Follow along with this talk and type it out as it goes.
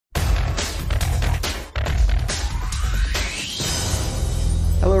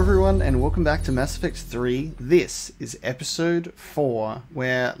everyone, and welcome back to Mass Effect 3. This is episode 4,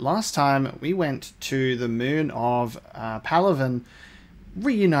 where last time we went to the moon of Palaven,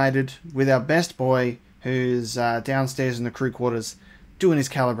 reunited with our best boy, who's downstairs in the crew quarters, doing his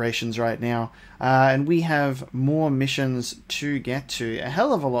calibrations right now. And we have more missions to get to, a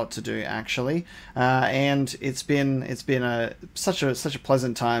hell of a lot to do, actually. And it's been such a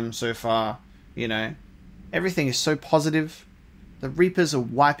pleasant time so far. You know, everything is so positive. The Reapers are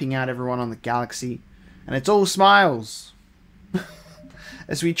wiping out everyone on the galaxy, and it's all smiles.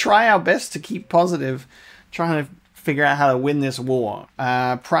 As we try our best to keep positive, trying to figure out how to win this war.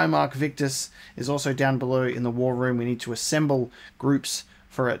 Primarch Victus is also down below in the war room. We need to assemble groups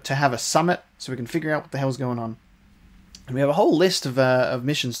for it to have a summit so we can figure out what the hell's going on. And we have a whole list of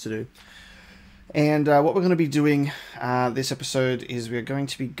missions to do. And what we're going to be doing this episode is we're going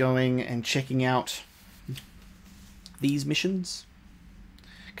to be going and checking out these missions.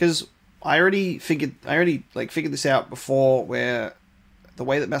 Because I already figured this out before, where the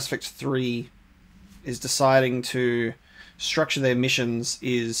way that Mass Effect 3 is deciding to structure their missions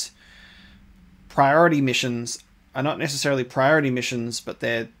is priority missions are not necessarily priority missions, but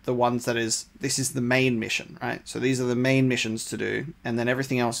they're the ones this is the main mission, right? So these are the main missions to do, and then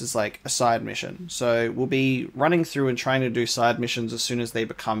everything else is like a side mission. So we'll be running through and trying to do side missions as soon as they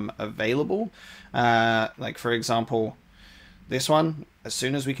become available. Like, for example, this one, as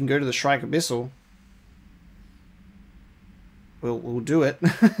soon as we can go to the Shrike Abyssal, we'll do it.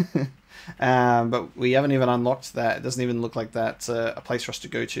 But we haven't even unlocked that. It doesn't even look like that's a place for us to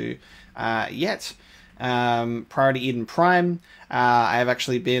go to yet. Priority Eden Prime. I have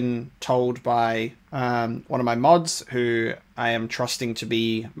actually been told by one of my mods, who I am trusting to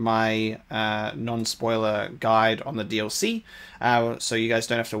be my non-spoiler guide on the DLC, so you guys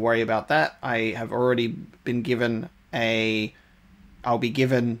don't have to worry about that. I have already been given I'll be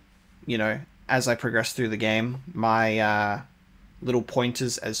given, you know, as I progress through the game, my little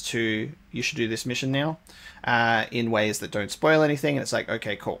pointers as to you should do this mission now, in ways that don't spoil anything, and it's like,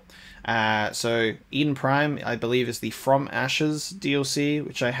 okay, cool. So Eden Prime, I believe, is the From Ashes DLC,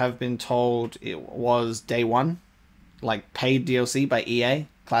 which I have been told it was day one, like paid DLC by EA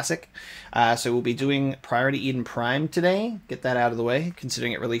Classic. So we'll be doing Priority Eden Prime today, get that out of the way,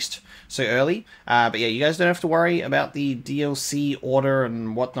 considering it released so early. But yeah, you guys don't have to worry about the DLC order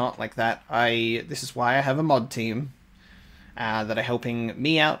and whatnot like that. This is why I have a mod team that are helping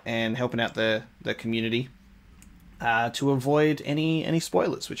me out and helping out the community to avoid any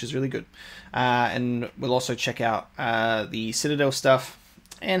spoilers, which is really good. And we'll also check out the Citadel stuff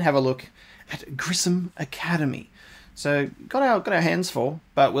and have a look at Grissom Academy. So got our hands full,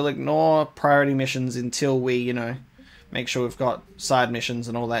 but we'll ignore priority missions until we, you know, make sure we've got side missions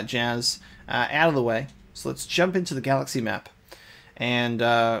and all that jazz out of the way. So let's jump into the galaxy map, and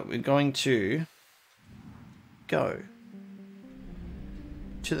we're going to go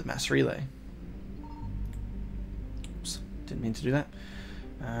to the mass relay. Oops, didn't mean to do that.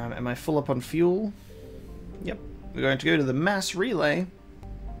 Am I full up on fuel? Yep. We're going to go to the mass relay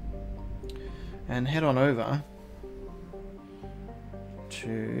and head on over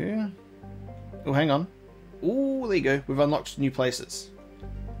to... Oh, hang on. Oh, there you go. We've unlocked new places.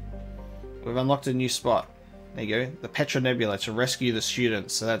 We've unlocked a new spot. There you go. The Petra Nebula to rescue the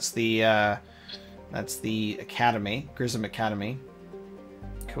students. So that's the Academy, Grissom Academy.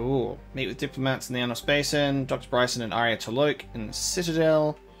 Cool. Meet with diplomats in the Anos Basin, Dr. Bryson and Arya Tolok in the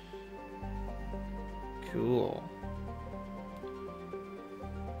Citadel. Cool.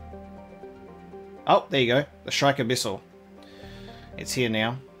 Oh, there you go. The Shrike Abyssal. It's here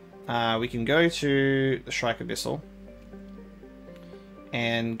now. We can go to the Shrike Abyssal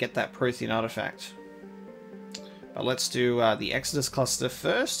and get that Prothean artifact. But let's do the Exodus cluster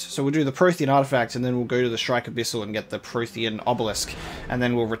first. So we'll do the Prothean artifact, and then we'll go to the Shrike Abyssal and get the Prothean obelisk. And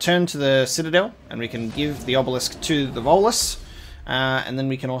then we'll return to the Citadel, and we can give the obelisk to the Volus. And then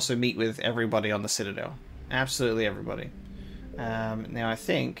we can also meet with everybody on the Citadel. Absolutely everybody. Now I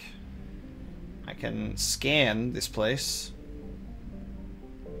think I can scan this place.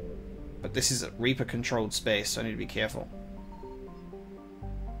 But this is a Reaper-controlled space, so I need to be careful.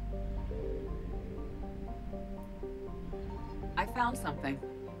 I found something.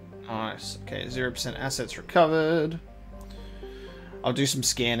 Nice. Okay, 0% assets recovered. I'll do some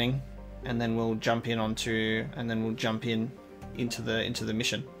scanning, and then we'll jump in into the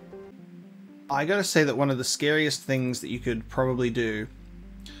mission. I gotta say that one of the scariest things that you could probably do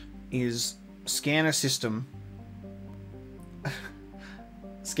is scan a system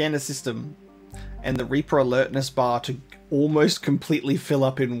and the Reaper alertness bar to almost completely fill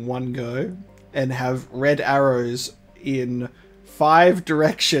up in one go and have red arrows in 5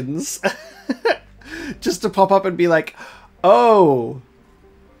 directions just to pop up and be like, oh,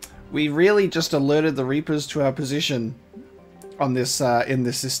 we really just alerted the Reapers to our position on this in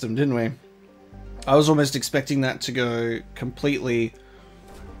this system, didn't we? I was almost expecting that to go completely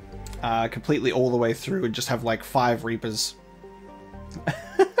all the way through and just have like 5 Reapers.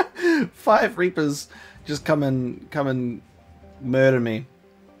 5 Reapers just come and murder me.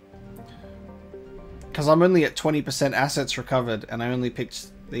 Because I'm only at 20% assets recovered, and I only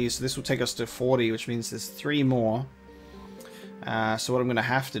picked these, so this will take us to 40, which means there's 3 more. So what I'm going to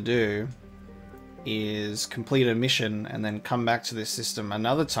have to do is complete a mission and then come back to this system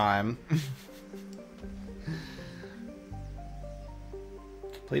another time.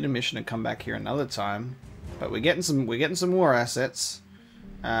 Complete a mission and come back here another time. But we're getting some more assets.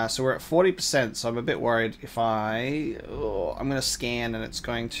 So we're at 40%, so I'm a bit worried if I'm going to scan and it's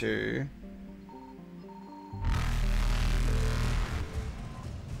going to...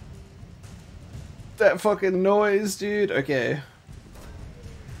 That fucking noise, dude. Okay.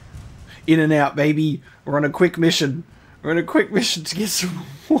 In and out, baby. We're on a quick mission. We're on a quick mission to get some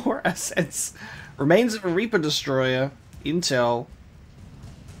more assets. Remains of a Reaper Destroyer. Intel.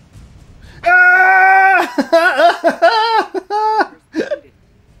 Ah!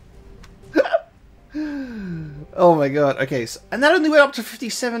 Oh my god. Okay, so, and that only went up to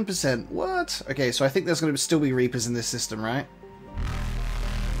 57%. What? Okay, so I think there's going to still be Reapers in this system, right?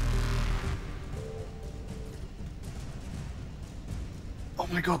 Oh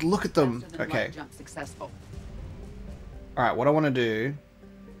my god, look at them. Okay. Alright, what I want to do...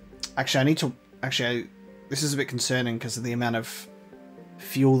 Actually, I need to... Actually, this is a bit concerning because of the amount of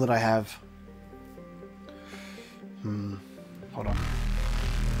fuel that I have. Hold on.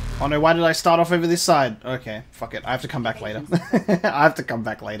 Oh no, why did I start off over this side? Okay, fuck it. I have to come back later. I have to come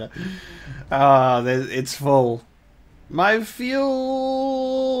back later. It's full. My fuel!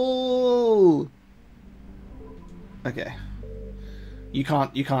 Okay. You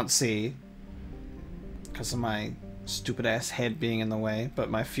can't see because of my stupid ass head being in the way, but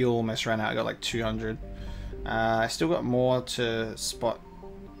my fuel almost ran out. I got like 200. I still got more to spot.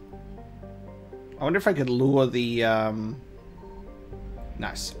 I wonder if I could lure the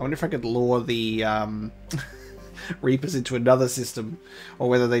nice. I wonder if I could lure the Reapers into another system, or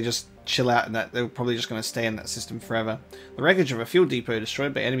whether they just chill out and that they're probably just going to stay in that system forever. The wreckage of a fuel depot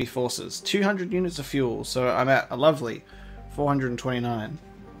destroyed by enemy forces. 200 units of fuel, so I'm at a lovely 429.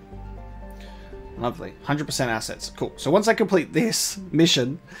 Lovely. 100% assets. Cool. So once I complete this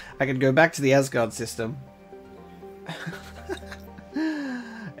mission, I can go back to the Asgard system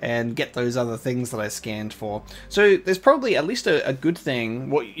and get those other things that I scanned for. So there's probably at least a good thing.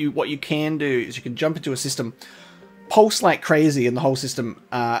 What you can do is you can jump into a system, pulse like crazy in the whole system,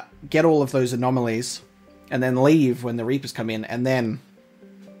 get all of those anomalies, and then leave when the Reapers come in, and then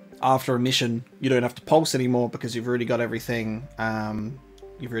after a mission, you don't have to pulse anymore because you've already got everything.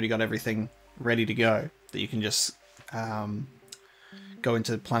 You've already got everything ready to go. That you can just go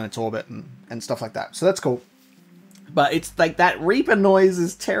into the planet's orbit and stuff like that. So that's cool. But it's like that Reaper noise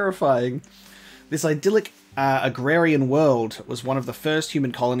is terrifying. This idyllic agrarian world was one of the first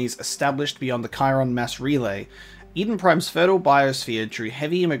human colonies established beyond the Chiron mass relay. Eden Prime's fertile biosphere drew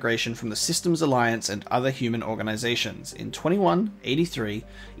heavy immigration from the Systems Alliance and other human organizations. In 2183,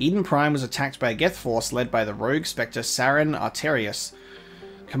 Eden Prime was attacked by a Geth force led by the rogue Spectre Saren Arterius.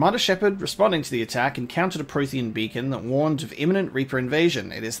 Commander Shepard, responding to the attack, encountered a Prothean beacon that warned of imminent Reaper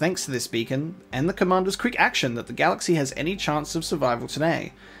invasion. It is thanks to this beacon and the Commander's quick action that the galaxy has any chance of survival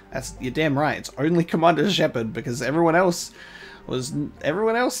today. You're damn right. It's only Commander Shepard, because everyone else in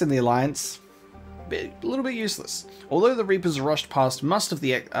the Alliance, a little bit useless. Although the Reapers rushed past much of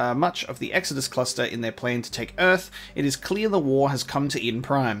the Exodus cluster in their plan to take Earth, it is clear the war has come to Eden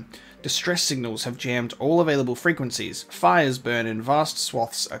Prime. Distress signals have jammed all available frequencies, fires burn in vast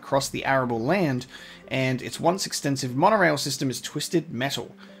swaths across the arable land, and its once extensive monorail system is twisted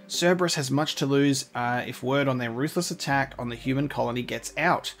metal. Cerberus has much to lose if word on their ruthless attack on the human colony gets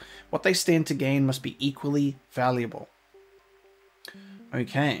out. What they stand to gain must be equally valuable.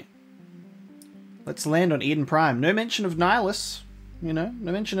 Okay. Let's land on Eden Prime. No mention of Nihilus, you know,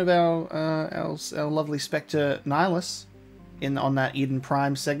 no mention of our lovely Spectre Nihilus on that Eden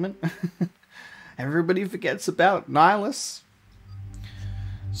Prime segment. Everybody forgets about Nihilus.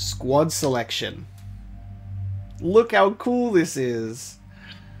 Squad selection. Look how cool this is.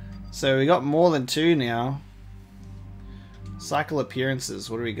 So we got more than 2 now. Cycle appearances.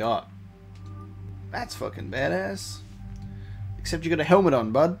 What do we got? That's fucking badass. Except you got a helmet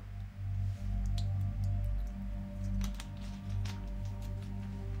on, bud.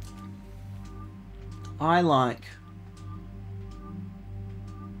 I like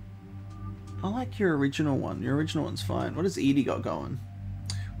I like your original one. Your original one's fine. What has Edie got going?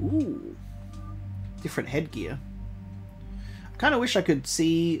 Ooh. Different headgear. I kind of wish I could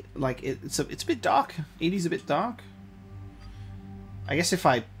see, like, it's a bit dark. Edie's a bit dark. I guess if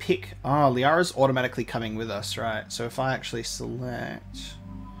I pick... Oh, Liara's automatically coming with us, right? So if I actually select...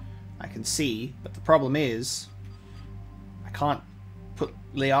 I can see, but the problem is... I can't put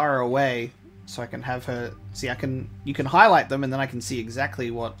Liara away so I can have her... See, you can highlight them and then I can see exactly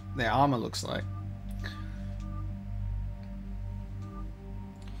what their armor looks like.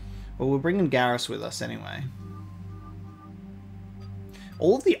 Well, we're bringing Garrus with us anyway.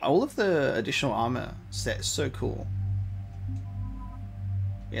 All of the additional armor set is so cool.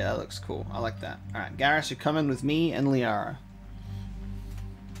 Yeah, that looks cool. I like that. Alright, Garrus, you're coming with me and Liara.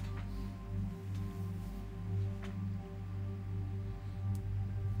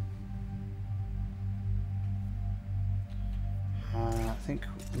 I think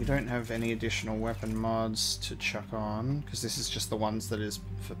we don't have any additional weapon mods to chuck on, because this is just the ones that is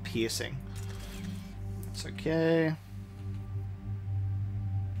for piercing. It's okay.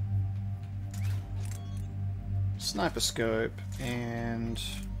 Sniper scope and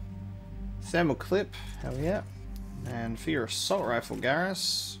thermal clip, hell yeah. And for your assault rifle,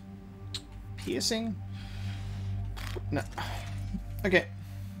 Garrus, piercing? No. Okay.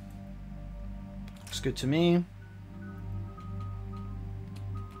 Looks good to me.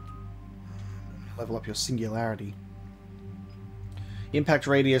 Level up your singularity. Impact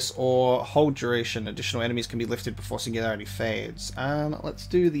radius or hold duration. Additional enemies can be lifted before singularity fades. Let's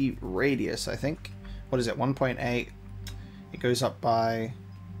do the radius, I think. What is it? 1.8. It goes up by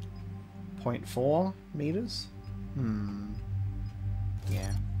 0.4 meters?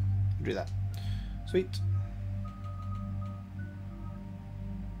 Yeah. Do that. Sweet.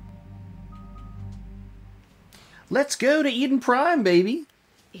 Let's go to Eden Prime, baby!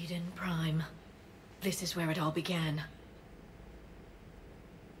 Eden Prime. This is where it all began.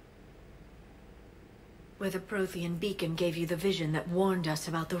 Where the Prothean beacon gave you the vision that warned us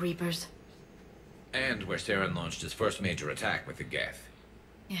about the Reapers. And where Saren launched his first major attack with the Geth.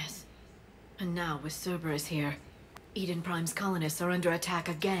 Yes. And now, with Cerberus here, Eden Prime's colonists are under attack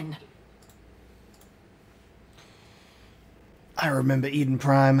again. I remember Eden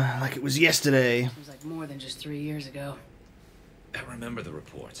Prime like it was yesterday. Seems like more than just 3 years ago. I remember the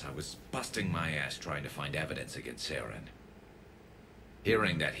reports. I was busting my ass trying to find evidence against Saren.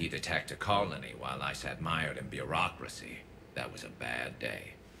 Hearing that he'd attacked a colony while I sat mired in bureaucracy, that was a bad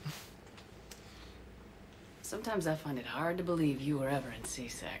day. Sometimes I find it hard to believe you were ever in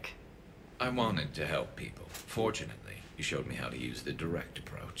CSEC. I wanted to help people. Fortunately, you showed me how to use the direct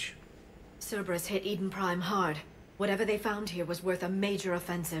approach. Cerberus hit Eden Prime hard. Whatever they found here was worth a major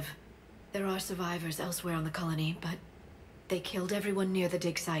offensive. There are survivors elsewhere on the colony, but they killed everyone near the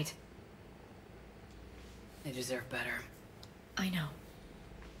dig site. They deserve better. I know.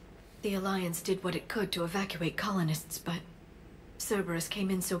 The Alliance did what it could to evacuate colonists, but Cerberus came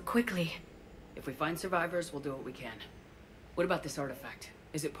in so quickly. If we find survivors, we'll do what we can. What about this artifact?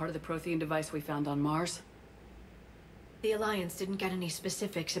 Is it part of the Prothean device we found on Mars? The Alliance didn't get any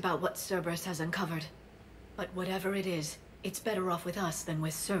specifics about what Cerberus has uncovered. But whatever it is, it's better off with us than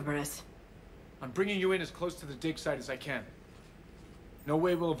with Cerberus. I'm bringing you in as close to the dig site as I can. No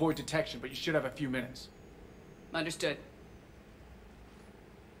way we'll avoid detection, but you should have a few minutes. Understood.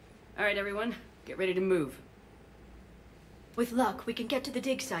 All right, everyone. Get ready to move. With luck, we can get to the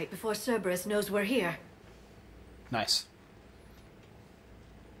dig site before Cerberus knows we're here. Nice.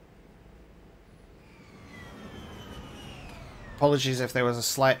 Apologies if there was a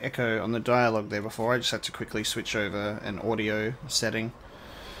slight echo on the dialogue there before. I just had to quickly switch over an audio setting,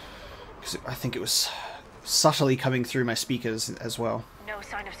 because I think it was subtly coming through my speakers as well. No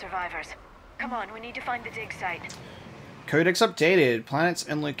sign of survivors. Come on, we need to find the dig site. Codex updated. Planets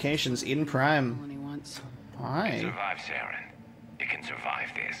and locations. Eden Prime. Only once. Hi. Survive, Saren. You can survive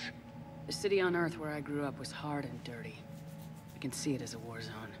this. The city on Earth where I grew up was hard and dirty. I can see it as a war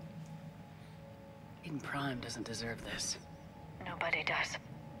zone. Eden Prime doesn't deserve this. Nobody does.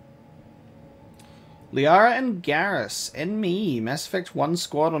 Liara and Garrus and me. Mass Effect 1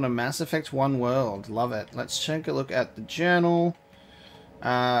 squad on a Mass Effect 1 world. Love it. Let's take a look at the journal.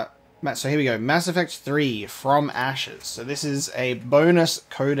 So here we go. Mass Effect 3 From Ashes. So this is a bonus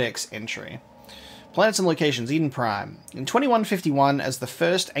codex entry. Planets and locations. Eden Prime. In 2151, as the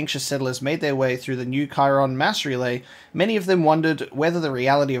first anxious settlers made their way through the New Chiron mass relay, many of them wondered whether the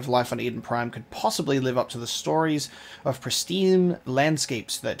reality of life on Eden Prime could possibly live up to the stories of pristine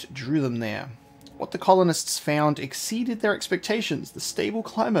landscapes that drew them there. What the colonists found exceeded their expectations. The stable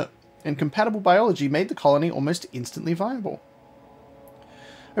climate and compatible biology made the colony almost instantly viable.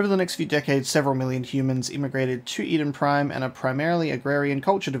 Over the next few decades, several million humans immigrated to Eden Prime and a primarily agrarian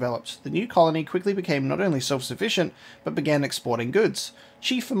culture developed. The new colony quickly became not only self-sufficient, but began exporting goods.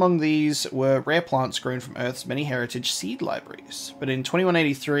 Chief among these were rare plants grown from Earth's many heritage seed libraries. But in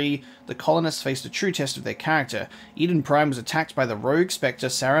 2183, the colonists faced a true test of their character. Eden Prime was attacked by the rogue Spectre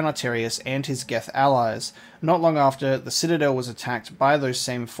Saren Arterius and his Geth allies. Not long after, the Citadel was attacked by those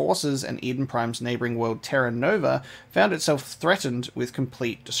same forces, and Eden Prime's neighbouring world Terra Nova found itself threatened with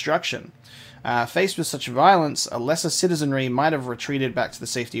complete destruction. Faced with such violence, a lesser citizenry might have retreated back to the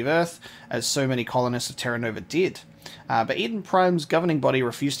safety of Earth, as so many colonists of Terra Nova did. But Eden Prime's governing body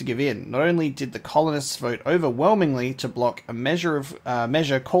refused to give in. Not only did the colonists vote overwhelmingly to block a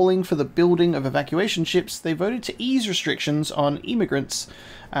measure calling for the building of evacuation ships, they voted to ease restrictions on immigrants.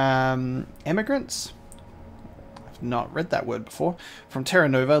 Emigrants? I've not read that word before. From Terra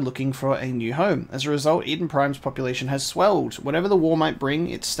Nova looking for a new home. As a result, Eden Prime's population has swelled. Whatever the war might bring,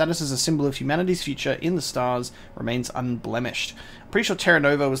 its status as a symbol of humanity's future in the stars remains unblemished. I'm pretty sure Terra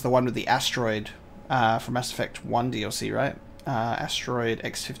Nova was the one with the asteroid from Mass Effect 1 DLC, right? Asteroid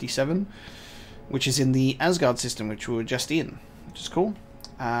X-57, which is in the Asgard system, which we were just in, which is cool.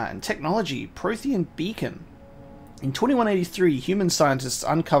 And technology, Prothean Beacon. In 2183, human scientists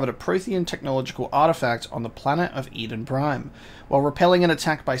uncovered a Prothean technological artifact on the planet of Eden Prime. While repelling an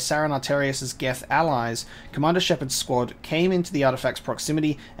attack by Saren Arterius' Geth allies, Commander Shepard's squad came into the artifact's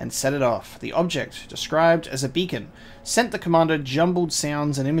proximity and set it off. The object, described as a beacon, sent the commander jumbled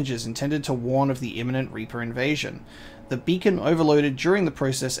sounds and images intended to warn of the imminent Reaper invasion. The beacon overloaded during the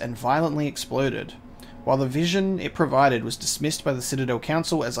process and violently exploded. While the vision it provided was dismissed by the Citadel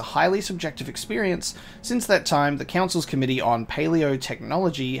Council as a highly subjective experience, since that time the Council's Committee on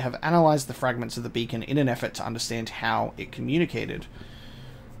Paleotechnology have analysed the fragments of the beacon in an effort to understand how it communicated.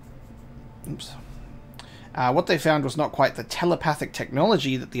 Oops. What they found was not quite the telepathic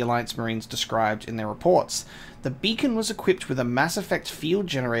technology that the Alliance Marines described in their reports. The beacon was equipped with a Mass Effect field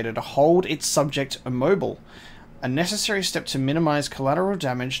generator to hold its subject immobile, a necessary step to minimize collateral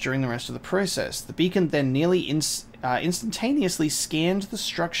damage during the rest of the process. The beacon then nearly instantaneously scanned the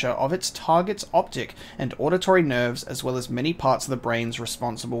structure of its target's optic and auditory nerves, as well as many parts of the brains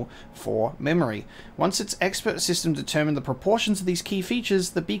responsible for memory. Once its expert system determined the proportions of these key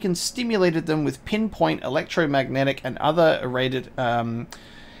features, the beacon stimulated them with pinpoint electromagnetic and other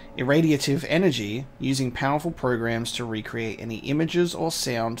irradiative energy, using powerful programs to recreate any images or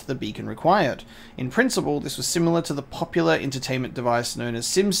sound the beacon required. In principle, this was similar to the popular entertainment device known as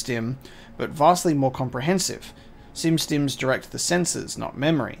SimStim, but vastly more comprehensive. SimStims direct the senses, not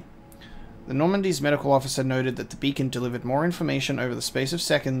memory. The Normandy's medical officer noted that the beacon delivered more information over the space of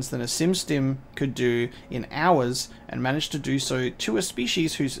seconds than a SimStim could do in hours, and managed to do so to a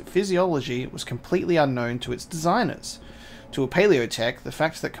species whose physiology was completely unknown to its designers. To a paleotech, the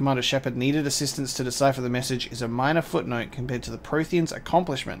fact that Commander Shepard needed assistance to decipher the message is a minor footnote compared to the Protheans'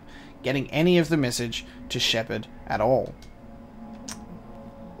 accomplishment, getting any of the message to Shepard at all.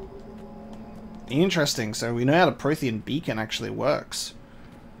 Interesting, so we know how the Prothean beacon actually works.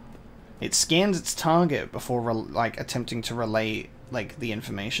 It scans its target before attempting to relay the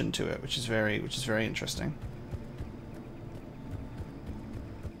information to it, which is very interesting.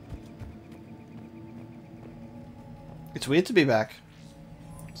 It's weird to be back.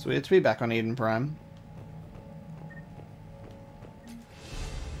 It's weird to be back on Eden Prime.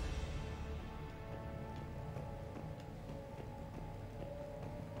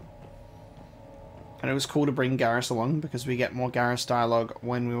 And it was cool to bring Garrus along, because we get more Garrus dialogue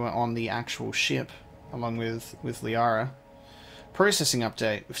when we were on the actual ship, along with Liara. Processing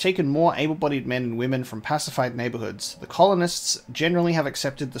update. We've taken more able-bodied men and women from pacified neighborhoods. The colonists generally have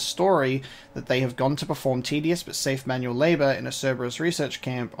accepted the story that they have gone to perform tedious but safe manual labor in a Cerberus research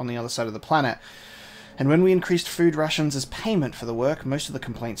camp on the other side of the planet. And when we increased food rations as payment for the work, most of the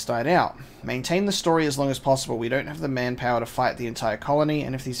complaints died out. Maintain the story as long as possible. We don't have the manpower to fight the entire colony,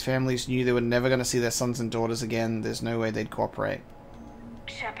 and if these families knew they were never going to see their sons and daughters again, there's no way they'd cooperate.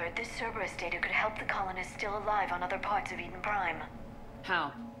 Shepard, this Cerberus data could help the colonists still alive on other parts of Eden Prime.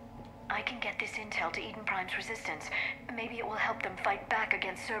 How? I can get this intel to Eden Prime's resistance. Maybe it will help them fight back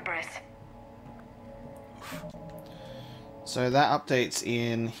against Cerberus. So that update's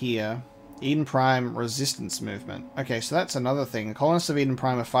in here. Eden Prime resistance movement. Okay, so that's another thing. The colonists of Eden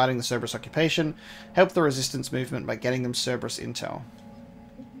Prime are fighting the Cerberus occupation. Help the resistance movement by getting them Cerberus intel.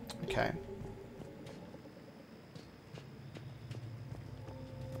 Okay.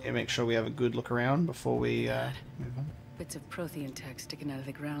 Yeah, make sure we have a good look around before we move on. Bits of Prothean tech sticking out of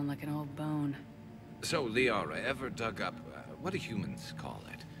the ground like an old bone. So, Liara, ever dug up, what do humans call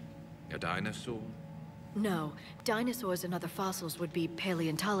it? A dinosaur? No, dinosaurs and other fossils would be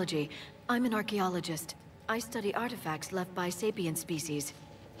paleontology. I'm an archaeologist. I study artifacts left by sapient species.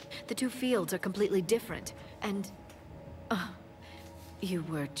 The two fields are completely different, and... you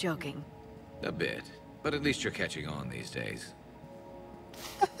were joking. A bit. But at least you're catching on these days.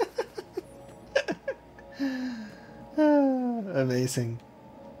 Amazing.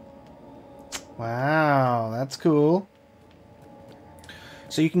 Wow, that's cool.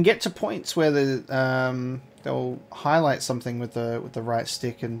 So you can get to points where they'll highlight something with the right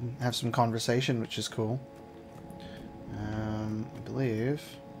stick and have some conversation, which is cool. I believe.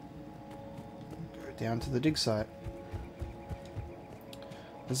 Go down to the dig site.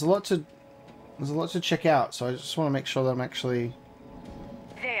 There's a lot to check out, so I just want to make sure that I'm actually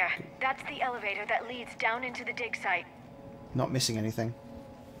There, that's the elevator that leads down into the dig site. not missing anything.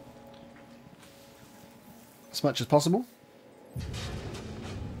 As much as possible.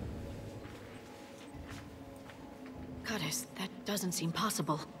 Goddess, that doesn't seem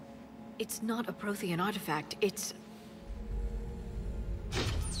possible. It's not a Prothean artifact, it's...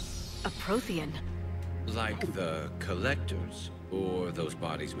 a Prothean. Like the Collectors, or those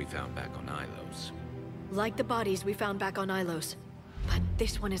bodies we found back on Ilos. Like the bodies we found back on Ilos. But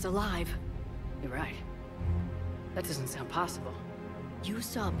this one is alive. You're right. That doesn't sound possible. You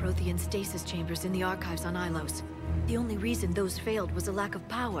saw Prothean stasis chambers in the archives on Ilos. The only reason those failed was a lack of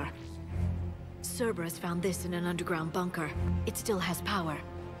power. Cerberus found this in an underground bunker. It still has power.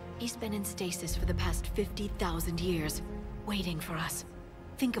 He's been in stasis for the past 50,000 years, waiting for us.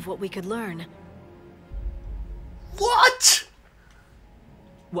 Think of what we could learn. What?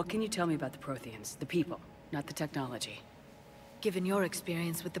 What can you tell me about the Protheans? The people, not the technology. Given your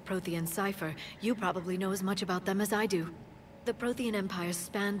experience with the Prothean cipher, you probably know as much about them as I do. The Prothean empires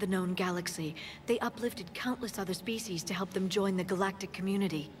spanned the known galaxy. They uplifted countless other species to help them join the galactic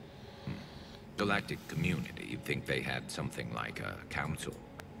community. Galactic community, you'd think they had something like a council.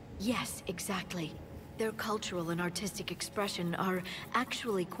 Yes, exactly. Their cultural and artistic expression are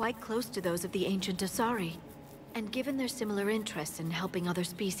actually quite close to those of the ancient Asari. And given their similar interests in helping other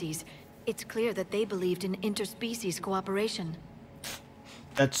species, it's clear that they believed in interspecies cooperation.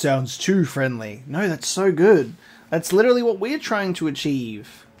 That sounds too friendly. No, that's so good. That's literally what we're trying to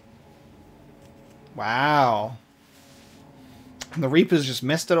achieve. Wow. And the Reapers just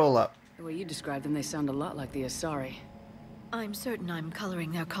messed it all up. The way you describe them, they sound a lot like the Asari. I'm certain I'm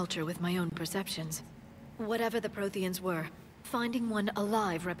coloring their culture with my own perceptions. Whatever the Protheans were, finding one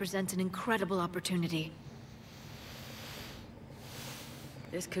alive represents an incredible opportunity.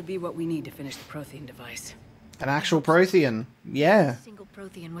 This could be what we need to finish the Prothean device. An actual Prothean. Yeah. If a single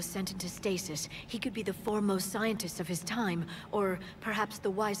Prothean was sent into stasis, he could be the foremost scientist of his time, or perhaps the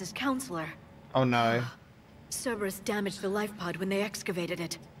wisest counselor. Oh no. Cerberus damaged the life pod when they excavated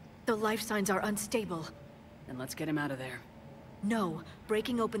it. The life signs are unstable. Then let's get him out of there. No,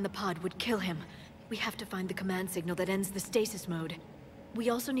 breaking open the pod would kill him. We have to find the command signal that ends the stasis mode.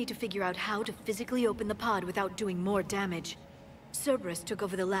 We also need to figure out how to physically open the pod without doing more damage. Cerberus took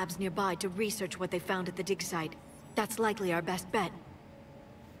over the labs nearby to research what they found at the dig site. That's likely our best bet.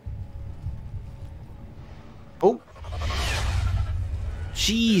 Oh.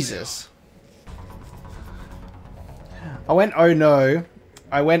 Jesus. I went, oh no.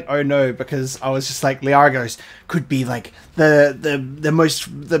 I went, oh no, because I was just like, Liara goes, could be like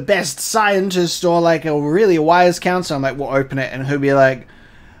the best scientist or like a really wise counselor. I'm like, we'll open it, and he'll be like,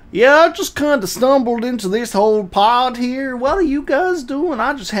 yeah, I just kind of stumbled into this whole pod here. What are you guys doing?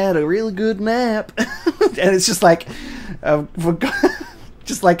 I just had a really good nap. And it's just like,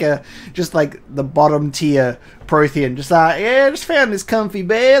 just like the bottom tier Prothean. Just like, yeah, I just found this comfy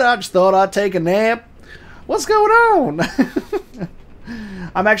bed. I just thought I'd take a nap. What's going on?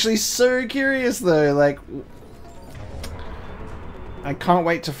 I'm actually so curious though. Like, I can't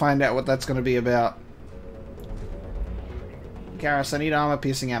wait to find out what that's going to be about. Garrus, I need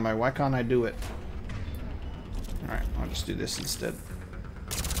armor-piercing ammo. Why can't I do it? Alright, I'll just do this instead.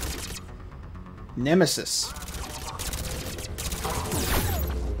 Nemesis.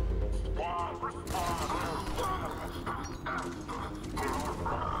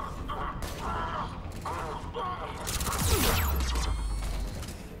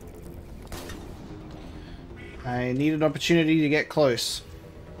 I need an opportunity to get close.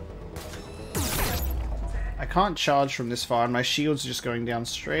 I can't charge from this far, and my shield's just going down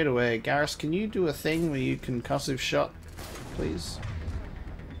straight away. Garrus, can you do a thing where you concussive shot, please?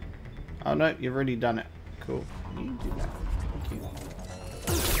 Oh no, you've already done it. Cool. You do that. Thank you.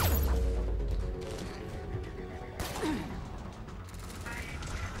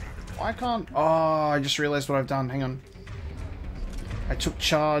 Why can't... Oh, I just realized what I've done. Hang on. I took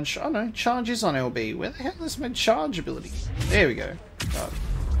charge. Oh no, charge is on LB. Where the hell is my charge ability? There we go.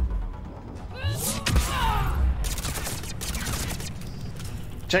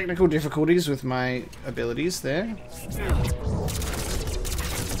 Technical difficulties with my abilities there.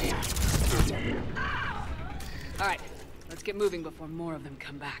 Alright, let's get moving before more of them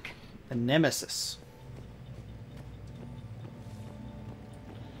come back. A nemesis.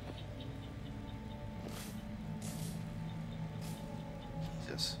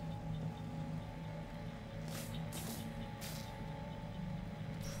 Jesus.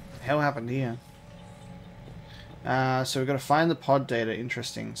 What the hell happened here? So we've got to find the pod data.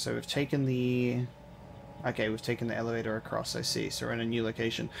 Interesting. So we've taken the... Okay, we've taken the elevator across, I see. So we're in a new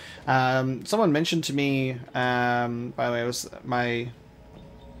location. Someone mentioned to me, by the way, it was my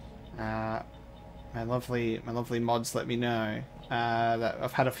lovely mods let me know that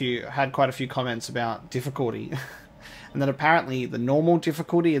I've had quite a few comments about difficulty. And that apparently the normal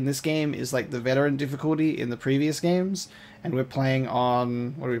difficulty in this game is like the veteran difficulty in the previous games. And we're playing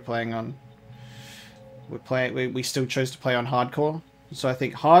on... What are we playing on? We still chose to play on hardcore. So I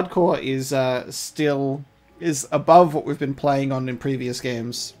think hardcore is still above what we've been playing on in previous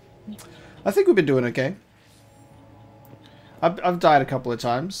games. I think we've been doing okay. I've died a couple of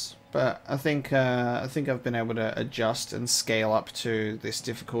times, but I think I've been able to adjust and scale up to this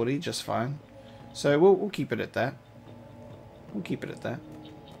difficulty just fine. So we'll keep it at that. We'll keep it at that.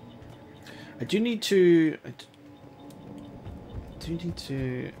 I do need to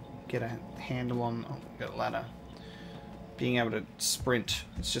get a handle on... Oh, got a ladder. Being able to sprint.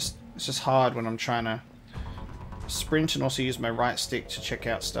 It's just hard when I'm trying to sprint and also use my right stick to check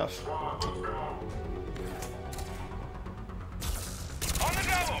out stuff.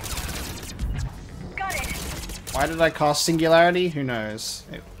 Got it. Why did I cast Singularity? Who knows?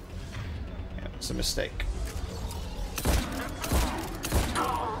 Yeah, it's a mistake.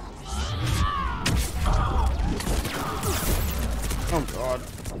 Oh god.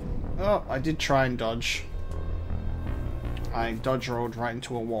 Oh, I did try and dodge. I dodge rolled right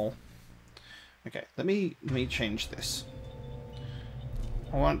into a wall. Okay, let me change this.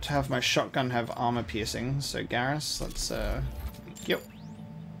 I want to have my shotgun have armor piercing, so Garrus, let's yep.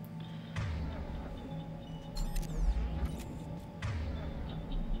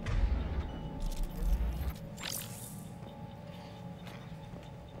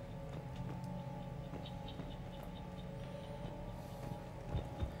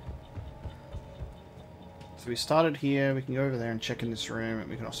 So we started here, we can go over there and check in this room, and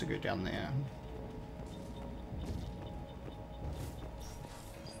we can also go down there.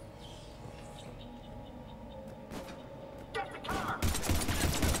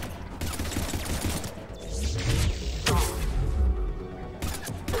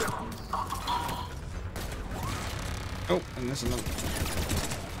 Oh, and there's another.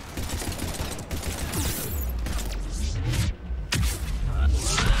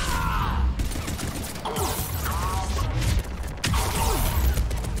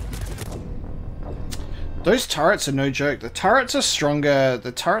 Those turrets are no joke. The turrets are stronger.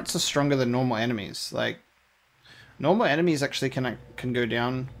 The turrets are stronger than normal enemies. Like, normal enemies actually can go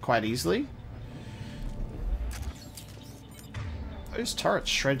down quite easily. Those turrets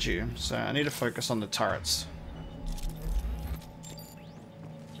shred you, so I need to focus on the turrets.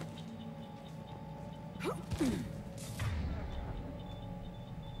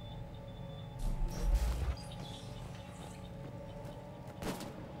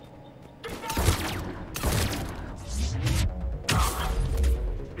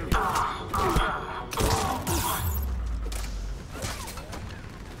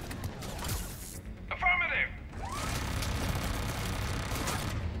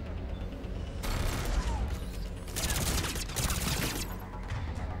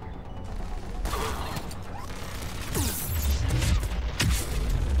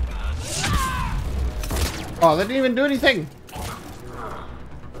 Oh, they didn't even do anything!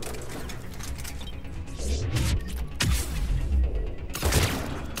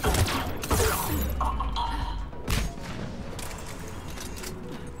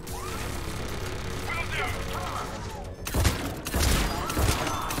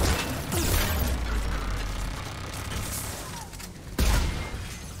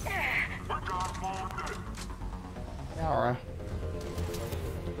 Alright.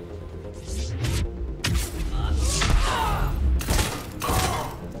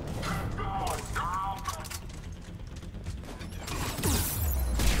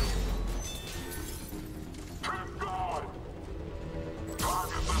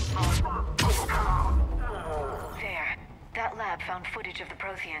 Found footage of the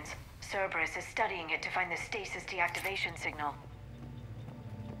Protheans. Cerberus is studying it to find the stasis deactivation signal.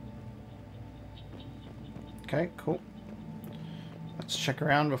 Okay, cool. Let's check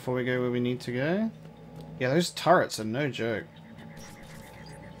around before we go where we need to go. Yeah, those turrets are no joke.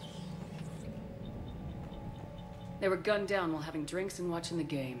 They were gunned down while having drinks and watching the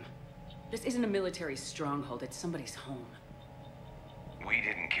game. This isn't a military stronghold, it's somebody's home. We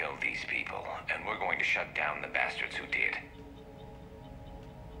didn't kill these people, and we're going to shut down the bastards who did.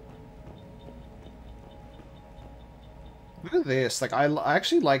 Look at this. Like, I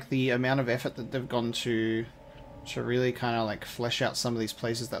actually like the amount of effort that they've gone to really kind of like flesh out some of these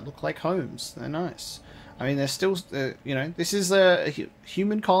places that look like homes. They're nice. I mean, they're still, you know, this is a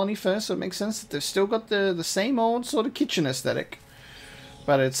human colony first, so it makes sense that they've still got the same old sort of kitchen aesthetic.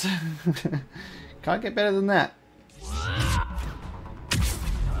 But it's can't get better than that.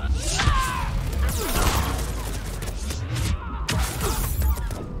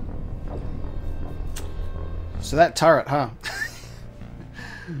 So that turret, huh?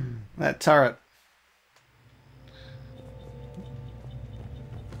 That turret.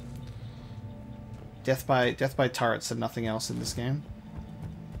 Death by turrets and nothing else in this game.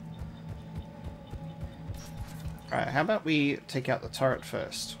 Alright, how about we take out the turret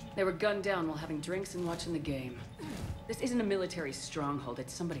first? They were gunned down while having drinks and watching the game. This isn't a military stronghold,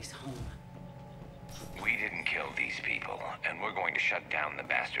 it's somebody's home. We didn't kill these people, and we're going to shut down the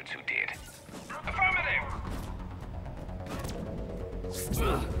bastards who did. Affirmative!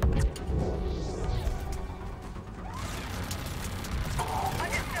 Understood!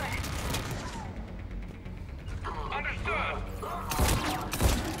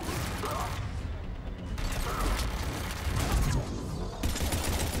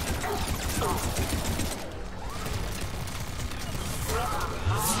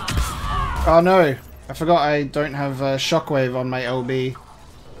 Oh no! I forgot I don't have Shockwave on my LB.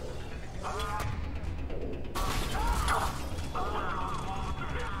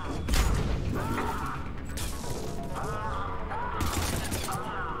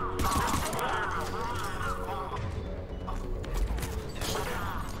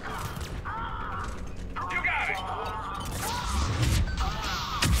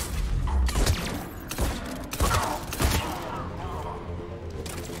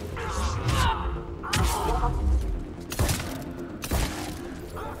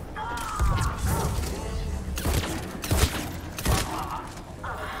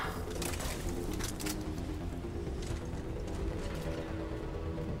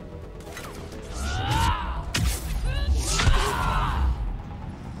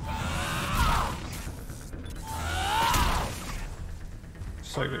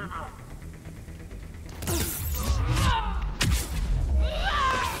 So good.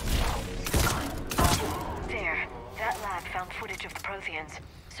 There. That lab found footage of the Protheans.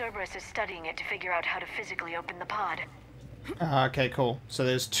 Cerberus is studying it to figure out how to physically open the pod. Okay, cool. So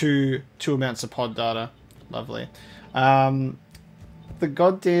there's two amounts of pod data. Lovely. The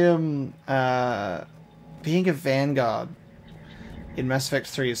goddamn being a Vanguard in Mass Effect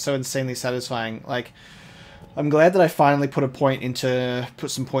 3 is so insanely satisfying. Like, I'm glad that I finally put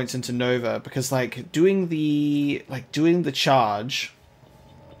some points into Nova, because like doing the charge,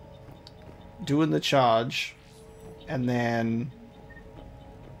 and then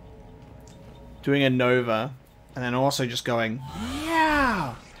doing a Nova, and then also just going,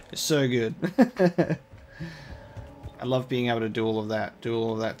 yeah, it's so good. I love being able to do all of that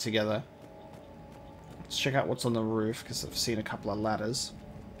together. Let's check out what's on the roof, because I've seen a couple of ladders.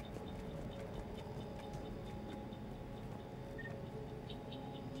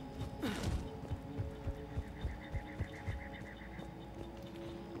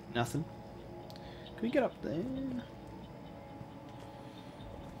 Nothing. Can we get up there?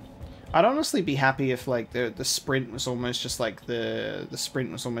 I'd honestly be happy if like the sprint was almost just like the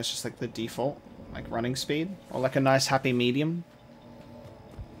default like running speed, or like a nice happy medium.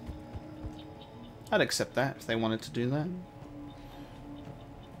 I'd accept that if they wanted to do that.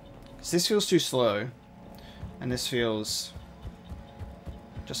 'Cause this feels too slow, and this feels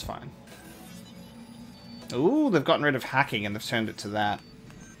just fine. Ooh, they've gotten rid of hacking and they've turned it to that.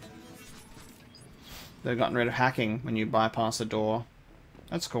 They've gotten rid of hacking when you bypass a door.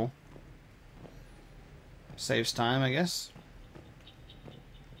 That's cool. Saves time, I guess.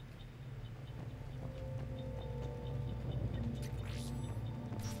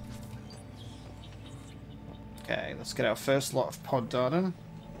 Okay, let's get our first lot of pod data.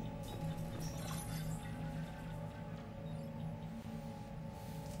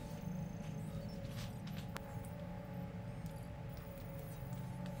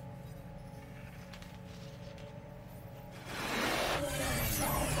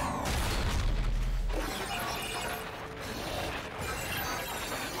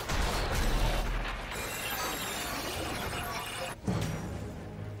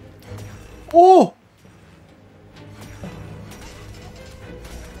 Oh!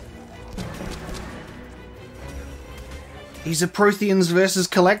 These are Protheans versus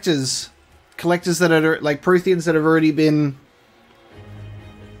Collectors. Collectors that are, like, Protheans that have already been...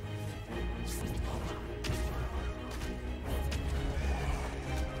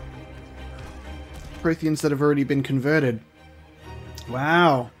 Protheans that have already been converted.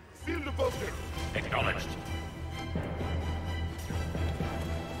 Wow. Acknowledged.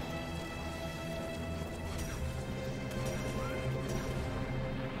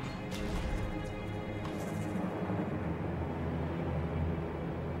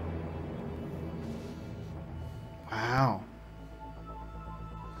 Wow.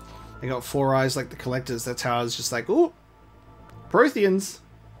 They got 4 eyes like the Collectors. That's how I was just like, ooh, Protheans.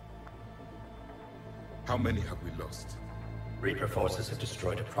 How many have we lost? Reaper forces have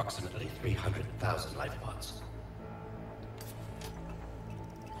destroyed approximately 300,000 life pods.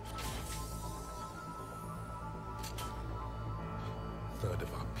 Third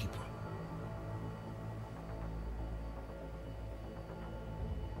of our people.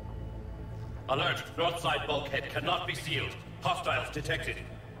 Alert! North side bulkhead cannot be sealed. Hostiles detected.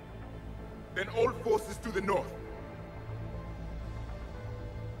 Then all forces to the north.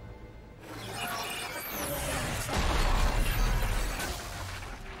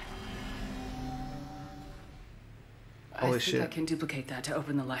 Holy I think I shit. can duplicate that to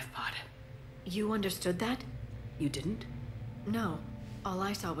open the life pod. You understood that? You didn't? No. All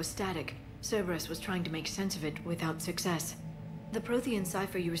I saw was static. Cerberus was trying to make sense of it without success. The Prothean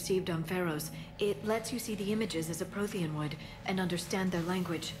cipher you received on Pharaohs, it lets you see the images as a Prothean would, and understand their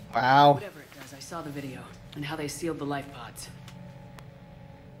language. Wow. Whatever it does, I saw the video, and how they sealed the life pods.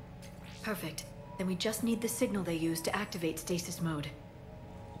 Perfect. Then we just need the signal they used to activate stasis mode.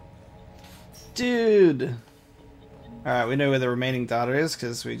 Dude. Alright, we know where the remaining data is,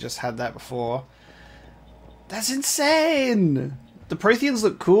 because we just had that before. That's insane! The Protheans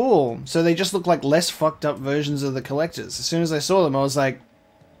look cool, so they just look like less fucked up versions of the Collectors. As soon as I saw them, I was like,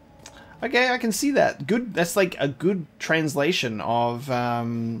 okay, I can see that. Good. That's like a good translation of what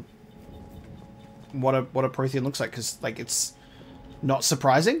a Prothean looks like, because like it's not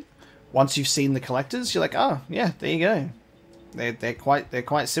surprising. Once you've seen the Collectors, you're like, oh yeah, there you go. They're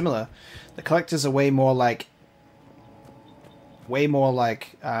quite similar. The Collectors are way more like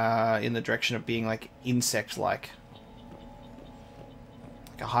in the direction of being like insect-like.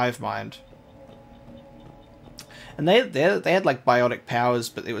 A hive mind, and they had like biotic powers,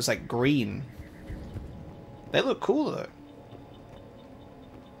 but it was like green. They look cool though.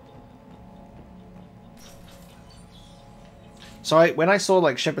 So when I saw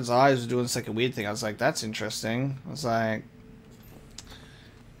like Shepard's eyes was doing this like a weird thing, I was like, that's interesting. I was like,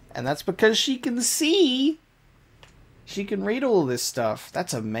 and that's because she can see. She can read all this stuff.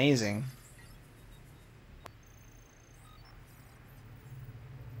 That's amazing.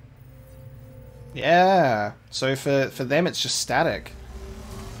 Yeah, so for them it's just static.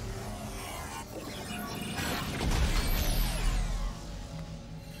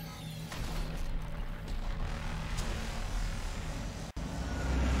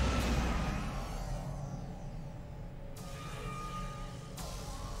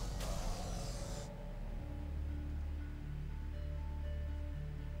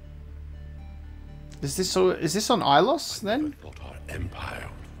 Is this on Ilos then? Thought our empire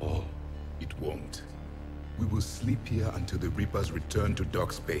would fall. It won't. We will sleep here until the Reapers return to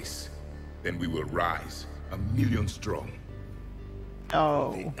dock space. Then we will rise, 1,000,000 strong.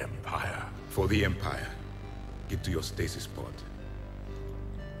 Oh. The Empire. For the Empire. Get to your stasis pod.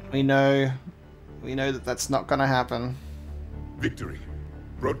 We know that that's not gonna happen. Victory.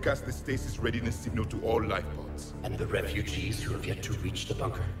 Broadcast the stasis readiness signal to all life pods. And the refugees who have yet to reach the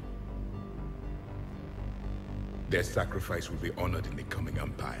bunker. Their sacrifice will be honored in the coming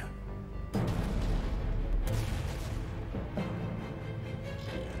Empire.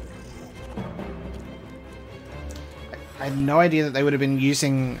 I had no idea that they would have been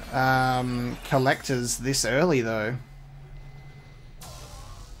using Collectors this early, though.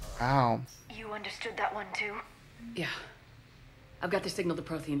 Wow. You understood that one too? Yeah. I've got the signal the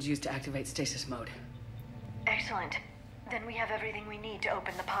Protheans used to activate stasis mode. Excellent. Then we have everything we need to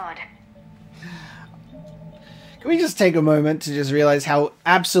open the pod. Can we just take a moment to just realize how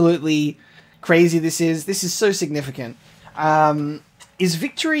absolutely crazy this is? This is so significant. Is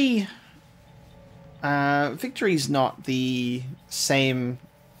Victory... Victory's not the same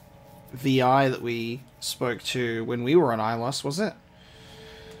VI that we spoke to when we were on Ilos, was it?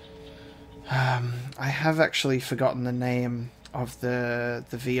 I have actually forgotten the name of the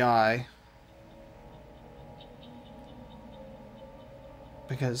VI.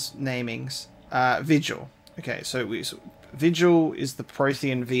 because namings. Vigil. Okay, so Vigil is the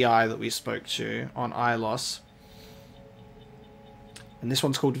Prothean VI that we spoke to on Ilos. And this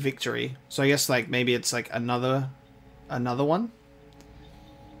one's called Victory. So I guess like maybe it's like another one.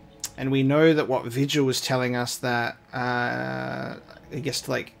 And we know that what Vigil was telling us that I guess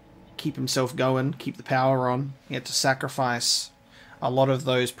to like keep himself going, keep the power on, he had to sacrifice a lot of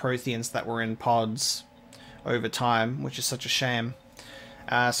those Protheans that were in pods over time, which is such a shame.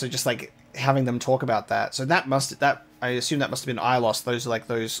 So just like having them talk about that. So I assume that must have been Ilos. Those are like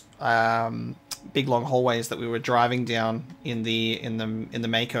those big long hallways that we were driving down in the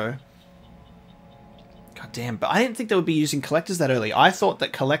Mako. God damn, but I didn't think they would be using collectors that early. I thought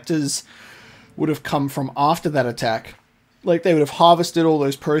that collectors would have come from after that attack. Like they would have harvested all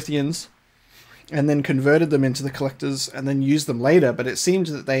those Protheans and then converted them into the collectors and then used them later, but it seemed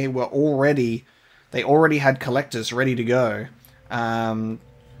that they already had collectors ready to go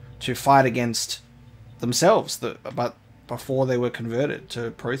to fight against themselves, but before they were converted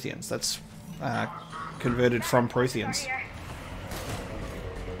to Protheans. That's converted from Protheans.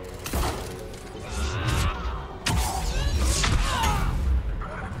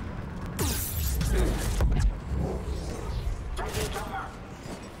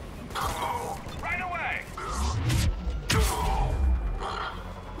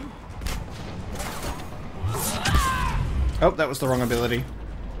 Oh, that was the wrong ability.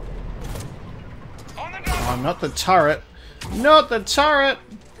 Oh, not the turret. Not the turret!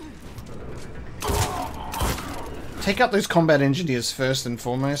 Take out those combat engineers first and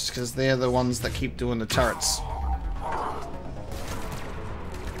foremost, because they're the ones that keep doing the turrets.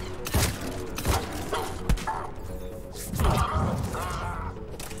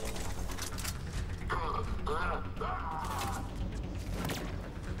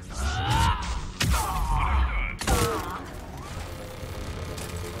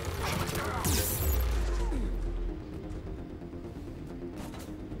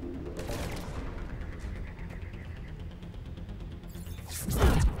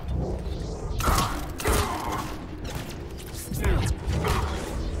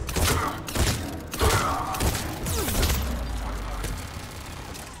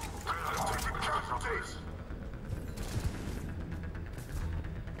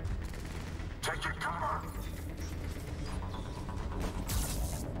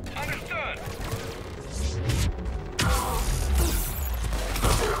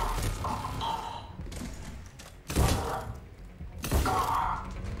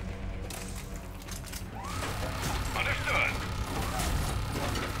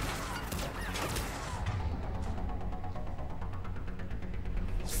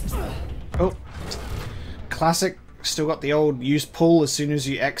 Oh, classic. Still got the old use pull as soon as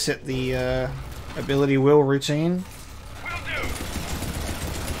you exit the ability will routine.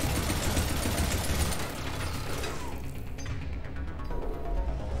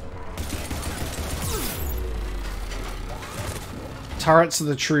 Turrets are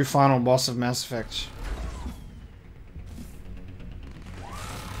the true final boss of Mass Effect.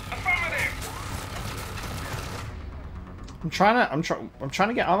 I'm trying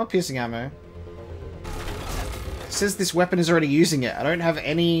to get armor piercing ammo. It says this weapon is already using it. I don't have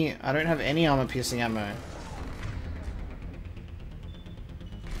any armor piercing ammo.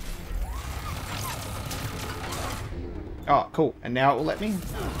 Oh, cool. And now it will let me?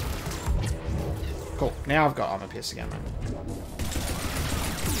 Cool. Now I've got armor piercing ammo.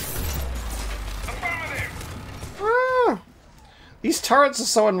 Ah, these turrets are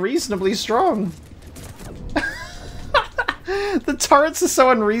so unreasonably strong. The turrets are so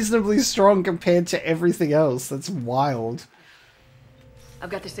unreasonably strong compared to everything else. That's wild. I've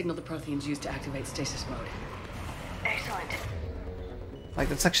got the signal the Protheans used to activate stasis mode. Excellent. Like,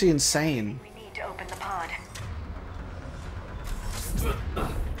 that's actually insane. We need to open the pod.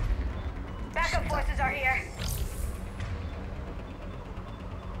 Backup forces are here.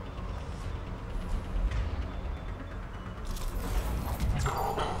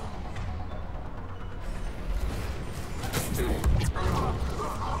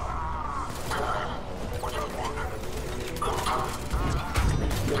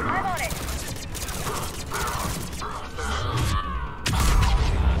 I'm on it.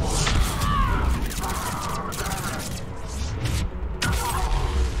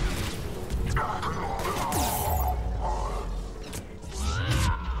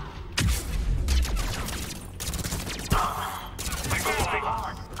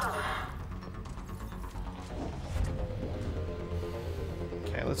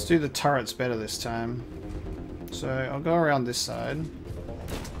 Okay, let's do the turrets better this time. So I'll go around this side.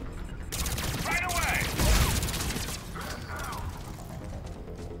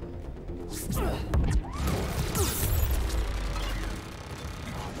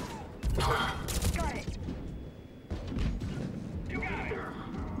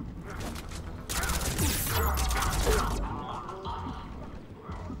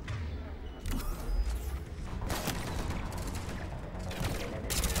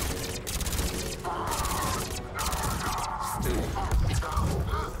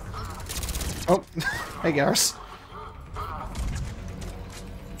 Oh, hey Garrus.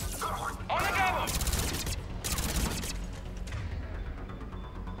 On the double!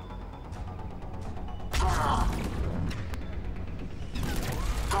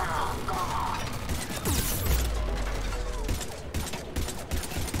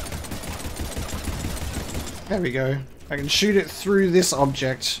 There we go. I can shoot it through this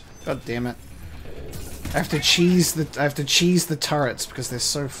object. God damn it. I have to cheese the turrets because they're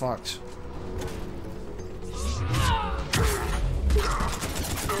so fucked.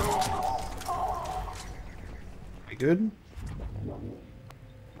 We good?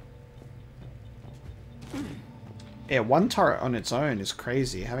 Yeah, one turret on its own is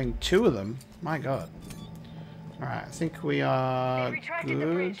crazy. Having two of them, my god. Alright, I think we are They retracted the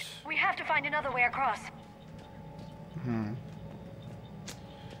good. bridge. We have to find another way across.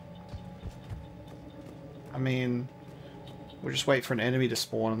 I mean, we'll just wait for an enemy to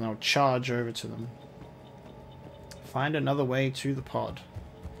spawn and they'll charge over to them. Find another way to the pod.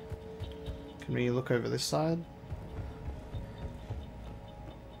 Can we look over this side?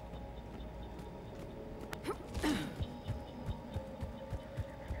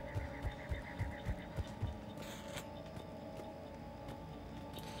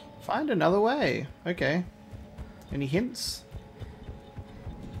 Find another way. Okay. Any hints?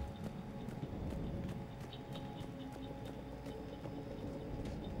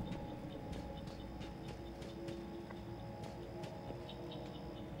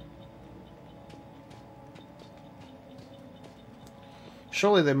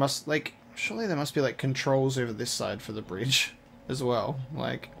 Surely there must be like controls over this side for the bridge as well.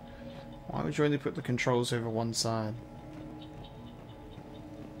 Like, why would you only put the controls over one side?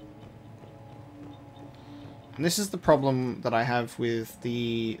 And this is the problem that I have with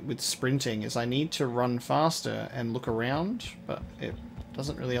sprinting, is I need to run faster and look around, but it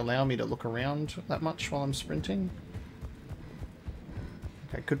doesn't really allow me to look around that much while I'm sprinting.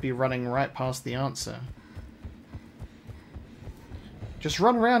 I could be running right past the answer. Just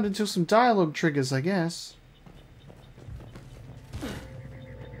run around until some dialogue triggers, I guess.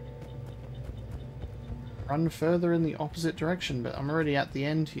 Run further in the opposite direction, but I'm already at the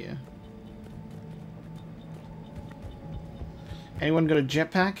end here. Anyone got a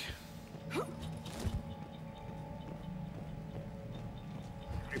jetpack?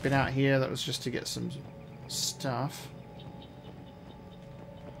 We've been out here, that was just to get some stuff.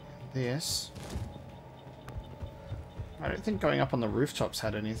 This. I don't think going up on the rooftops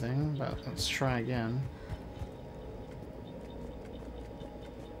had anything, but let's try again.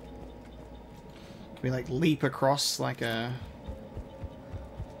 Can we like leap across like a...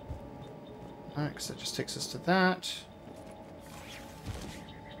 No, because that just takes us to that.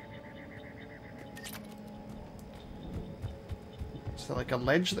 Is there like a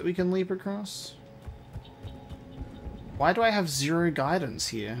ledge that we can leap across? Why do I have 0 guidance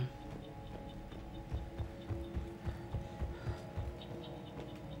here?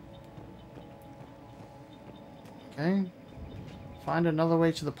 Okay. Find another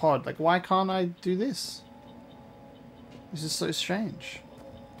way to the pod. Like, why can't I do this? This is so strange.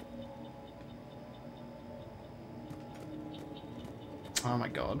 Oh my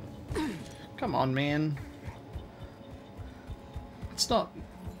god. Come on, man. It's not...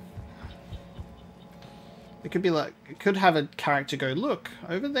 It could be like... It could have a character go, look,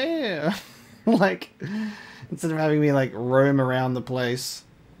 over there. Like, instead of having me, like, roam around the place,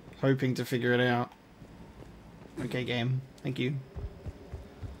 hoping to figure it out. Okay, game. Thank you.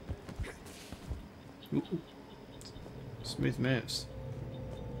 Ooh. Smooth moves.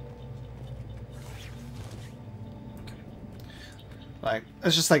 Like,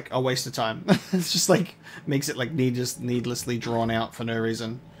 it's just like a waste of time. It's just like, makes it like needlessly drawn out for no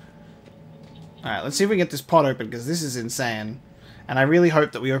reason. Alright, let's see if we can get this pod open, because this is insane. And I really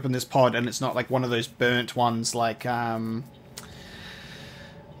hope that we open this pod and it's not like one of those burnt ones like in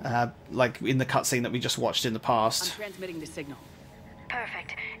the cutscene that we just watched in the past. I'm transmitting the signal.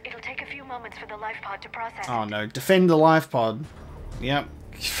 Perfect. It'll take a few moments for the life pod to process. Oh no, defend the life pod. Yep.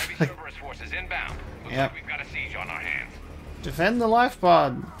 Heavy Cerberus forces inbound. Looks Yep. like we've got a siege on our hands. Defend the life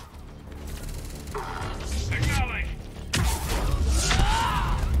pod. Acknowledge.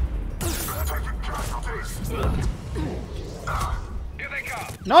 Here they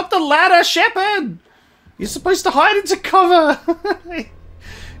come. Not the ladder, Shepard! You're supposed to hide into cover!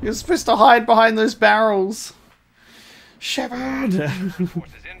 You're supposed to hide behind those barrels. Shepard!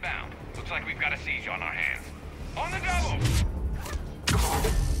 Forces inbound. Looks like we've got a siege on our hands. On the double.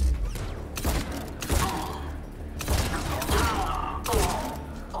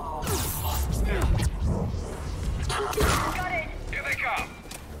 Got it. Here they come.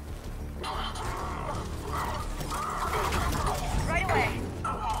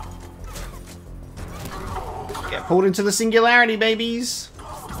 pulled into the singularity, babies.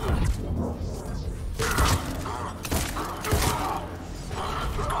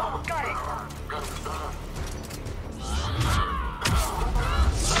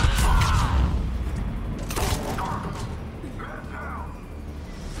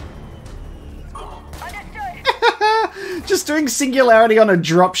 Just doing singularity on a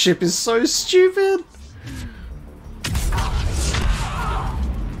dropship is so stupid.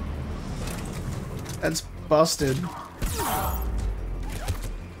 That's busted.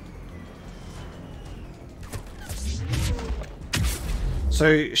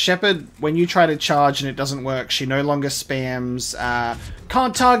 So Shepard, when you try to charge and it doesn't work, she no longer spams,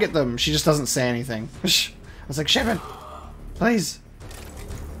 can't target them. She just doesn't say anything. I was like, Shepard, please.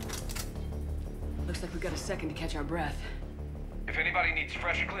 Looks like we got a second to catch our breath. If anybody needs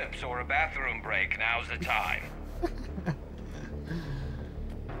fresh clips or a bathroom break, now's the time.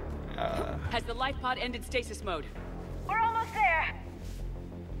 Has the life pod ended stasis mode? We're almost there.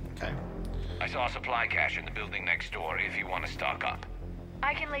 Okay. I saw a supply cache in the building next door if you want to stock up.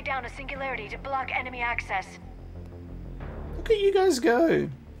 I can lay down a singularity to block enemy access. Look at you guys go.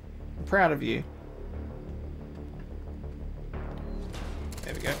 I'm proud of you.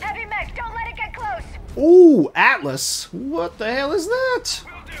 There we go. Heavy mech, don't let it get close. Ooh, Atlas. What the hell is that?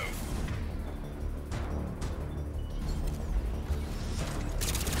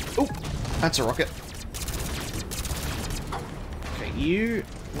 Oh, that's a rocket. Okay, you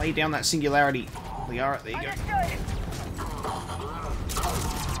lay down that singularity. Liara, there you go. Understood.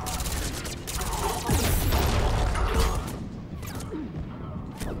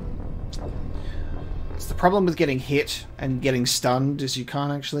 It's the problem with getting hit and getting stunned is you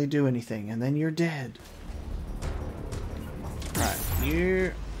can't actually do anything, and then you're dead. Right,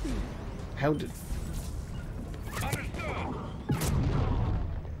 you held it.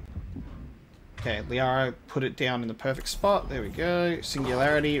 Okay, Liara put it down in the perfect spot. There we go.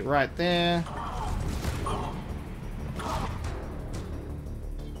 Singularity right there. Oh,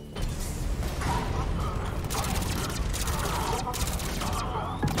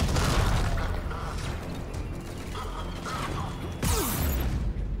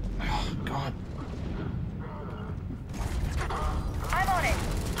 God. I'm on it.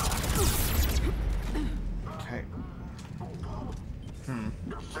 Okay.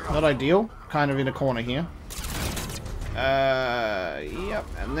 Not ideal. Kind of in a corner here. Yep.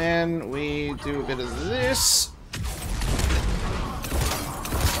 And then we do a bit of this.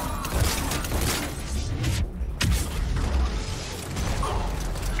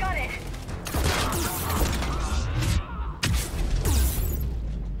 Got it.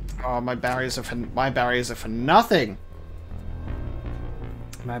 Oh, my barriers are for nothing.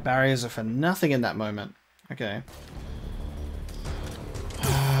 My barriers are for nothing in that moment. Okay.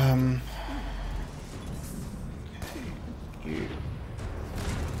 You.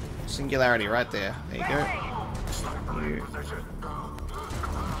 Singularity right there. There you go. You.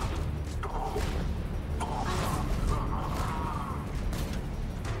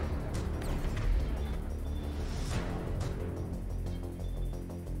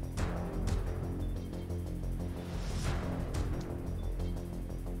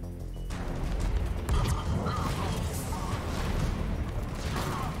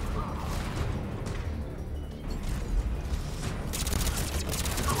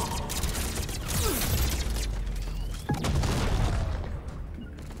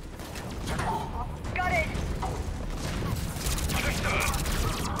 Got it.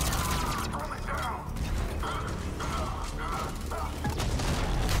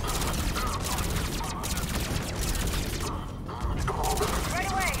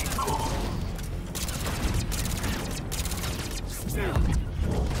 Right away.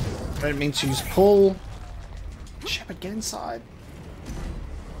 I don't mean to use pull. Shepard, get inside.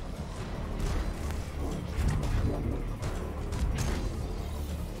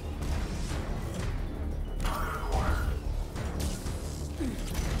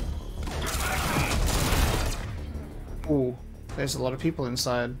 Ooh, there's a lot of people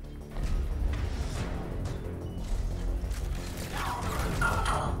inside.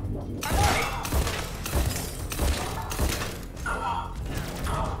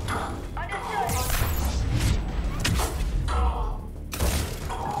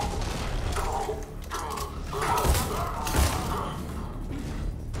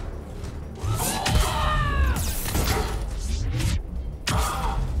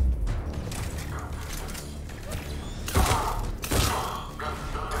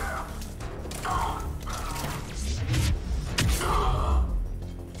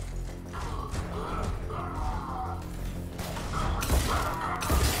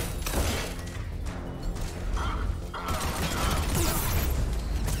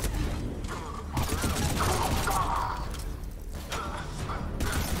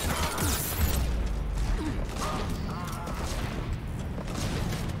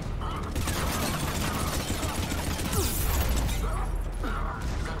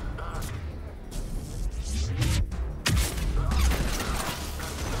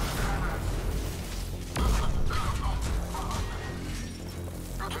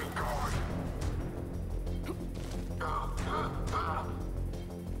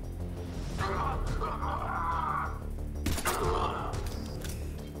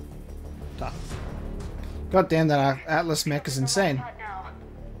 God damn, that Atlas mech is insane.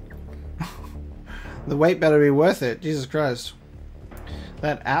 The weight better be worth it. Jesus Christ.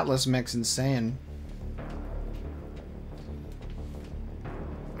 That Atlas mech's insane.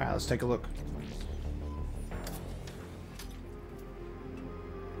 Alright, let's take a look.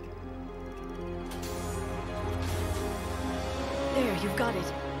 There, you've got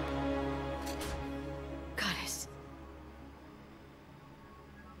it. Goddess.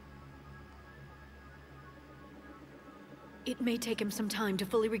 It may take him some time to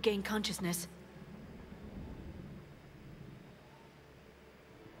fully regain consciousness.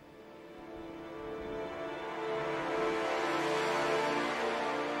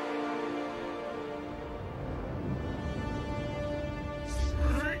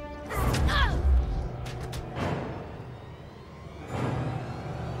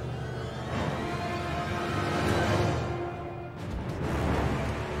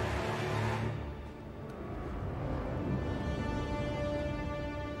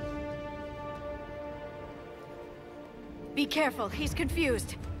 Be careful, he's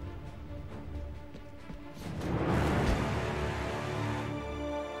confused.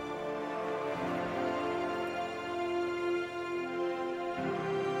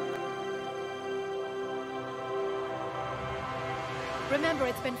 Remember,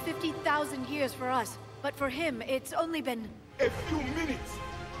 it's been 50,000 years for us, but for him, it's only been... A few minutes!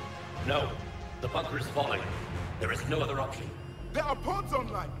 No. The bunker is falling. There is no other option. There are pods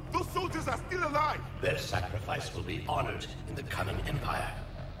online! Those soldiers are still alive! Their sacrifice will be honored in the coming Empire.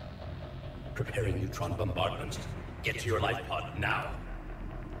 Preparing neutron bombardment. Get to your life pod now.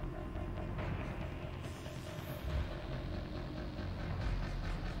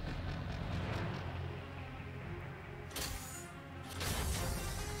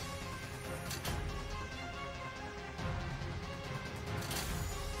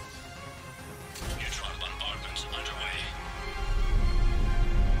 Neutron bombardment underway.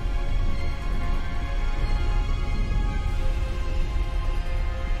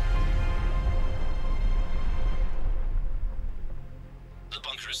 The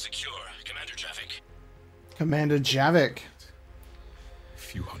bunker is secure. Commander Javik. Commander Javik. A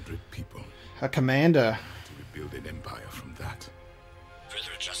few hundred people A commander. to rebuild an empire from that. Further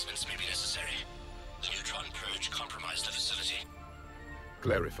adjustments may be necessary. The neutron purge compromised the facility.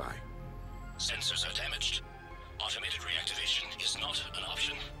 Clarify. Sensors are damaged. Automated reactivation is not an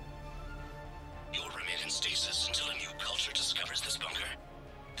option. You'll remain in stasis until a new culture discovers this bunker.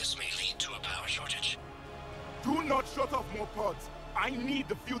 This may lead to a power shortage. Do not shut off more pods! I need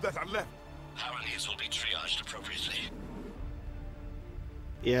the few that are left! Power needs will be triaged appropriately.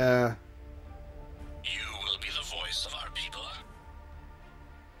 Yeah. You will be the voice of our people.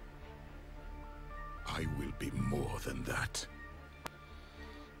 I will be more than that.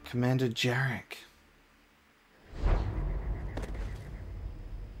 Commander Jarek.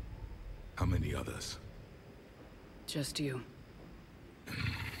 How many others? Just you.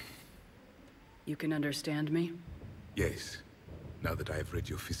 You can understand me? Yes. Now that I have read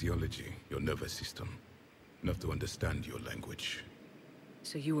your physiology, your nervous system, enough to understand your language.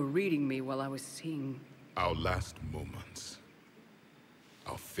 So you were reading me while I was seeing... Our last moments.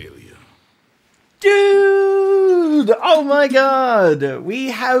 Our failure. Dude! Oh my god! We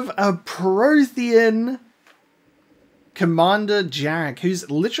have a Prothean Commander Jarek,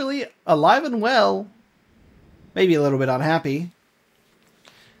 who's literally alive and well. Maybe a little bit unhappy.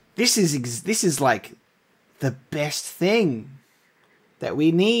 This is like the best thing that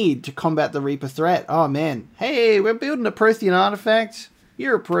we need to combat the Reaper threat. Oh man. Hey, we're building a Prothean artifact.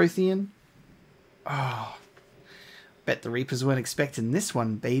 You're a Prothean. Oh. Bet the Reapers weren't expecting this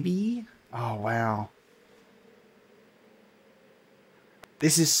one, baby. Oh wow.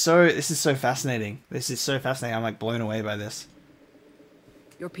 This is so fascinating. This is so fascinating. I'm like blown away by this.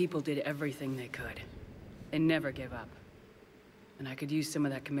 Your people did everything they could. They never gave up. And I could use some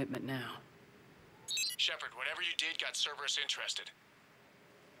of that commitment now. Shepard, whatever you did got Cerberus interested.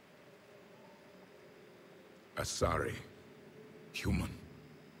 Asari. Human.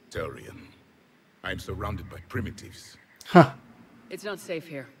 Turian. I am surrounded by primitives. Huh. It's not safe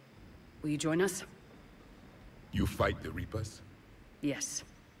here. Will you join us? You fight the Reapers? Yes.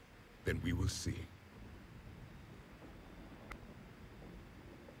 Then we will see.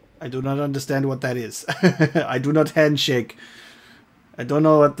 I do not understand what that is. I do not handshake. I don't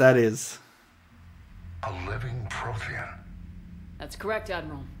know what that is. A living Prothean. That's correct,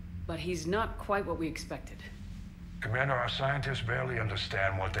 Admiral. But he's not quite what we expected. Commander, our scientists barely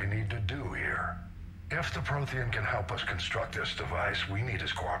understand what they need to do here. If the Prothean can help us construct this device, we need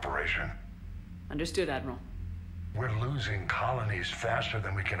his cooperation. Understood, Admiral. We're losing colonies faster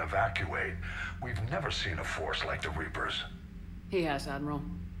than we can evacuate. We've never seen a force like the Reapers. He has, Admiral.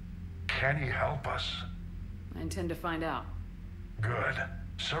 Can he help us? I intend to find out. Good.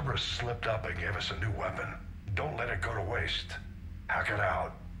 Cerberus slipped up and gave us a new weapon. Don't let it go to waste. Hack it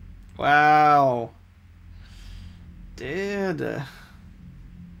out. Wow. Dude.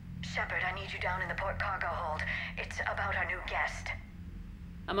 Shepard, I need you down in the port cargo hold. It's about our new guest.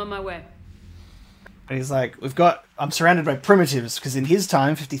 I'm on my way. And he's like, I'm surrounded by primitives, because in his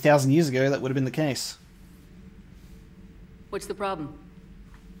time, 50,000 years ago, that would have been the case. What's the problem?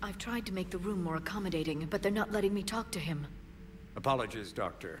 I've tried to make the room more accommodating, but they're not letting me talk to him. Apologies,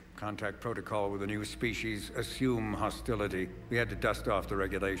 Doctor. Contact protocol with a new species. Assume hostility. We had to dust off the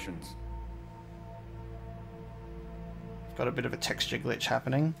regulations. Got a bit of a texture glitch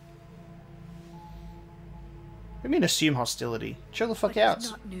happening. What do you mean assume hostility? Chill the fuck out. It's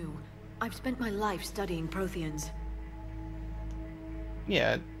not new. I've spent my life studying Protheans.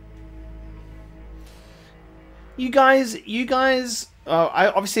 Yeah. You guys,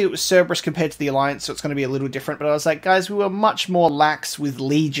 obviously it was Cerberus compared to the Alliance, so it's going to be a little different, but I was like, guys, we were much more lax with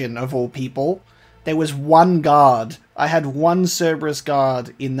Legion, of all people. There was one guard. I had one Cerberus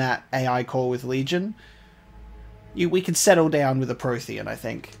guard in that AI call with Legion. We can settle down with a Prothean, I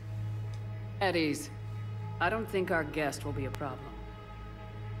think. At ease. I don't think our guest will be a problem.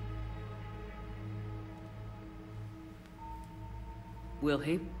 Will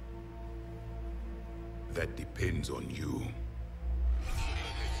he? That depends on you.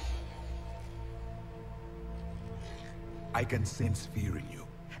 I can sense fear in you,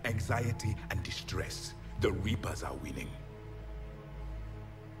 anxiety and distress. The Reapers are winning.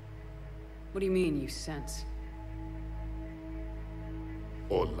 What do you mean, you sense?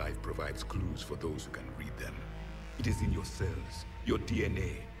 All life provides clues for those who can read them. It is in your cells, your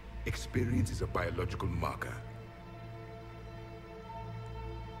DNA. Experience is a biological marker.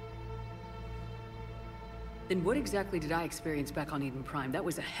 Then what exactly did I experience back on Eden Prime? That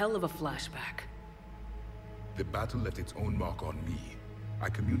was a hell of a flashback. The battle left its own mark on me. I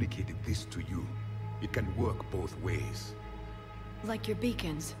communicated this to you. It can work both ways. Like your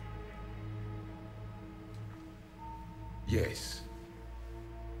beacons? Yes.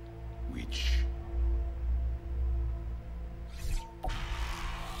 Which...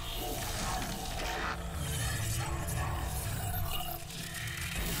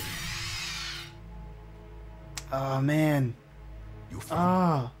 Oh, man. You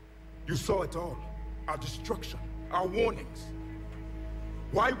found it. You saw it all. Our destruction. Our warnings.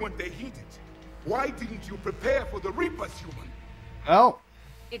 Why weren't they heeded? Why didn't you prepare for the Reapers, human? Oh.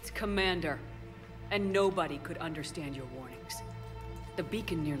 It's Commander. And nobody could understand your warnings. The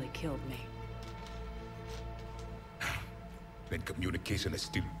beacon nearly killed me. Then communication is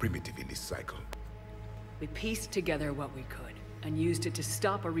still primitive in this cycle. We pieced together what we could, and used it to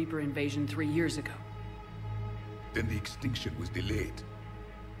stop a Reaper invasion 3 years ago. Then the extinction was delayed.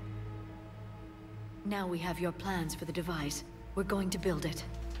 Now we have your plans for the device. We're going to build it.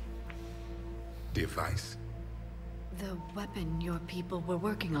 Device? The weapon your people were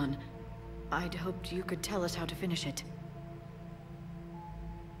working on. I'd hoped you could tell us how to finish it.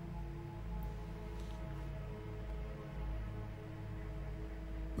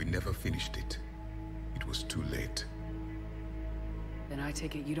 We never finished it. It was too late. Then I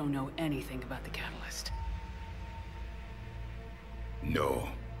take it you don't know anything about the catalyst. No.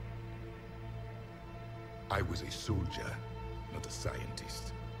 I was a soldier, not a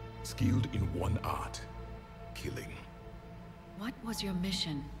scientist. Skilled in one art. Killing. What was your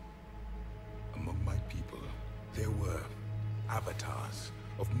mission? Among my people, there were avatars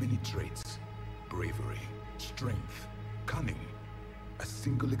of many traits. Bravery, strength, cunning. A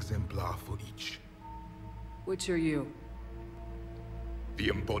single exemplar for each. Which are you? The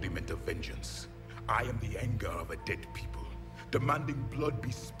embodiment of vengeance. I am the anger of a dead people, demanding blood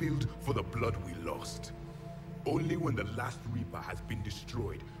be spilled for the blood we lost. Only when the last Reaper has been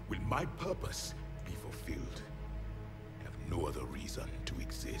destroyed will my purpose be fulfilled. I have no other reason to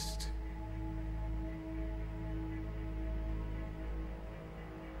exist.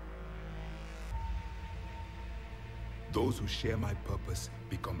 Those who share my purpose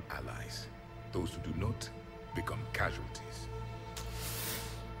become allies. Those who do not become casualties.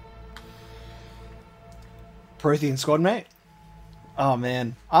 Prothean squad mate? Oh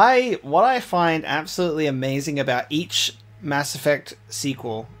man. What I find absolutely amazing about each Mass Effect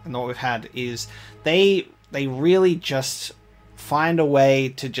sequel and what we've had is they really just find a way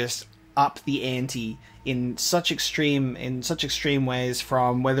to just up the ante in such extreme ways,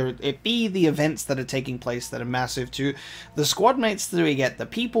 from whether it be the events that are taking place that are massive, to the squad mates that we get, the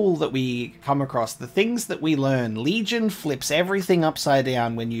people that we come across, the things that we learn. Legion flips everything upside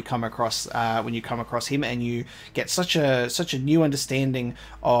down when you come across him, and you get such a new understanding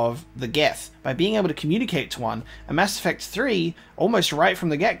of the Geth by being able to communicate to one. And Mass Effect 3, almost right from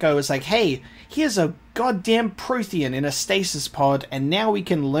the get-go, is like, hey, here's a goddamn Prothean in a stasis pod, and now we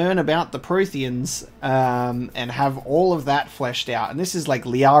can learn about the Protheans and have all of that fleshed out. And this is like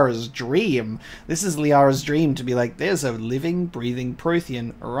Liara's dream. This is Liara's dream, to be like, there's a living, breathing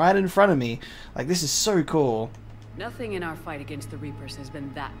Prothean right in front of me. Like, this is so cool. Nothing in our fight against the Reapers has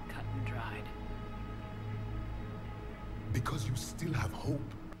been that cut and dried. Because you still have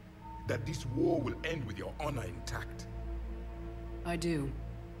hope that this war will end with your honor intact. I do.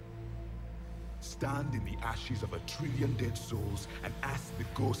 Stand in the ashes of 1 trillion dead souls and ask the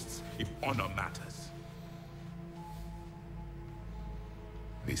ghosts if honor matters.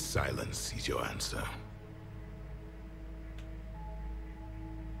 This silence is your answer.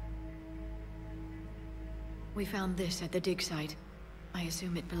 We found this at the dig site. I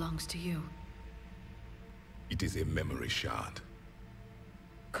assume it belongs to you. It is a memory shard.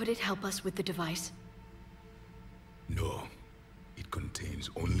 Could it help us with the device? No. It contains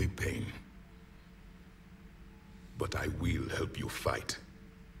only pain. But I will help you fight.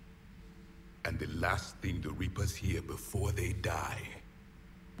 And the last thing the Reapers hear before they die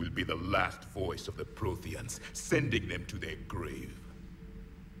will be the last voice of the Protheans, sending them to their grave.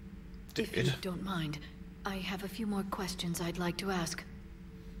 If you don't mind, I have a few more questions I'd like to ask.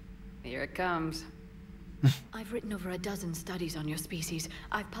 Here it comes. I've written over a dozen studies on your species.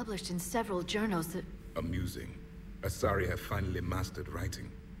 I've published in several journals that... Amusing. Asari have finally mastered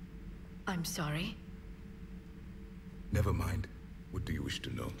writing. I'm sorry? Never mind. What do you wish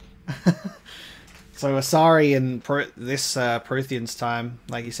to know? So Asari in this Prothean's time,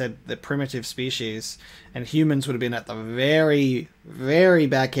 like you said, the primitive species, and humans would have been at the very, very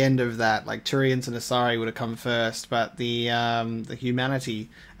back end of that. Like Turians and Asari would have come first, but the humanity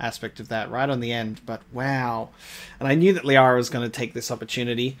aspect of that right on the end. But wow. And I knew that Liara was going to take this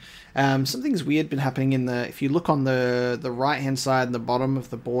opportunity. Something's weird been happening in the... If you look on the right-hand side and the bottom of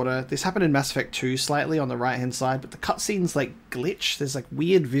the border, this happened in Mass Effect 2 slightly on the right-hand side, but the cutscenes like glitch. There's like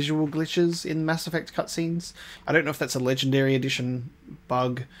weird visual glitches in Mass Effect cutscenes. I don't know if that's a Legendary Edition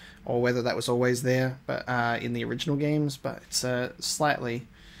bug or whether that was always there, but in the original games, but it's slightly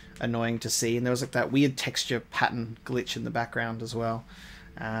annoying to see. And there was like that weird texture pattern glitch in the background as well,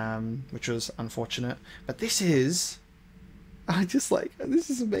 which was unfortunate. But this is... I just like, this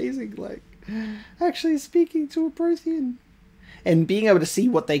is amazing, like, actually speaking to a Prothean. And being able to see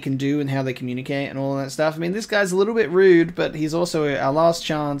what they can do and how they communicate and all that stuff. I mean, this guy's a little bit rude, but he's also our last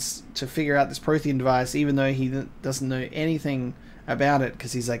chance to figure out this Prothean device, even though he doesn't know anything about it,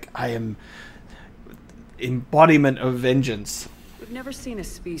 because he's like, I am embodiment of vengeance. We've never seen a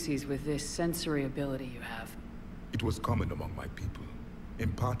species with this sensory ability you have. It was common among my people,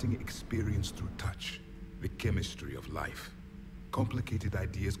 imparting experience through touch, the chemistry of life. Complicated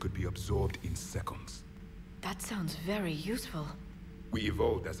ideas could be absorbed in seconds. That sounds very useful. We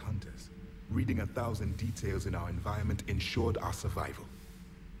evolved as hunters. Reading 1,000 details in our environment ensured our survival.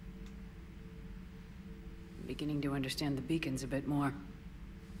 I'm beginning to understand the beacons a bit more.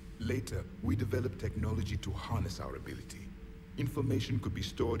 Later, we developed technology to harness our ability. Information could be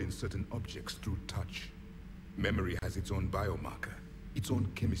stored in certain objects through touch. Memory has its own biomarker, its own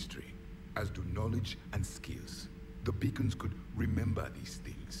chemistry, as do knowledge and skills. The beacons could remember these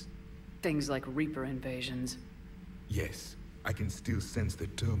things. Things like Reaper invasions. Yes, I can still sense the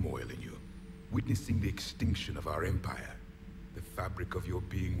turmoil in you, witnessing the extinction of our empire. The fabric of your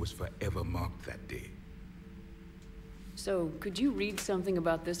being was forever marked that day. So, could you read something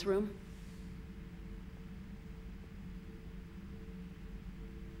about this room?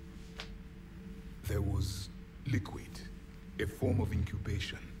 There was liquid, a form of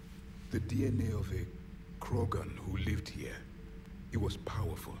incubation. The DNA of a Krogan who lived here. He was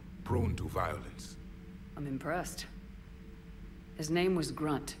powerful, prone to violence. I'm impressed. His name was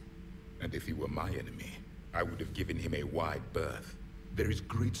Grunt. And if he were my enemy, I would have given him a wide berth. There is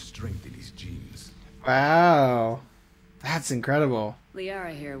great strength in his genes. Wow. That's incredible.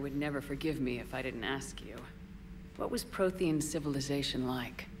 Liara here would never forgive me if I didn't ask you. What was Prothean civilization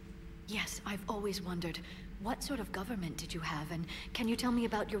like? Yes, I've always wondered. What sort of government did you have, and can you tell me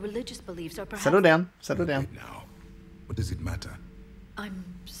about your religious beliefs, or perhaps... Settle down. Settle down. Now, what does it matter? I'm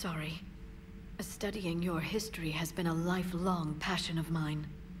sorry. Studying your history has been a lifelong passion of mine.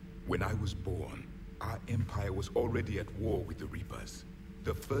 When I was born, our empire was already at war with the Reapers.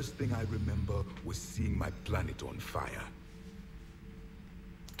 The first thing I remember was seeing my planet on fire.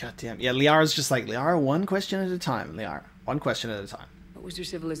 Goddamn. Yeah, Liara's just like, Liara, one question at a time, Liara. One question at a time. What was your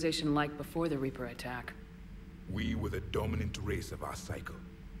civilization like before the Reaper attack? We were the dominant race of our cycle.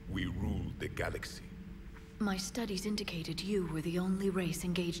 We ruled the galaxy. My studies indicated you were the only race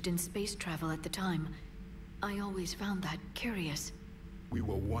engaged in space travel at the time. I always found that curious. We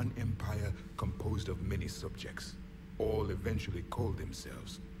were one empire composed of many subjects. All eventually called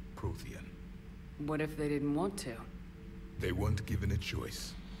themselves Prothean. What if they didn't want to? They weren't given a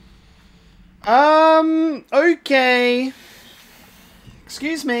choice. Okay.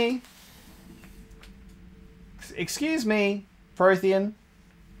 Excuse me. Excuse me, Prothean.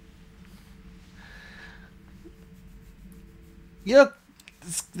 You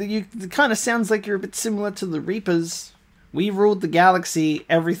it kind of sounds like you're a bit similar to the Reapers. We ruled the galaxy.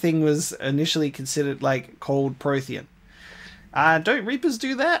 Everything was initially considered, like, called Prothean. Don't Reapers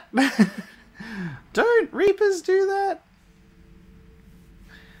do that? Don't Reapers do that?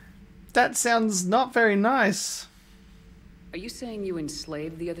 That sounds not very nice. Are you saying you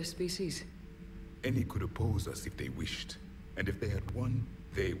enslaved the other species? Any could oppose us if they wished. And if they had won,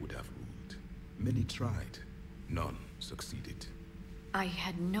 they would have ruled. Many tried. None succeeded. I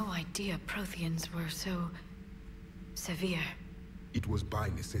had no idea Protheans were so severe. It was by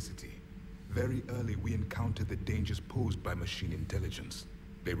necessity. Very early we encountered the dangers posed by machine intelligence.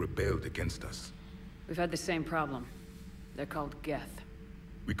 They rebelled against us. We've had the same problem. They're called Geth.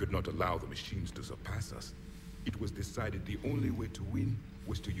 We could not allow the machines to surpass us. It was decided the only way to win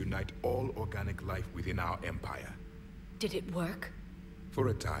was to unite all organic life within our empire. Did it work? For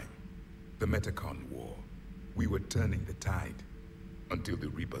a time. The Metacon War. We were turning the tide. Until the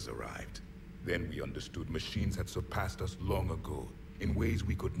Reapers arrived. Then we understood machines had surpassed us long ago, in ways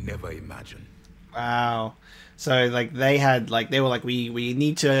we could never imagine. Wow. So like they were like we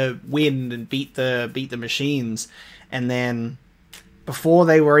need to win and beat the machines, and then before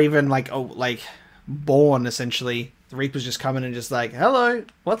they were even like born, essentially, the Reapers just come in and just like, hello,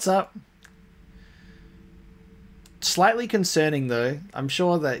 what's up? Slightly concerning though. I'm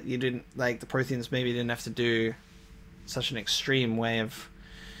sure that you didn't the Protheans maybe didn't have to do such an extreme way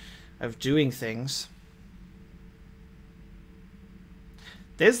of doing things.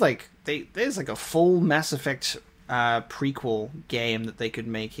 There's like a full Mass Effect prequel game that they could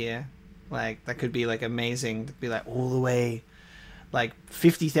make here. Like that could be like amazing. It'd be like all the way like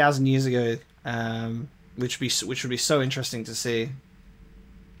 50,000 years ago, which would be so interesting to see.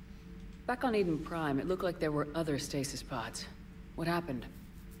 Back on Eden Prime, it looked like there were other stasis pods. What happened?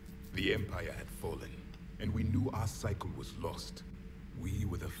 The Empire had fallen, and we knew our cycle was lost. We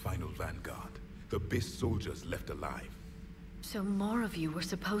were the final vanguard, the best soldiers left alive. So more of you were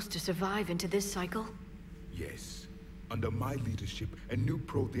supposed to survive into this cycle? Yes. Under my leadership, a new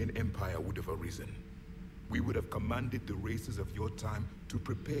Prothean empire would have arisen. We would have commanded the races of your time to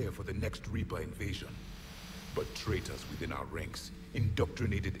prepare for the next Reaper invasion. But traitors within our ranks,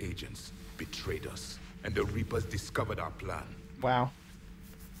 indoctrinated agents, betrayed us, and the Reapers discovered our plan. Wow.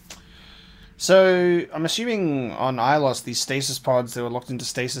 So, I'm assuming on Ilos, these stasis pods, they were locked into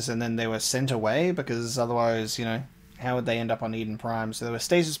stasis and then they were sent away, because otherwise, you know, how would they end up on Eden Prime? So there were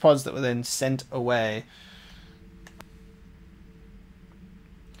stasis pods that were then sent away.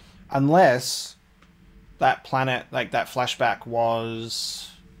 Unless that planet, like that flashback,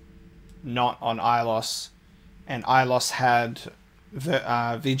 was not on Ilos, and Ilos had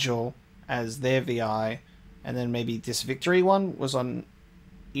Vigil as their VI, and then maybe this Victory one was on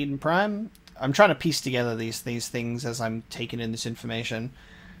Eden Prime. I'm trying to piece together these things as I'm taking in this information.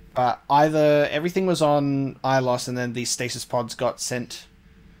 But either everything was on Ilos and then these stasis pods got sent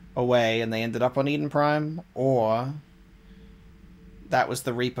away and they ended up on Eden Prime, or that was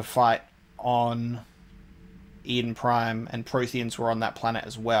the Reaper fight on Eden Prime and Protheans were on that planet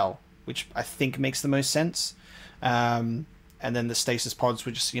as well, which I think makes the most sense. And then the stasis pods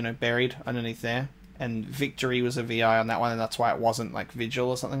were just, you know, buried underneath there. And Victory was a VI on that one, and that's why it wasn't like Vigil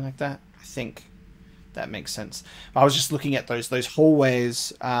or something like that. I think that makes sense. I was just looking at those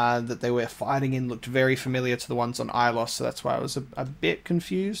hallways that they were fighting in looked very familiar to the ones on Ilos, so that's why I was a bit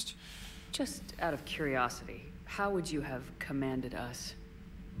confused. Just out of curiosity, how would you have commanded us?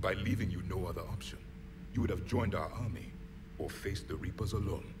 By leaving you no other option. You would have joined our army, or faced the Reapers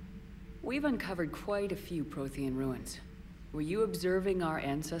alone. We've uncovered quite a few Prothean ruins. Were you observing our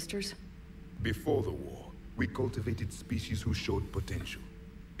ancestors? Before the war, we cultivated species who showed potential.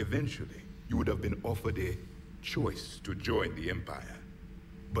 Eventually, you would have been offered a choice to join the Empire.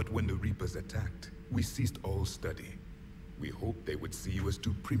 But when the Reapers attacked, we ceased all study. We hoped they would see you as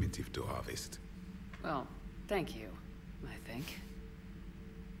too primitive to harvest. Well, thank you, I think.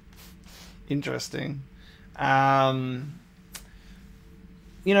 Interesting.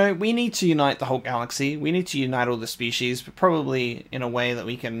 You know, we need to unite the whole galaxy. We need to unite all the species, but probably in a way that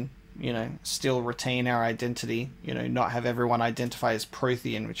we can, you know, still retain our identity. You know, not have everyone identify as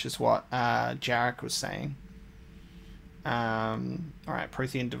Prothean, which is what Jarek was saying. Alright,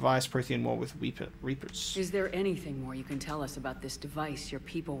 Prothean device, Prothean war with Reapers. Is there anything more you can tell us about this device your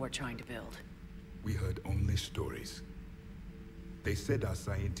people were trying to build? We heard only stories. They said our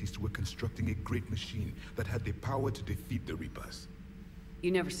scientists were constructing a great machine that had the power to defeat the Reapers. You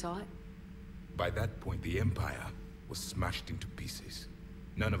never saw it? By that point, the Empire was smashed into pieces.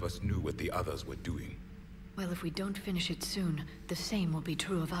 None of us knew what the others were doing. Well, if we don't finish it soon, the same will be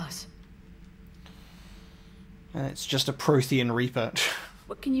true of us. And it's just a Prothean Reaper.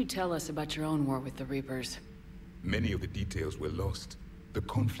 What can you tell us about your own war with the Reapers? Many of the details were lost. The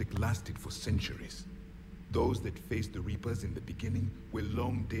conflict lasted for centuries. Those that faced the Reapers in the beginning were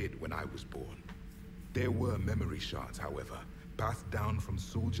long dead when I was born. There were memory shards, however, passed down from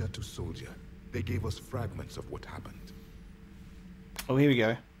soldier to soldier. They gave us fragments of what happened. Oh, here we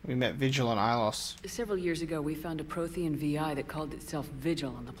go. We met Vigil on Ilos. Several years ago, we found a Prothean VI that called itself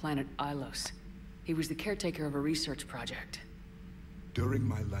Vigil on the planet Ilos. He was the caretaker of a research project. During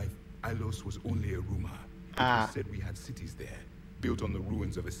my life, Ilos was only a rumor. It was said we had cities there, built on the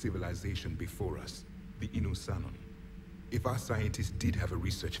ruins of a civilization before us, the Inosanon. If our scientists did have a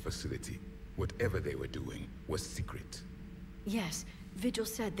research facility, whatever they were doing was secret. Yes, Vigil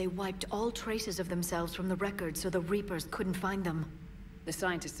said they wiped all traces of themselves from the records so the Reapers couldn't find them. The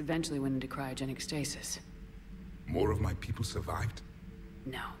scientists eventually went into cryogenic stasis. More of my people survived?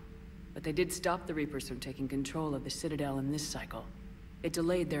 No. But they did stop the Reapers from taking control of the Citadel in this cycle. It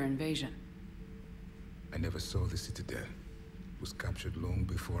delayed their invasion. I never saw the Citadel. It was captured long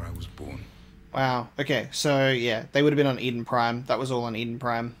before I was born. Wow. Okay, so yeah, they would have been on Eden Prime. That was all on Eden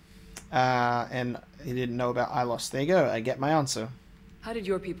Prime. And he didn't know about Ilos. There you go, I get my answer. How did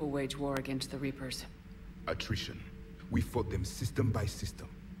your people wage war against the Reapers? Attrition. We fought them system by system,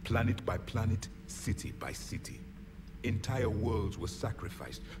 planet by planet, city by city. Entire worlds were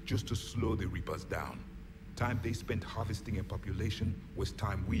sacrificed just to slow the Reapers down. Time they spent harvesting a population was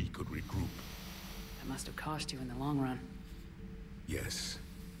time we could regroup. That must have cost you in the long run. Yes.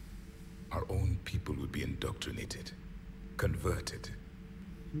 Our own people would be indoctrinated, converted,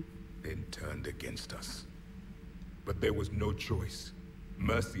 then turned against us. But there was no choice.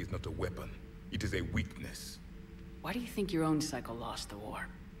 Mercy is not a weapon. It is a weakness. Why do you think your own cycle lost the war?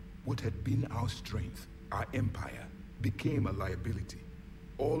 What had been our strength, our empire, became a liability.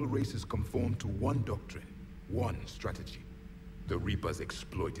 All races conformed to one doctrine, one strategy. The Reapers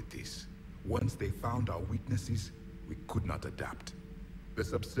exploited this. Once they found our weaknesses, we could not adapt. The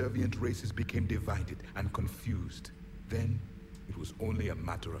subservient races became divided and confused. Then, it was only a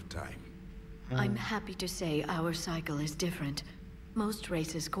matter of time. I'm happy to say our cycle is different. Most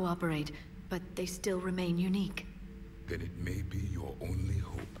races cooperate, but they still remain unique. Then it may be your only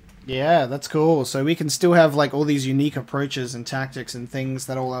hope. Yeah, that's cool. So we can still have like all these unique approaches and tactics and things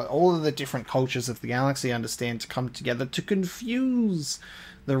that all of the different cultures of the galaxy understand to come together to confuse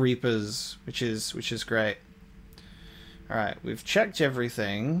the Reapers, which is great. All right, we've checked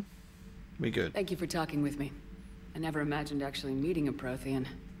everything. We good. Thank you for talking with me. I never imagined actually meeting a Prothean.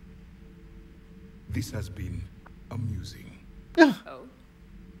 This has been amusing. Oh?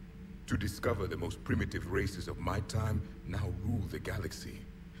 To discover the most primitive races of my time now rule the galaxy.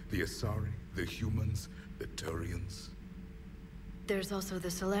 The Asari, the humans, the Turians. There's also the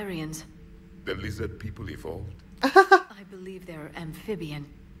Solarians. The lizard people evolved. I believe they're amphibian.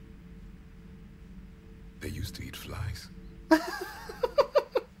 They used to eat flies.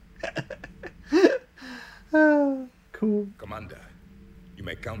 Cool. Commander, you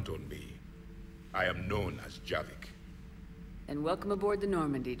may count on me. I am known as Javik. And welcome aboard the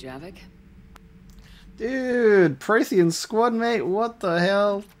Normandy, Javik. Dude, Prothean squad mate, what the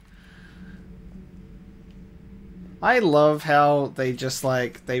hell? I love how they just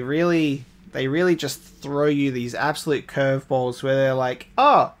like, they really just throw you these absolute curveballs where they're like,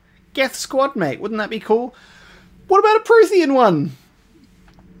 oh, Geth squad mate, wouldn't that be cool? What about a Prothean one?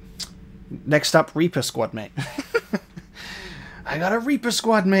 Next up, Reaper squad mate. I got a Reaper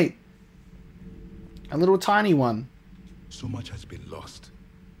squad mate. A little tiny one. So much has been lost.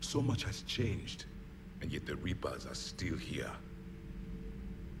 So much has changed. And yet the Reapers are still here.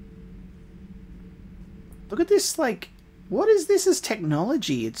 Look at this, like, what is this as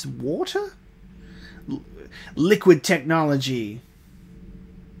technology? It's water? Liquid technology.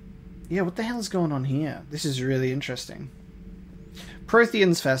 Yeah, what the hell is going on here? This is really interesting.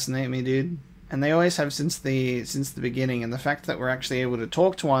 Protheans fascinate me, dude. And they always have since the beginning. And the fact that we're actually able to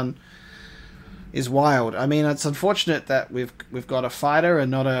talk to one is wild. I mean, it's unfortunate that we've got a fighter and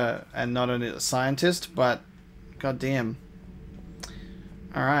not a scientist, but goddamn.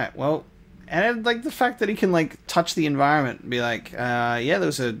 All right, well, and like the fact that he can like touch the environment and be like, yeah, there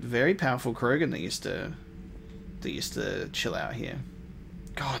was a very powerful Krogan that used to chill out here.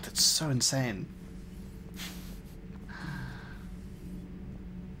 God, that's so insane.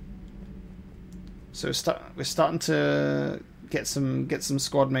 So we're starting to get some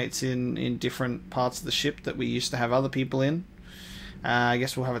squad mates in different parts of the ship that we used to have other people in. I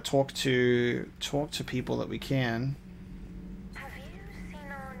guess we'll have a talk to people that we can. Have you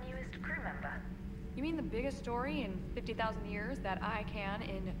seen our newest crew member? You mean the biggest story in 50,000 years that I can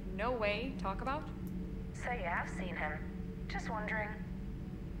in no way talk about? So you have seen him. Just wondering.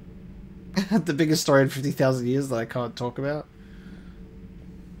 The biggest story in 50,000 years that I can't talk about.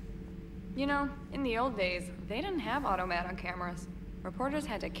 You know, in the old days, they didn't have automatic cameras. Reporters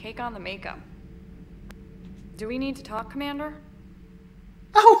had to cake on the makeup. Do we need to talk, Commander?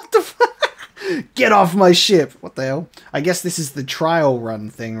 Oh, what the fuck? Get off my ship! What the hell? I guess this is the trial run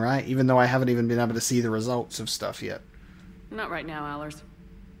thing, right? Even though I haven't even been able to see the results of stuff yet. Not right now, Allers.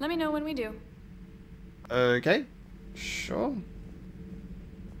 Let me know when we do. Okay. Sure.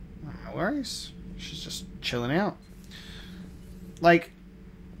 No worries. She's just chilling out. Like,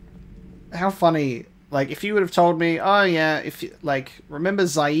 how funny. Like, if you would have told me, oh yeah, if you, like, remember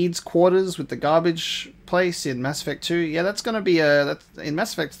Zaid's quarters with the garbage place in Mass Effect 2? Yeah, that's going to be in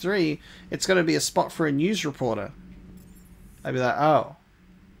Mass Effect 3, it's going to be a spot for a news reporter. I'd be like, oh.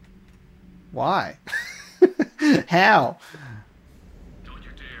 Why? How? Don't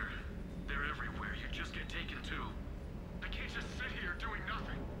you dare. They're everywhere. You just get taken too. I can't just sit here doing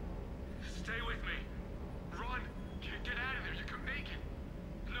nothing. Stay with me. Run. Get out of there. You can make it.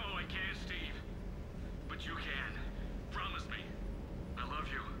 No, I can't, Steve. But you can. Promise me. I love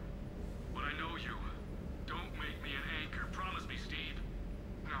you. But I know you. Don't make me an anchor. Promise me, Steve.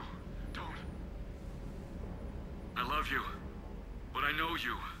 No, don't. I love you. But I know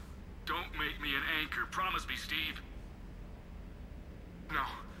you. Don't make me an anchor. Promise me, Steve. No,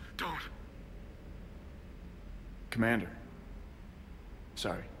 don't. Commander.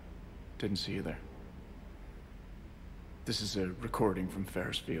 Sorry. Didn't see you there. This is a recording from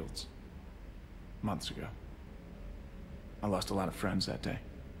Ferris Fields. Months ago. I lost a lot of friends that day.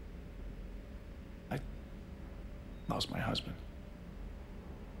 I lost my husband.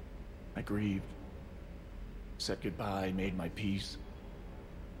 I grieved. Said goodbye, made my peace.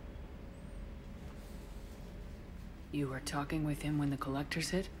 You were talking with him when the Collectors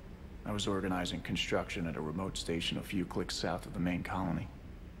hit? I was organizing construction at a remote station a few clicks south of the main colony.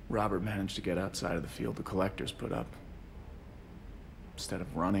 Robert managed to get outside of the field the Collectors put up. Instead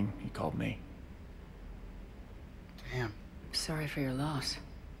of running, he called me. Damn. Sorry for your loss.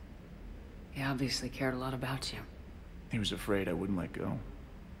 He obviously cared a lot about you. He was afraid I wouldn't let go.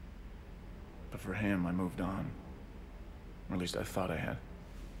 But for him, I moved on. Or at least I thought I had.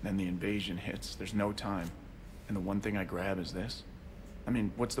 Then the invasion hits. There's no time. And the one thing I grab is this. I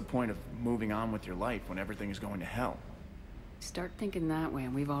mean, what's the point of moving on with your life when everything is going to hell? Start thinking that way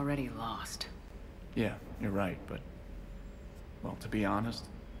and we've already lost. Yeah, you're right, but... well, to be honest,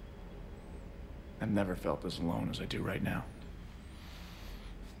 I've never felt as alone as I do right now.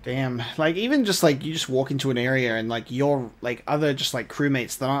 Damn. Like, even just, like, you just walk into an area and, like, your, like, other just, like,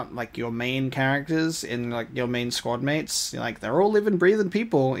 crewmates that aren't, like, your main characters and, like, your main squad mates, like, they're all living, breathing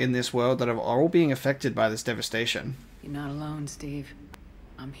people in this world that are all being affected by this devastation. You're not alone, Steve.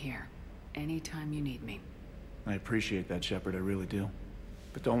 I'm here. Anytime you need me. I appreciate that, Shepard, I really do.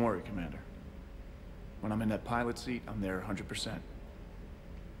 But don't worry, Commander. When I'm in that pilot seat, I'm there 100%.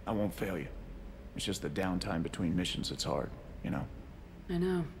 I won't fail you. It's just the downtime between missions that's hard, you know? I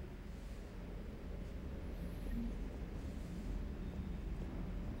know.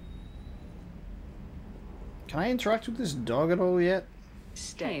 Can I interact with this dog at all yet?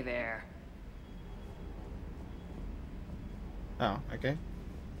 Stay there. Oh, okay.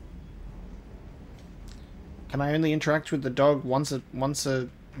 Can I only interact with the dog once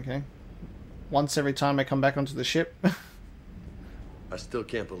every time I come back onto the ship? I still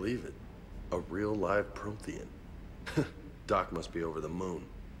can't believe it. A real live Prothean. Doc must be over the moon.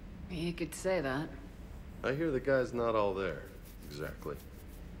 You could say that. I hear the guy's not all there. Exactly.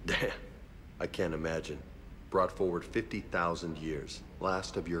 Damn. I can't imagine. Brought forward 50,000 years.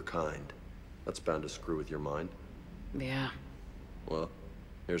 Last of your kind. That's bound to screw with your mind. Yeah. Well,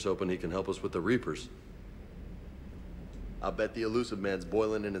 here's hoping he can help us with the Reapers. I'll bet the Elusive Man's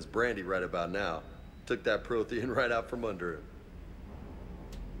boiling in his brandy right about now. Took that Prothean right out from under him.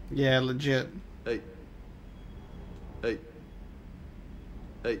 Yeah, legit. Hey. Hey.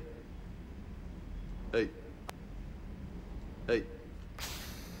 Hey. Hey. Hey.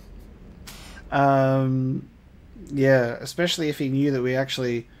 Yeah, especially if he knew that we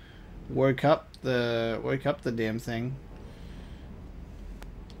actually woke up the damn thing.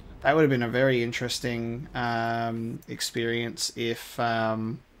 That would have been a very interesting experience if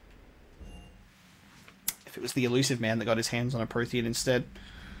it was the elusive man that got his hands on a Prothean instead.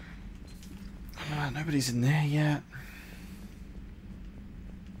 Nobody's in there yet.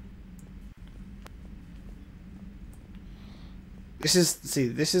 This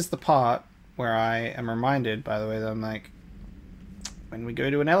is the part where I am reminded, by the way, that I'm like, when we go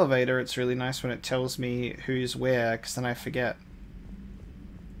to an elevator, it's really nice when it tells me who's where, because then I forget.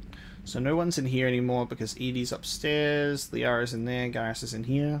 So no one's in here anymore because Edie's upstairs, Liara's in there, Garrus is in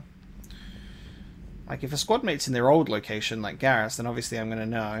here. Like, if a squad mate's in their old location, like Garrus, then obviously I'm going to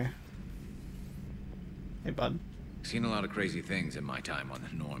know. Hey, bud. Seen a lot of crazy things in my time on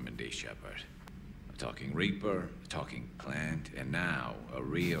the Normandy, Shepard. A talking Reaper, a talking plant, and now a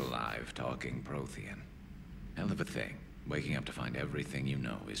real live talking Prothean. Hell of a thing, waking up to find everything you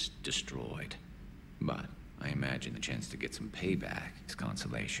know is destroyed. But I imagine the chance to get some payback is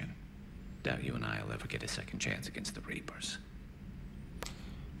consolation. Doubt you and I will ever get a second chance against the Reapers.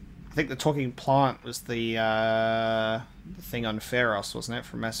 I think the talking plant was the thing on Pharos, wasn't it,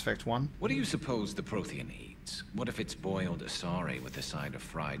 from Mass Effect 1? What do you suppose the Prothean eats? What if it's boiled Asari with a side of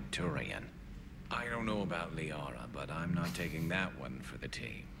fried Turian? I don't know about Liara, but I'm not taking that one for the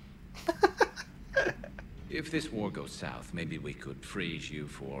team. If this war goes south, maybe we could freeze you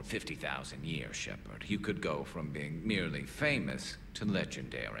for 50,000 years, Shepard. You could go from being merely famous to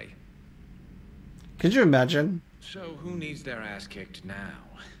legendary. Could you imagine? So who needs their ass kicked now?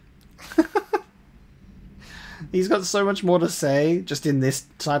 He's got so much more to say just in this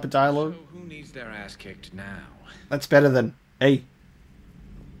type of dialogue. So who needs their ass kicked now? That's better than, hey.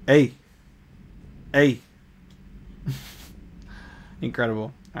 Hey. Hey.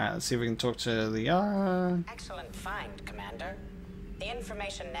 Incredible. Alright, let's see if we can talk to Liara. Excellent find, Commander. The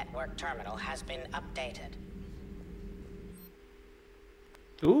information network terminal has been updated.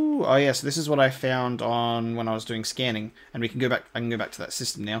 Ooh, oh yeah, so this is what I found on when I was doing scanning, and we can go back. I can go back to that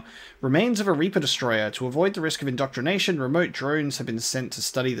system now. Remains of a Reaper destroyer. To avoid the risk of indoctrination, remote drones have been sent to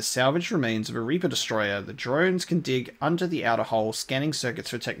study the salvaged remains of a Reaper destroyer. The drones can dig under the outer hull, scanning circuits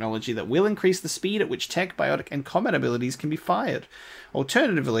for technology that will increase the speed at which tech, biotic, and combat abilities can be fired.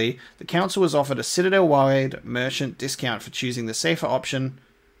 Alternatively, the Council was offered a Citadel-wide merchant discount for choosing the safer option.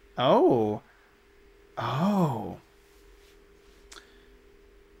 Oh. Oh.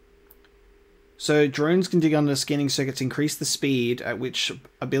 So drones can dig under scanning circuits, increase the speed at which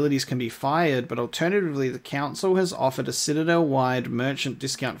abilities can be fired, but alternatively the Council has offered a Citadel-wide merchant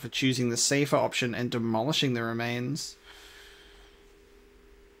discount for choosing the safer option and demolishing the remains.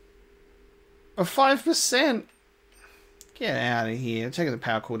 A 5%! Get out of here. Taking the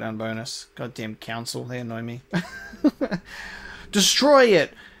power cooldown bonus. Goddamn Council, they annoy me. Destroy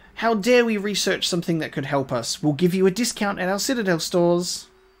it! How dare we research something that could help us? We'll give you a discount at our Citadel stores.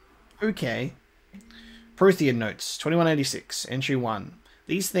 Okay. Prothean notes, 2186, entry 1.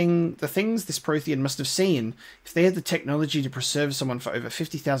 The things this Prothean must have seen. If they had the technology to preserve someone for over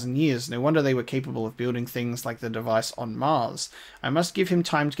 50,000 years, no wonder they were capable of building things like the device on Mars. I must give him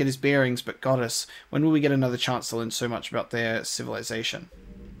time to get his bearings, but goddess, when will we get another chance to learn so much about their civilization?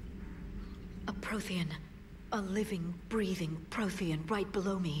 A Prothean. A living, breathing Prothean right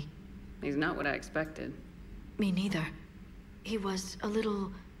below me. He's not what I expected. Me neither. He was a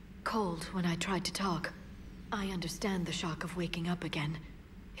little cold when I tried to talk. I understand the shock of waking up again.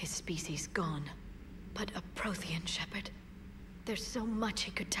 His species gone. But a Prothean, Shepard. There's so much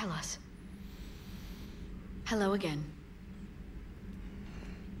he could tell us. Hello again.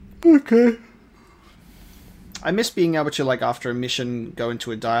 Okay. I miss being able to, like, after a mission, go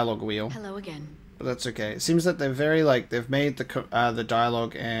into a dialogue wheel. Hello again. But that's okay. It seems that they're very, like, they've made the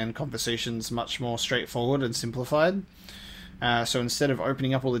dialogue and conversations much more straightforward and simplified. So instead of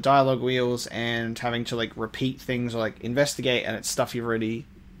opening up all the dialogue wheels and having to, like, repeat things or, like, investigate and it's stuff you've already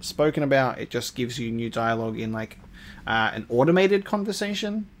spoken about, it just gives you new dialogue in, like, an automated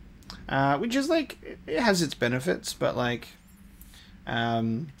conversation. Which is, like, it has its benefits, but, like,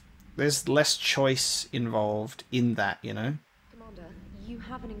 there's less choice involved in that, you know? Commander, you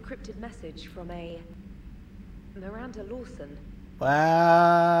have an encrypted message from a Miranda Lawson.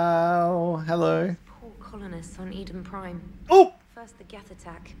 Wow. Hello. Poor colonists on Eden Prime. Oh! First the Geth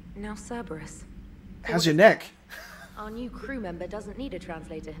attack, now Cerberus. How's your neck? Our new crew member doesn't need a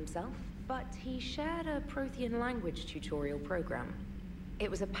translator himself, but he shared a Prothean language tutorial program.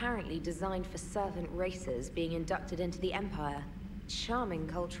 It was apparently designed for servant races being inducted into the Empire. Charming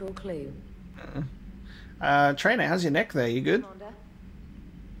cultural clue. Trainer, how's your neck there? You good?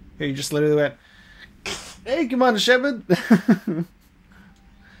 Here, you just literally went, hey, Commander Shepard.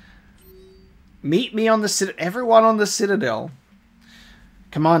 Meet me on the Citadel. Everyone on the Citadel.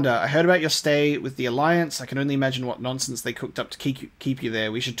 Commander, I heard about your stay with the Alliance. I can only imagine what nonsense they cooked up to keep you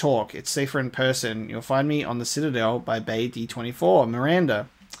there. We should talk. It's safer in person. You'll find me on the Citadel by Bay D24. Miranda.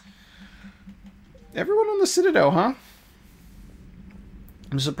 Everyone on the Citadel, huh?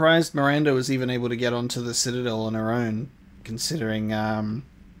 I'm surprised Miranda was even able to get onto the Citadel on her own, considering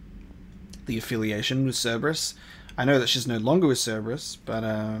the affiliation with Cerberus. I know that she's no longer with Cerberus, but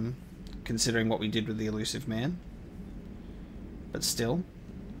considering what we did with the Elusive Man. But still.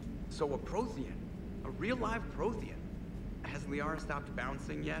 So a Prothean. A real live Prothean. Has Liara stopped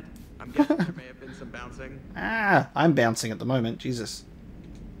bouncing yet? I'm guessing there may have been some bouncing. Ah, I'm bouncing at the moment. Jesus.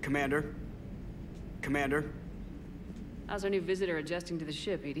 Commander? Commander? How's our new visitor adjusting to the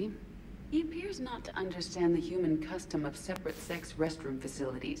ship, Edie? He appears not to understand the human custom of separate-sex restroom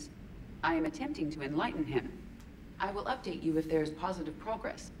facilities. I am attempting to enlighten him. I will update you if there is positive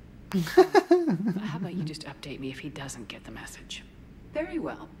progress. How about you just update me if he doesn't get the message? Very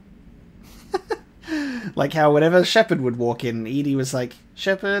well. Like how whenever Shepard would walk in, Edie was like,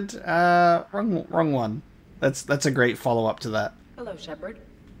 Shepard, wrong one. That's a great follow-up to that. Hello, Shepard.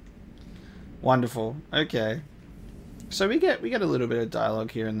 Wonderful. Okay. So we get a little bit of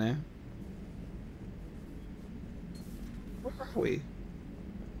dialogue here and there. Where are we?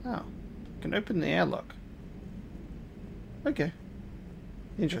 Oh. Can open the airlock. Okay.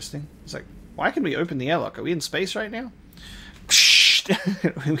 Interesting. It's like, why can we open the airlock? Are we in space right now?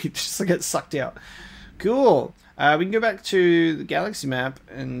 We just get sucked out. Cool. We can go back to the galaxy map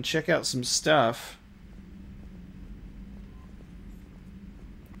and check out some stuff.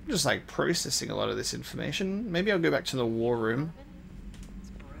 I'm just like processing a lot of this information. Maybe I'll go back to the war room.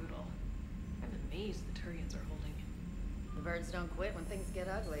 It's brutal. I'm amazed the Turians are holding. The birds don't quit when things get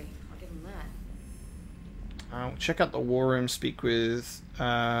ugly. I'll give them that. I'll check out the war room, speak with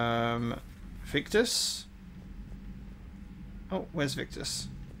Victus. Oh, where's Victus?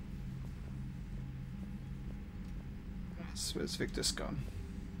 Where's Victus gone?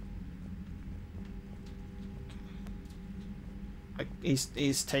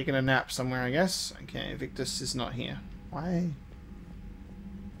 He's taking a nap somewhere, I guess. Okay, Victus is not here. Why?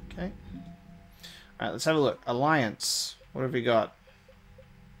 Okay. Alright, let's have a look. Alliance. What have we got?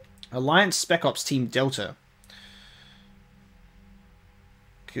 Alliance Spec Ops Team Delta.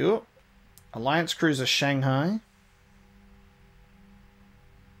 Cool. Alliance Cruiser Shanghai.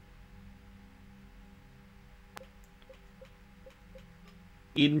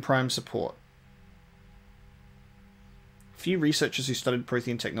 Eden Prime support. Few researchers who studied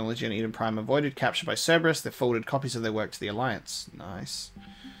Prothean technology on Eden Prime avoided capture by Cerberus. They forwarded copies of their work to the Alliance. Nice.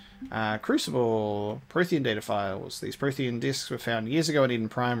 Crucible. Prothean data files. These Prothean discs were found years ago on Eden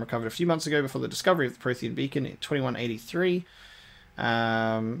Prime, recovered a few months ago before the discovery of the Prothean beacon in 2183.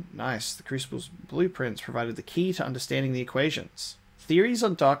 Nice. The Crucible's blueprints provided the key to understanding the equations. Theories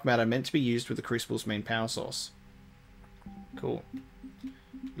on dark matter meant to be used with the Crucible's main power source. Cool.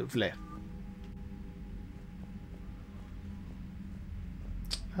 Lovely.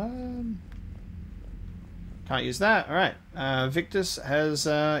 Can't use that. Alright. Victus has,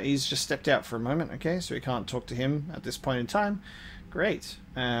 he's just stepped out for a moment. Okay, so we can't talk to him at this point in time. Great.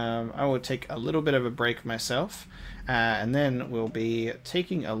 I will take a little bit of a break myself. And then we'll be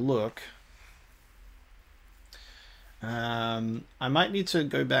taking a look. I might need to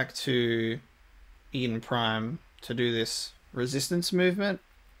go back to Eden Prime to do this resistance movement.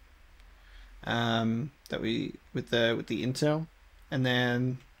 That we with the intel, and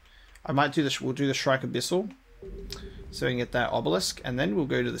then I might do this. We'll do the Shrike Abyssal, so we can get that obelisk, and then we'll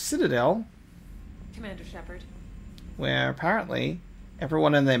go to the Citadel, Commander Shepard, where apparently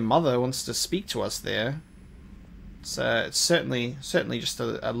everyone and their mother wants to speak to us there. So it's certainly just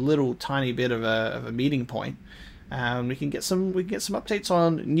a little tiny bit of a meeting point. We can get some updates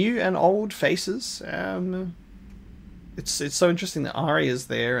on new and old faces. It's so interesting that Ari is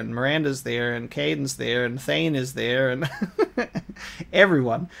there, and Miranda's there, and Kaidan's there, and Thane is there, and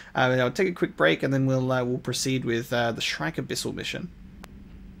everyone. I'll take a quick break, and then we'll proceed with the Shrike Abyssal mission.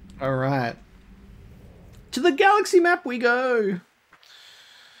 All right, to the galaxy map we go.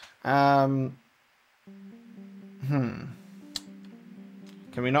 Can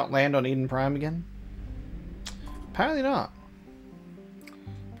we not land on Eden Prime again? Apparently not.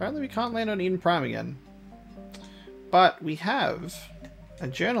 Apparently we can't land on Eden Prime again. But we have a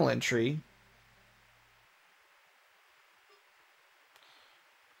journal entry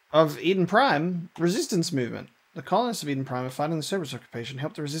of Eden Prime resistance movement. The colonists of Eden Prime are fighting the Cerberus occupation,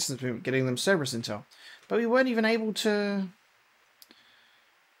 helped the resistance movement, getting them Cerberus intel. But we weren't even able to...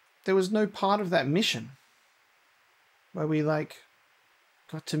 There was no part of that mission where we, like,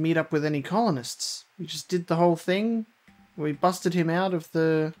 got to meet up with any colonists. We just did the whole thing. We busted him out of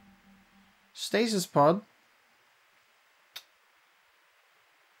the stasis pod.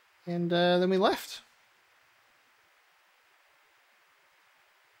 And then we left.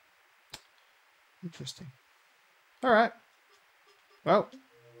 Interesting. Alright. Well,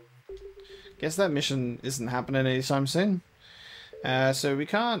 guess that mission isn't happening anytime soon. So we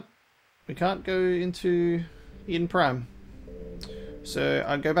can't go into Eden Prime. So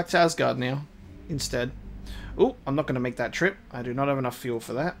I'll go back to Asgard now, instead. Oh, I'm not going to make that trip. I do not have enough fuel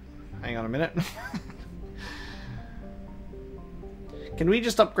for that. Hang on a minute. Can we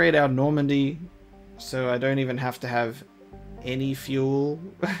just upgrade our Normandy so I don't even have to have any fuel?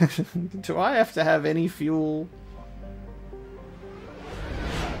 Do I have to have any fuel?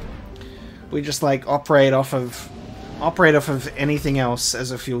 We just like operate off of anything else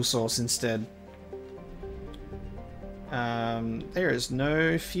as a fuel source instead. There is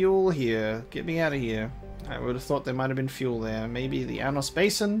no fuel here. Get me out of here. I would have thought there might have been fuel there. Maybe the Anos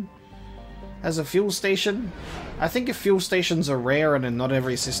Basin has a fuel station. I think if fuel stations are rare and in not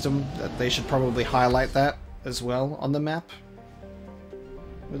every system, that they should probably highlight that as well on the map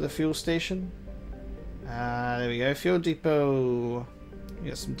with a fuel station. There we go, fuel depot. We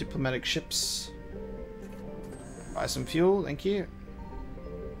got some diplomatic ships. Buy some fuel, thank you.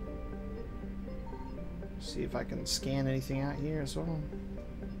 See if I can scan anything out here as well.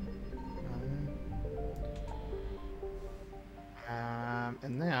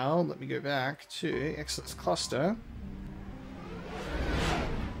 And now, let me go back to Exodus Cluster.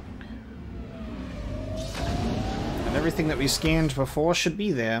 And everything that we scanned before should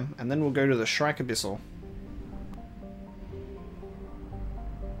be there, and then we'll go to the Shrike Abyssal.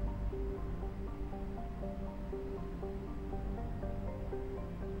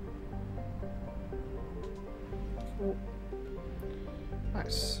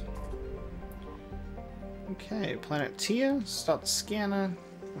 Nice. Okay, Planet Tia, start the scanner.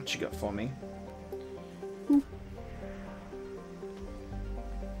 What you got for me?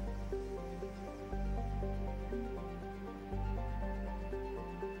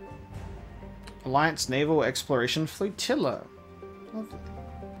 Alliance Naval Exploration Flotilla. Lovely.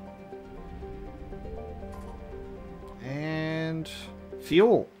 And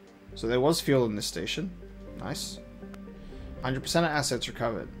fuel. So there was fuel in this station. Nice. 100% of assets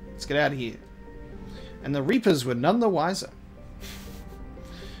recovered. Let's get out of here. And the Reapers were none the wiser.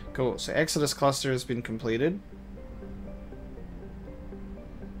 Cool, so Exodus Cluster has been completed.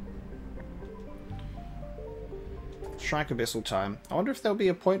 Shrike Abyssal time. I wonder if there'll be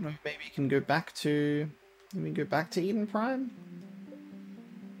a point where maybe you can go back to... Eden Prime?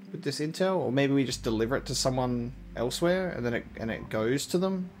 With this intel? Or maybe we just deliver it to someone elsewhere and then it goes to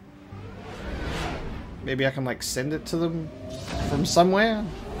them? Maybe I can like send it to them from somewhere?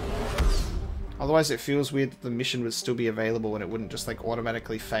 Otherwise it feels weird that the mission would still be available and it wouldn't just like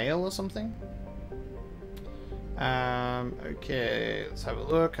automatically fail or something. Okay, let's have a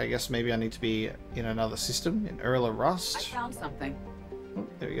look. I guess maybe I need to be in another system, in Urla Rust. I found something. Oh,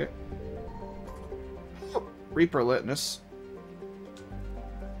 there we go. Oh, Reaper alertness.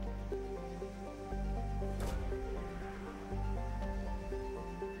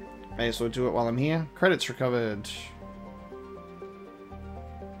 May as well do it while I'm here. Credits recovered.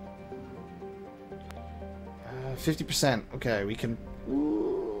 50%. Okay, we can...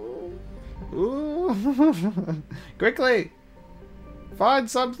 Ooh. Ooh. Quickly! Find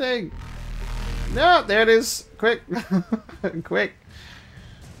something! No, there it is! Quick! Quick!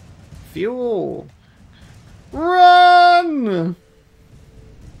 Fuel! Run!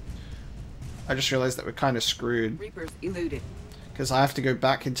 I just realized that we're kind of screwed. Reapers eluded. Because I have to go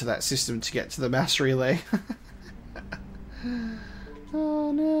back into that system to get to the mass relay.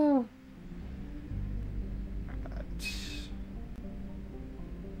 Oh no. Right.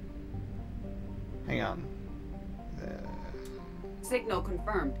 Hang on. Signal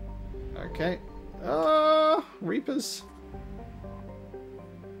confirmed. Okay. Oh, Reapers.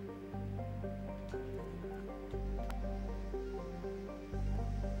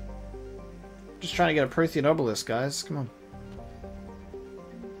 Just trying to get a Prothean obelisk, guys. Come on.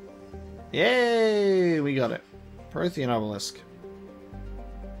 Yay! We got it. Prothean obelisk.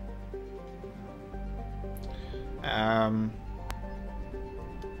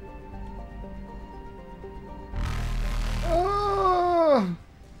 Oh!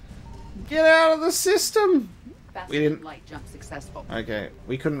 Get out of the system! We didn't. Light jump successful. Okay,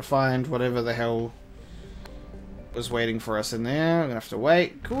 we couldn't find whatever the hell was waiting for us in there. I'm gonna have to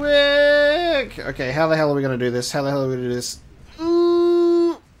wait. Quick! Okay, how the hell are we gonna do this? How the hell are we gonna do this?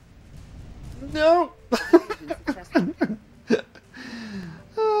 Ooh! No!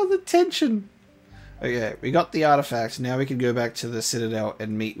 Oh, the tension. Okay, we got the artifact. Now we can go back to the Citadel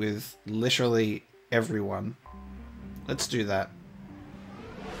and meet with literally everyone. Let's do that.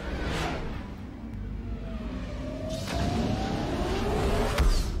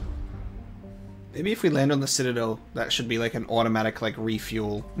 Maybe if we land on the Citadel, that should be like an automatic like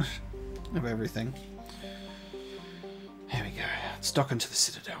refuel of everything. Here we go. Let's dock into the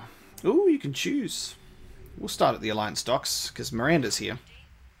Citadel. Ooh, you can choose. We'll start at the Alliance docks, because Miranda's here.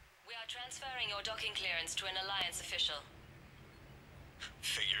 We are transferring your docking clearance to an Alliance official.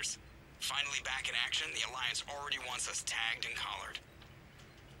 Figures. Finally back in action, the Alliance already wants us tagged and collared.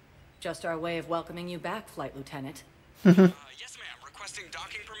 Just our way of welcoming you back, Flight Lieutenant. Yes, ma'am. Requesting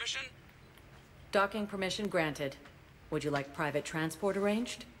docking permission? Docking permission granted. Would you like private transport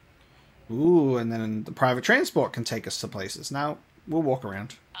arranged? Ooh, and then the private transport can take us to places. Now, we'll walk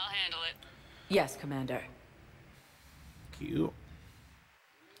around. I'll handle it. Yes, Commander. Cute.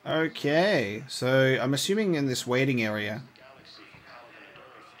 Okay, so I'm assuming in this waiting area...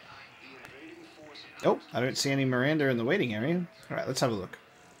 Oh, I don't see any Miranda in the waiting area. Alright, let's have a look.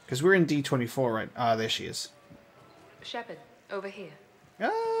 Because we're in D24, right? Ah, there she is. Shepard, over here.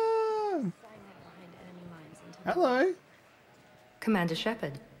 Ah! Hello. Commander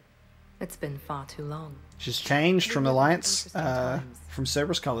Shepard. It's been far too long. She's changed from Alliance, from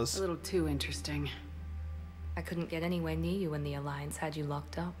Cerberus colors. A little too interesting. I couldn't get anywhere near you when the Alliance had you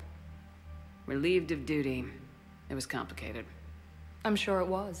locked up. Relieved of duty. It was complicated. I'm sure it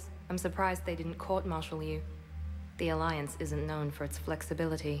was. I'm surprised they didn't court-martial you. The Alliance isn't known for its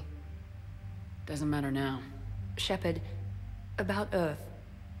flexibility. Doesn't matter now. Shepard, about Earth.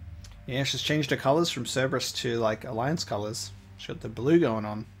 Yeah, she's changed her colors from Cerberus to, like, Alliance colors. She's got the blue going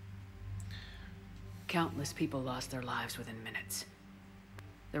on. Countless people lost their lives within minutes.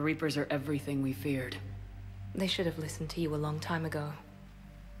 The Reapers are everything we feared. They should have listened to you a long time ago.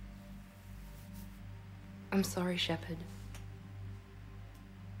 I'm sorry, Shepard.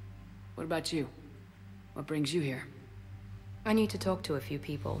 What about you? What brings you here? I need to talk to a few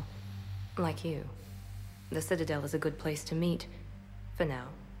people. Like you. The Citadel is a good place to meet. For now.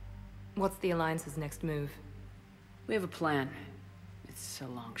 What's the Alliance's next move? We have a plan. It's a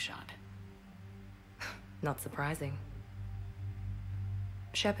long shot. Not surprising.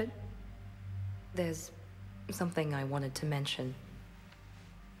 Shepard? There's something I wanted to mention.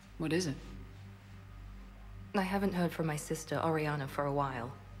 What is it? I haven't heard from my sister, Oriana, for a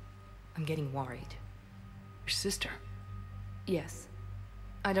while. I'm getting worried. Your sister? Yes.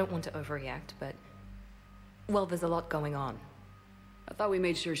 I don't want to overreact, but... well, there's a lot going on. I thought we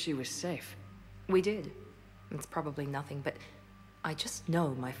made sure she was safe. We did. It's probably nothing, but... I just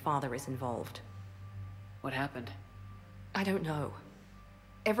know my father is involved. What happened? I don't know.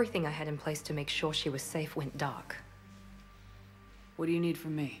 Everything I had in place to make sure she was safe went dark. What do you need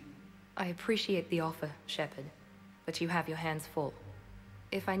from me? I appreciate the offer, Shepard, but you have your hands full.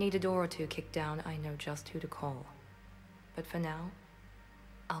 If I need a door or two kicked down, I know just who to call. But for now,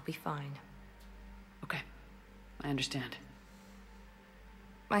 I'll be fine. Okay, I understand.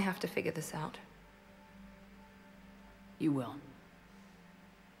 I have to figure this out. You will.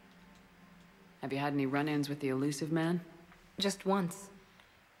 Have you had any run-ins with the Elusive Man? Just once.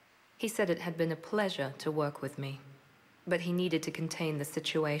 He said it had been a pleasure to work with me, but he needed to contain the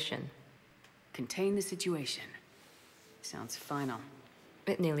situation. Contain the situation? Sounds final.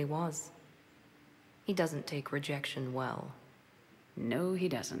 It nearly was. He doesn't take rejection well. No, he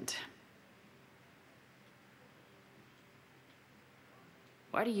doesn't.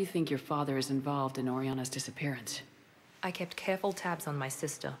 Why do you think your father is involved in Oriana's disappearance? I kept careful tabs on my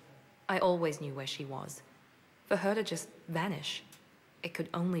sister. I always knew where she was. For her to just vanish, it could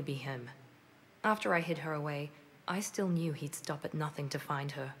only be him. After I hid her away, I still knew he'd stop at nothing to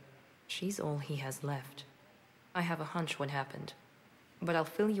find her. She's all he has left. I have a hunch what happened, but I'll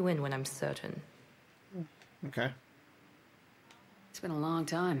fill you in when I'm certain. Okay. It's been a long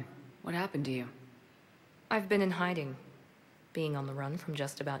time. What happened to you? I've been in hiding. Being on the run from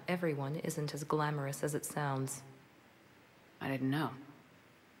just about everyone isn't as glamorous as it sounds. I didn't know.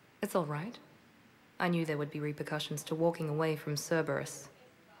 It's all right. I knew there would be repercussions to walking away from Cerberus.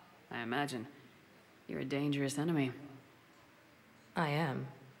 I imagine. You're a dangerous enemy. I am.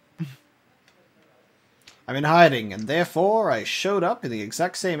 I'm in hiding, and therefore I showed up in the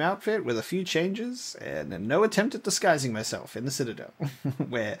exact same outfit with a few changes, and no attempt at disguising myself in the Citadel,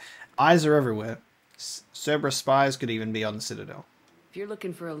 where eyes are everywhere. Cerberus spies could even be on the Citadel. If you're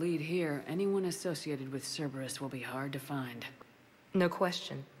looking for a lead here, anyone associated with Cerberus will be hard to find. No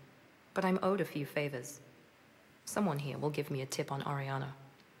question. But I'm owed a few favors. Someone here will give me a tip on Ariana.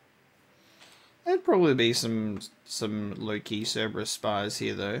 There'd probably be some low-key Cerberus spies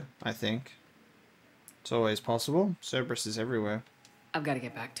here, though, I think. It's always possible. Cerberus is everywhere. I've got to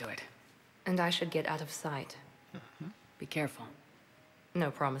get back to it. And I should get out of sight. Be careful.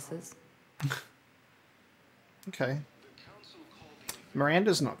 No promises. Okay.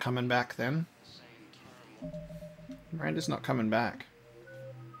 Miranda's not coming back, then. Miranda's not coming back.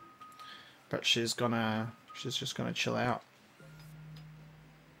 But she's just gonna chill out.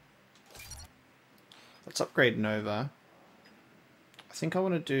 Let's upgrade Nova. I think I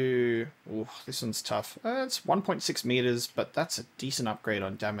want to do... Ooh, this one's tough. It's 1.6 meters, but that's a decent upgrade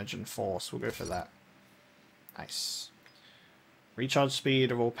on damage and force. We'll go for that. Nice. Recharge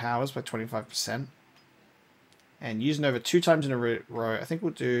speed of all powers by 25%. And use Nova 2 times in a row. I think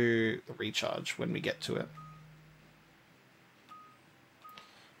we'll do the recharge when we get to it.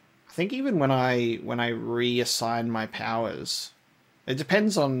 I think even when I reassign my powers... It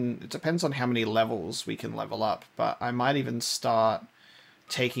depends on how many levels we can level up, but I might even start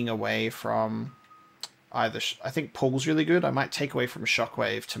taking away from either... I think Pull's really good. I might take away from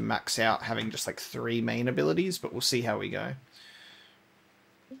Shockwave to max out having just like 3 main abilities, but we'll see how we go.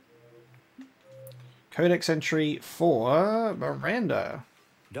 Codex entry for Miranda.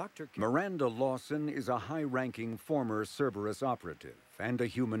 Dr. Miranda Lawson is a high-ranking former Cerberus operative and a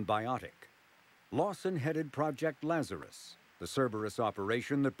human biotic. Lawson headed Project Lazarus, the Cerberus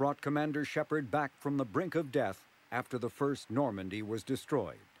operation that brought Commander Shepard back from the brink of death after the first Normandy was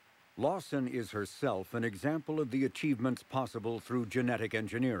destroyed. Lawson is herself an example of the achievements possible through genetic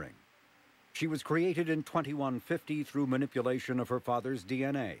engineering. She was created in 2150 through manipulation of her father's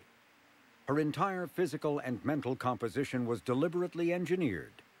DNA. Her entire physical and mental composition was deliberately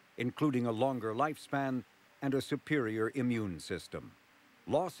engineered, including a longer lifespan and a superior immune system.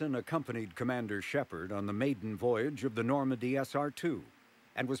 Lawson accompanied Commander Shepard on the maiden voyage of the Normandy SR-2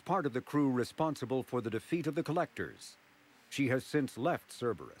 and was part of the crew responsible for the defeat of the Collectors. She has since left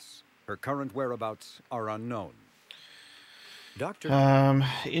Cerberus. Her current whereabouts are unknown.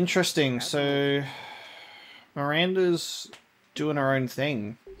 Interesting. So Miranda's doing her own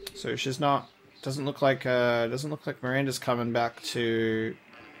thing. So she's not... Doesn't look like Miranda's coming back to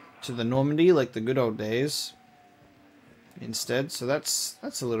the Normandy like the good old days. Instead, so that's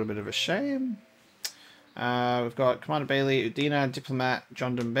a little bit of a shame. We've got Commander Bailey, Udina, Diplomat,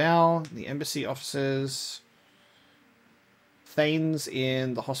 John Dumbell, the embassy officers, Thane's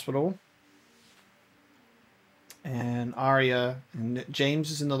in the hospital, and Arya and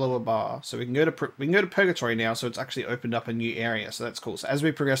James is in the lower bar. So we can go to Purgatory now. So it's actually opened up a new area. So that's cool. So as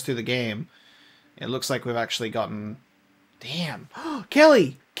we progress through the game, it looks like we've actually gotten... Damn,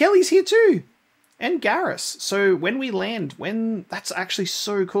 Kelly's here too. And Garrus. So when we land, that's actually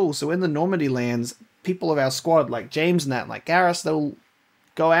so cool. So when the Normandy lands, people of our squad, like James and that, like Garrus, they'll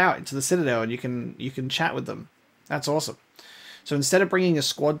go out into the Citadel and you can chat with them. That's awesome. So instead of bringing a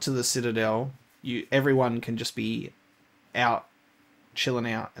squad to the Citadel, everyone can just be out, chilling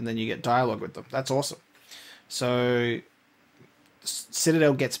out, and then you get dialogue with them. That's awesome. So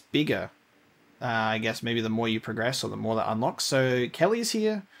Citadel gets bigger. I guess maybe the more you progress or the more that unlocks. So Kelly's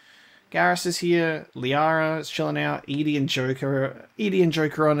here. Garrus is here. Liara is chilling out. Edie and Joker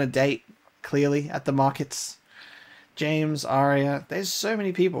are on a date, clearly, at the markets. James, Arya. There's so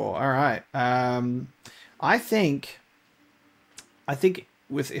many people. All right. I think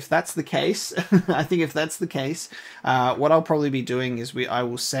if that's the case, what I'll probably be doing is I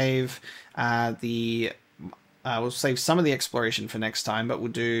will save we'll save some of the exploration for next time, but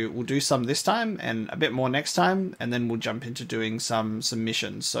we'll do some this time and a bit more next time, and then we'll jump into doing some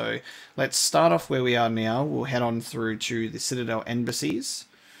missions. So let's start off where we are now. We'll head on through to the Citadel embassies,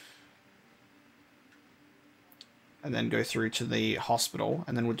 and then go through to the hospital,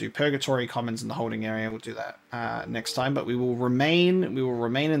 and then we'll do Purgatory, Commons, and the holding area. We'll do that next time, but we will remain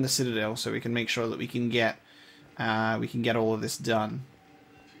in the Citadel so we can make sure that we can get all of this done.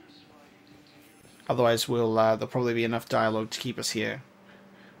 Otherwise, there'll probably be enough dialogue to keep us here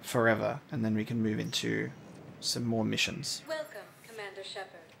forever, and then we can move into some more missions. Welcome, Commander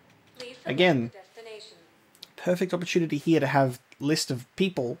Shepard. Please select Again, the destination. perfect opportunity here to have list of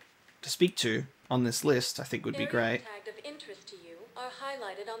people to speak to on this list. I think would be great. Areas tagged of interest to you are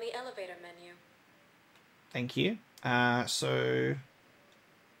highlighted on the elevator menu. Thank you. So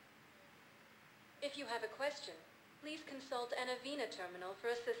If you have a question, please consult an Avena terminal for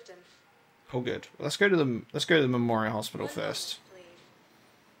assistance. oh, good. Let's go to the Memorial Hospital first.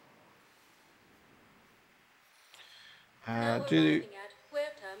 Now Do arriving at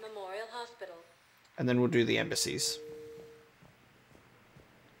and then we'll do the embassies.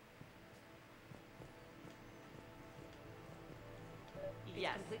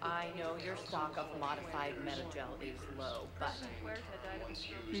 Yes, I know your stock of modified metagel is low, but...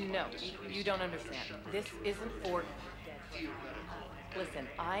 No, you don't understand. This isn't for... Listen,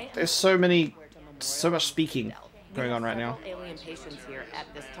 There's so much speaking going on right now. Alien patients here at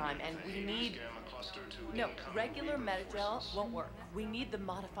this time, and we need... No, regular metagel won't work. We need the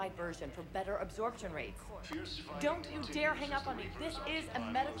modified version for better absorption rates. Don't you dare hang up on me. This is a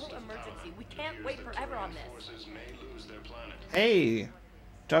medical emergency. We can't wait forever on this. Hey,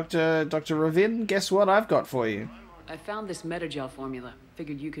 Dr. Ravin, guess what I've got for you? I found this metagel formula.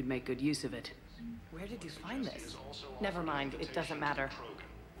 Figured you could make good use of it. Where did you find this? Never mind, it doesn't matter.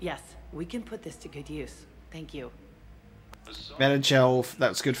 Yes, we can put this to good use. Thank you. Metagel,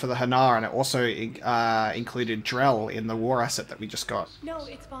 that's good for the Hanar, and it also included Drell in the war asset that we just got. No,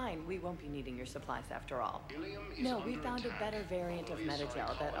 it's fine. We won't be needing your supplies after all. No, we found a better variant of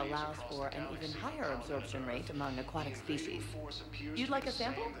metagel that allows for an even higher absorption rate among aquatic species. You'd like a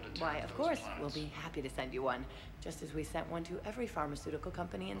sample? Why, of course, we'll be happy to send you one, just as we sent one to every pharmaceutical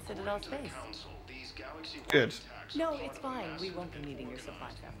company in Citadel space. Good. No, it's fine. We won't be needing your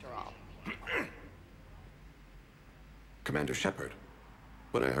supplies after all. Commander Shepard,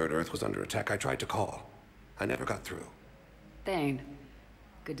 when I heard Earth was under attack, I tried to call. I never got through. Thane,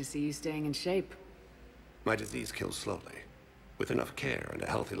 good to see you staying in shape. My disease kills slowly. With enough care and a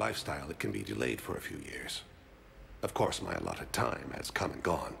healthy lifestyle, it can be delayed for a few years. Of course, my allotted time has come and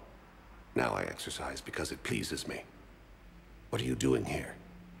gone. Now I exercise because it pleases me. What are you doing here?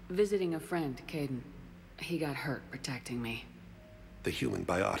 Visiting a friend, Caden. He got hurt protecting me. The human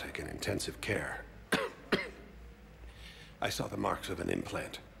biotic in intensive care. I saw the marks of an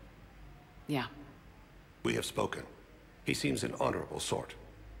implant. Yeah. We have spoken. He seems an honorable sort.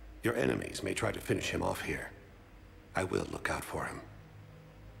 Your enemies may try to finish him off here. I will look out for him.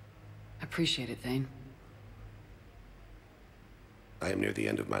 Appreciate it, Thane. I am near the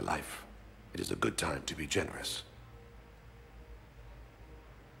end of my life. It is a good time to be generous.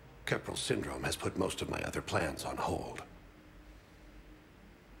 Keppel syndrome has put most of my other plans on hold.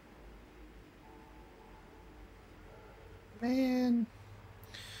 Man,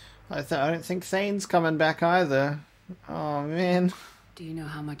 I don't think Thane's coming back either. Oh man. Do you know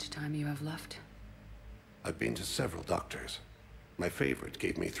how much time you have left? I've been to several doctors. My favorite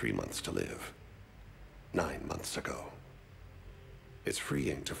gave me 3 months to live. 9 months ago. It's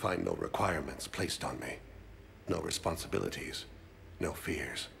freeing to find no requirements placed on me. No responsibilities. No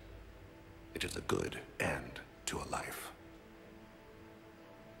fears. It is a good end to a life.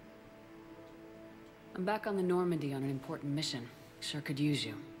 I'm back on the Normandy on an important mission. Sure could use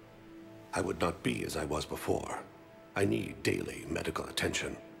you. I would not be as I was before. I need daily medical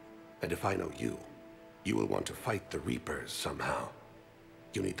attention. And if I know you, you will want to fight the Reapers somehow.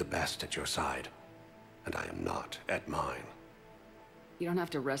 You need the best at your side. And I am not at mine. You don't have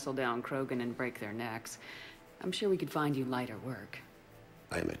to wrestle down Krogan and break their necks. I'm sure we could find you lighter work.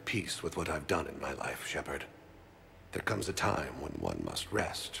 I am at peace with what I've done in my life, Shepard. There comes a time when one must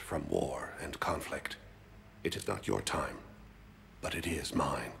rest from war and conflict. It is not your time, but it is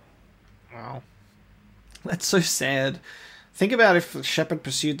mine. Wow. That's so sad. Think about if Shepard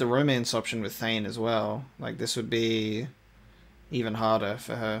pursued the romance option with Thane as well. Like, this would be even harder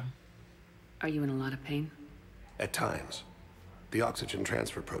for her. Are you in a lot of pain? At times. The oxygen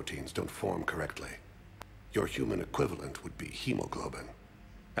transfer proteins don't form correctly. Your human equivalent would be hemoglobin.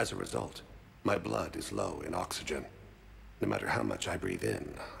 As a result, my blood is low in oxygen. No matter how much I breathe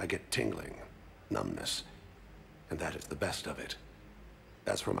in, I get tingling, numbness, and that is the best of it.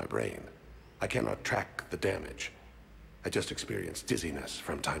 As for my brain, I cannot track the damage. I just experience dizziness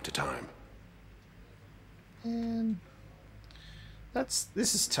from time to time. And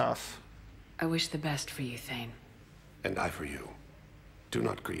this is tough. I wish the best for you, Thane. And I for you. Do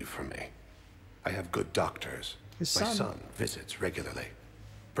not grieve for me. I have good doctors. My son visits regularly.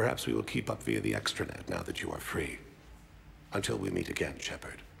 Perhaps we will keep up via the extranet now that you are free. Until we meet again,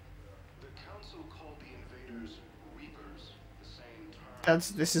 Shepard. The Council called the invaders Reapers, the same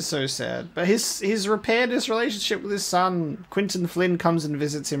term. This is so sad. But he's repaired his relationship with his son. Quinton Flynn comes and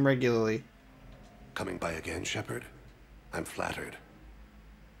visits him regularly. Coming by again, Shepard? I'm flattered.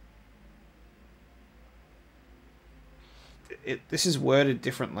 This is worded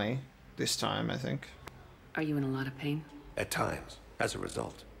differently this time, I think. Are you in a lot of pain? At times, as a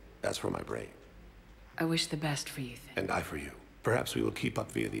result. As for my brain. I wish the best for you, Thane. And I for you. Perhaps we will keep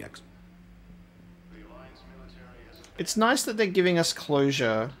up via the It's nice that they're giving us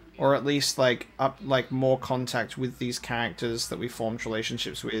closure, or at least like more contact with these characters that we formed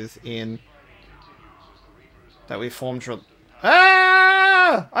relationships with in that we formed...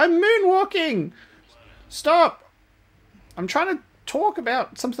 Ah! I'm moonwalking! Stop! I'm trying to talk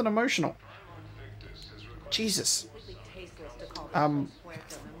about something emotional. Jesus. I'm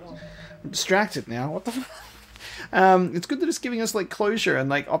distracted now. What the fuck? It's good that it's giving us like closure and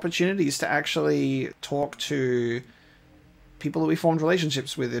like opportunities to actually talk to people that we formed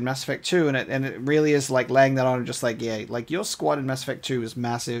relationships with in Mass Effect 2, and it really is like laying that on and just like, yeah, like your squad in Mass Effect 2 is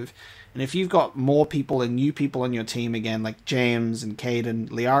massive, and if you've got more people and new people on your team again, like James and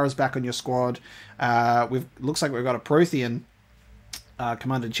Kaidan, Liara's back on your squad, looks like we've got a Prothean,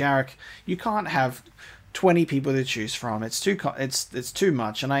 Commander Jarek. You can't have 20 people to choose from. It's too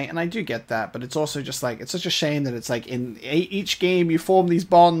much, and I do get that, but it's also just like, it's such a shame that it's like in each game you form these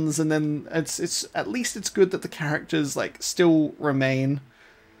bonds, and then it's at least it's good that the characters like still remain,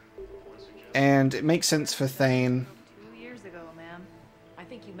 and it makes sense for Thane. 2 years ago, ma'am. I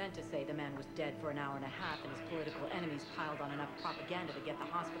think you meant to say the man was dead for an hour and a half, and his political enemies piled on enough propaganda to get the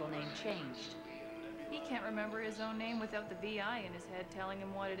hospital name changed. He can't remember his own name without the VI in his head telling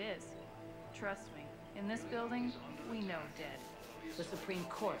him what it is. Trust me. In this building, we know dead. The Supreme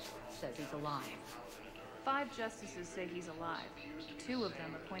Court says he's alive. 5 justices say he's alive. 2 of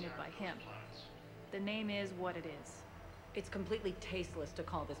them appointed by him. The name is what it is. It's completely tasteless to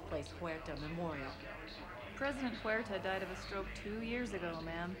call this place Huerta Memorial. President Huerta died of a stroke 2 years ago,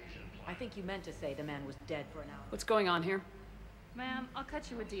 ma'am. I think you meant to say the man was dead for an hour. What's going on here? Ma'am, I'll cut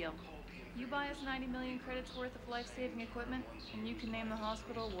you a deal. You buy us 90 million credits worth of life-saving equipment, and you can name the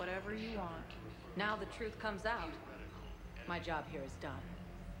hospital whatever you want. Now the truth comes out. My job here is done.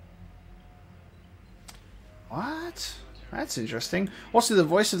 What? That's interesting. Also, the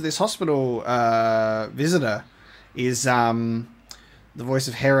voice of this hospital visitor is the voice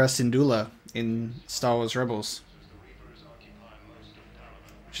of Hera Syndulla in Star Wars Rebels,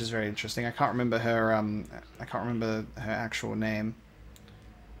 which is very interesting. I can't remember her. I can't remember her actual name.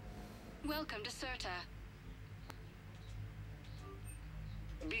 Welcome to Serta.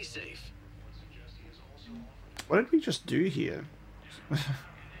 Be safe. What did we just do here?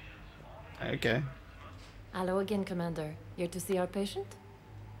 Okay. Hello again, Commander. Here to see our patient?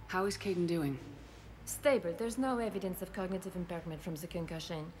 How is Kaidan doing? Stable. There's no evidence of cognitive impairment from the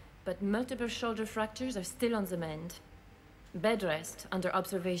concussion, but multiple shoulder fractures are still on the mend. Bed rest under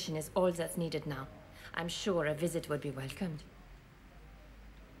observation is all that's needed now. I'm sure a visit would be welcomed.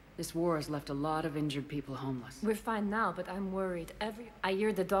 This war has left a lot of injured people homeless. We're fine now, but I'm worried. I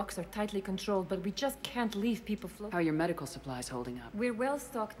hear the docks are tightly controlled, but we just can't leave people floating. How are your medical supplies holding up? We're well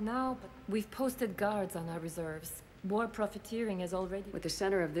stocked now, but we've posted guards on our reserves. War profiteering is already... With a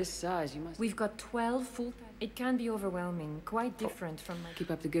center of this size, you must... We've got 12 full-time... It can be overwhelming, quite different from my...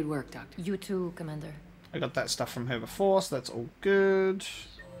 Keep up the good work, Doctor. You too, Commander. I got that stuff from her before, so that's all good.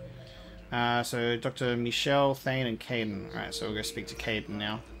 So Dr. Michelle, Thane, and Kaidan. Alright, so we'll go speak to Kaidan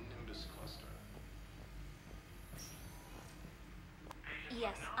now.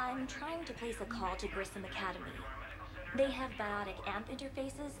 Yes, I'm trying to place a call to Grissom Academy. They have biotic AMP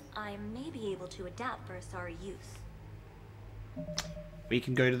interfaces. I may be able to adapt for Asari use. We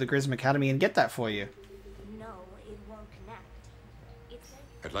can go to the Grissom Academy and get that for you. No, it won't connect.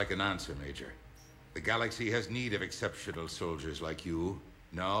 I'd like an answer, Major. The galaxy has need of exceptional soldiers like you,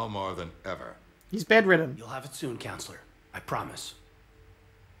 now more than ever. He's bedridden. You'll have it soon, Counselor. I promise.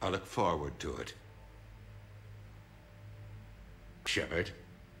 I look forward to it. Shepard?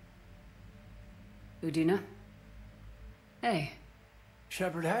 Udina? Hey.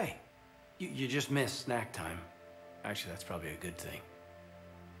 Shepard, hey. You just missed snack time. Actually, that's probably a good thing.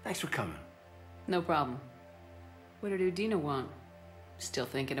 Thanks for coming. No problem. What did Udina want? Still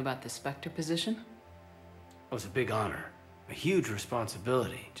thinking about the Spectre position? It was a big honor. A huge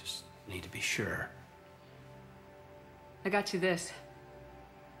responsibility. Just need to be sure. I got you this.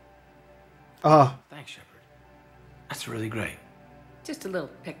 Oh. Thanks, Shepard. That's really great. Just a little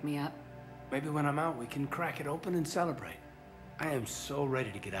pick-me-up. Maybe when I'm out, we can crack it open and celebrate. I am so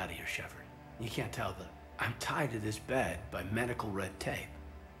ready to get out of here, Shepard. You can't tell that I'm tied to this bed by medical red tape.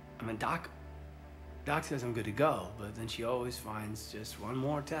 I mean, Doc says I'm good to go, but then she always finds just one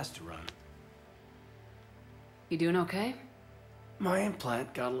more test to run. You doing okay? My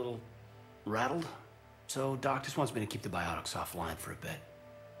implant got a little rattled, so Doc just wants me to keep the biotics offline for a bit.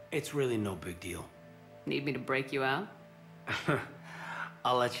 It's really no big deal. Need me to break you out?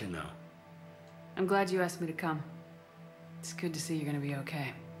 I'll let you know. I'm glad you asked me to come. It's good to see you're gonna be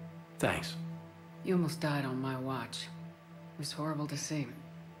okay. Thanks. You almost died on my watch. It was horrible to see.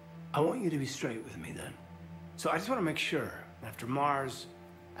 I want you to be straight with me then. So I just want to make sure, after Mars,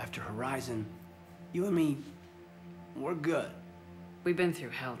 after Horizon, you and me, we're good. We've been through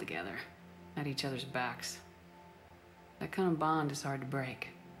hell together. At each other's backs. That kind of bond is hard to break.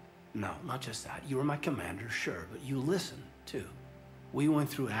 No, not just that. You were my commander, sure, but you listened, too. We went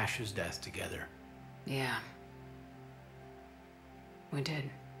through Ash's death together. Yeah. We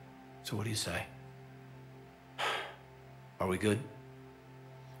did. So what do you say? Are we good?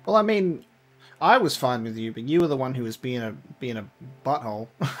 Well, I mean, I was fine with you, but you were the one who was being a butthole.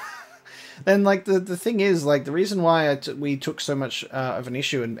 And like the thing is, like, the reason why we took so much of an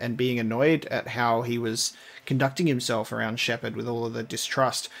issue and being annoyed at how he was conducting himself around Shepard with all of the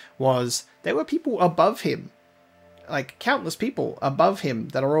distrust was there were people above him, like countless people above him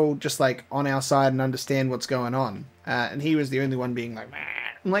that are all just like on our side and understand what's going on, and he was the only one being like, meh.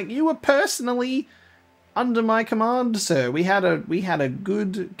 I'm like, you were personally under my command, sir. We had a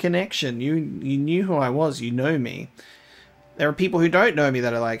good connection. You knew who I was. You know me. There are people who don't know me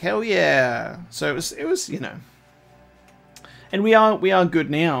that are like, hell yeah. So it was, you know. And we are good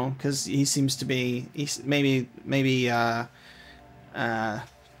now because he seems to be. Maybe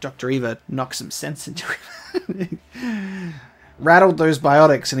Dr. Eva knocked some sense into him. Rattled those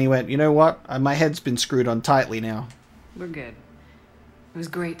biotics, and he went, you know what? My head's been screwed on tightly now. We're good. It was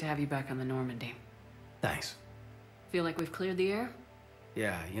great to have you back on the Normandy. Thanks. Feel like we've cleared the air?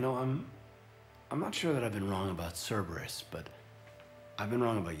 Yeah, you know, I'm not sure that I've been wrong about Cerberus, but I've been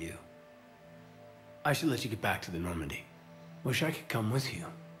wrong about you. I should let you get back to the Normandy. Wish I could come with you.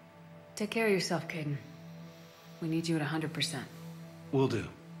 Take care of yourself, Kaidan. We need you at 100%. Will do.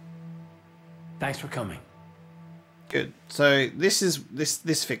 Thanks for coming. Good. So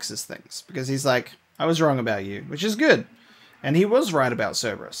this fixes things because he's like, I was wrong about you, which is good. And he was right about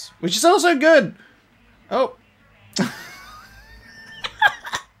Cerberus, which is also good. Oh.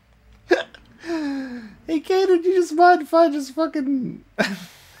 Hey, Kaidan, you just mind if I just fucking...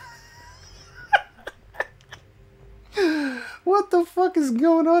 What the fuck is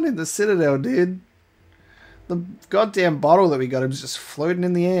going on in the Citadel, dude? The goddamn bottle that we got him is just floating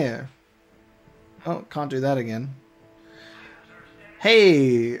in the air. Oh, can't do that again.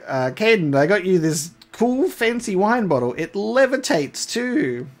 Hey, Kaidan, I got you this cool fancy wine bottle. It levitates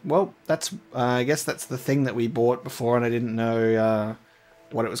too. Well, that's I guess that's the thing that we bought before, and I didn't know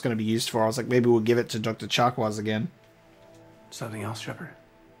what it was going to be used for. I was like, maybe we'll give it to Dr. Chakwas again. Something else, Shepard?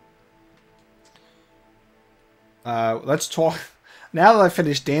 Let's talk. Now that I've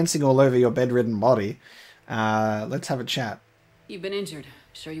finished dancing all over your bedridden body, let's have a chat. You've been injured.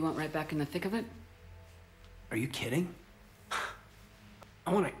 Sure you want right back in the thick of it? Are you kidding?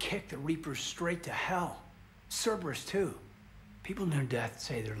 I want to kick the Reapers straight to hell. Cerberus, too. People near death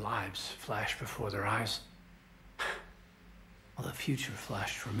say their lives flash before their eyes. Well, the future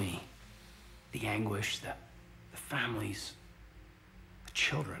flashed for me. The anguish, the families, the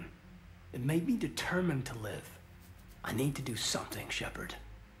children. It made me determined to live. I need to do something, Shepard.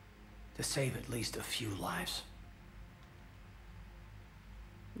 To save at least a few lives.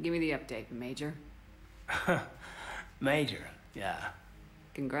 Give me the update, Major. Major, yeah.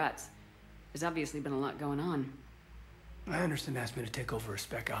 Congrats. There's obviously been a lot going on. Anderson asked me to take over a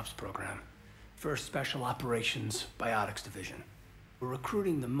Spec Ops program. First Special Operations Biotics Division. We're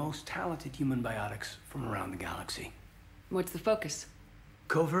recruiting the most talented human biotics from around the galaxy. What's the focus?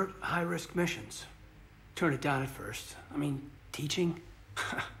 Covert, high-risk missions. Turn it down at first. I mean, teaching?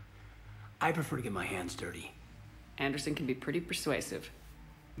 I prefer to get my hands dirty. Anderson can be pretty persuasive.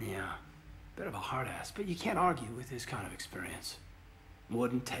 Yeah, bit of a hard ass, but you can't argue with his kind of experience.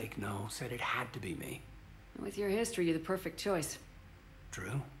 Wouldn't take no, said it had to be me. With your history, you're the perfect choice.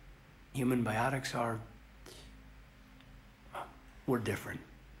 True. Human biotics are... we're different.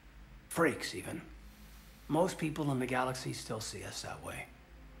 Freaks, even. Most people in the galaxy still see us that way.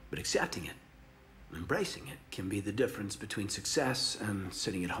 But accepting it, embracing it, can be the difference between success and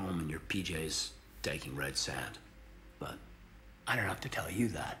sitting at home in your PJs taking red sand. But I don't have to tell you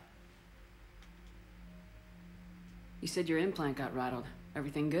that. You said your implant got rattled.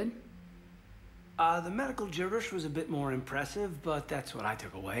 Everything good? The medical gibberish was a bit more impressive, but that's what I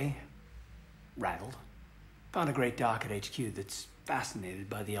took away. Rattled. Found a great doc at HQ that's fascinated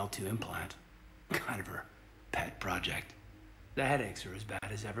by the L2 implant. Kind of her pet project. The headaches are as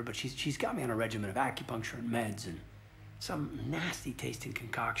bad as ever, but she's got me on a regimen of acupuncture and meds and some nasty tasting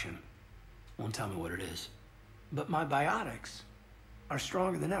concoction. Won't tell me what it is. But my biotics are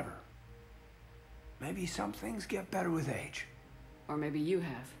stronger than ever. Maybe some things get better with age. Or maybe you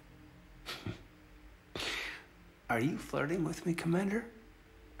have. Are you flirting with me, Commander?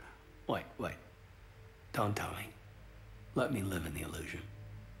 Wait. Don't tell me. Let me live in the illusion.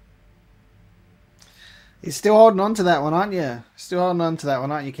 You're still holding on to that one, aren't you? Still holding on to that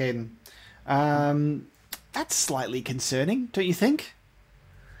one, aren't you, Kaidan? That's slightly concerning, don't you think?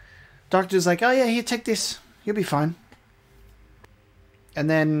 Doctor's like, oh yeah, here, take this. You'll be fine. And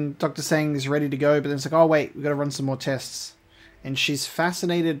then Dr. Sang is ready to go, but then it's like, oh wait, we've got to run some more tests. And she's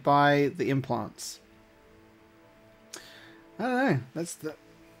fascinated by the implants. I don't know. That's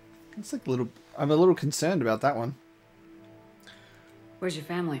like a little. I'm a little concerned about that one. Where's your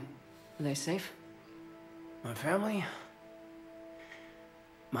family? Are they safe? My family?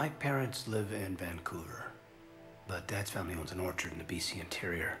 My parents live in Vancouver, but Dad's family owns an orchard in the BC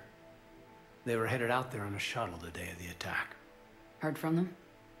interior. They were headed out there on a shuttle the day of the attack. Heard from them?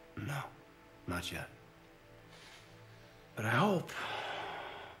 No, not yet. But I hope...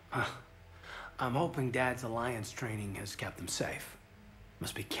 I'm hoping Dad's Alliance training has kept them safe.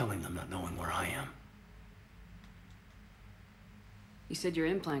 Must be killing them not knowing where I am. You said your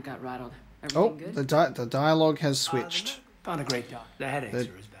implant got rattled. Everything good? The dialogue has switched. Found a great doc. The headaches are as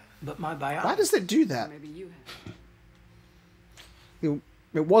bad. But my biology... Why does it do that? Maybe you have.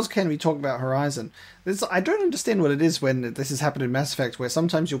 It was Can we talk about Horizon? I don't understand what it is when this has happened in Mass Effect, where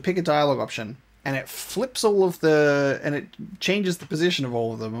sometimes you'll pick a dialogue option and it flips all of and it changes the position of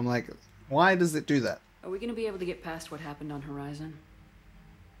all of them. I'm like, why does it do that? Are we going to be able to get past what happened on Horizon?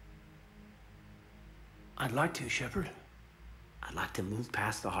 I'd like to, Shepard. I'd like to move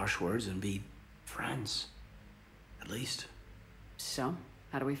past the harsh words and be friends. At least. So,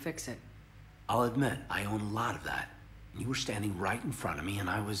 how do we fix it? I'll admit, I own a lot of that. You were standing right in front of me and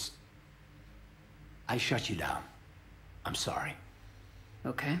I shut you down. I'm sorry.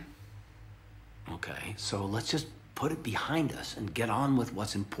 Okay. Okay, so let's just put it behind us and get on with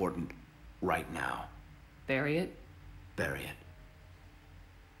what's important right now. Bury it? Bury it.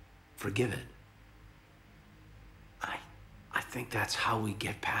 Forgive it. I think that's how we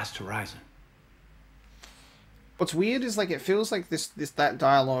get past Horizon. What's weird is, like, it feels like that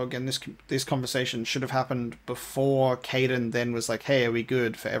dialogue and this conversation should have happened before Kaidan then was like, hey, are we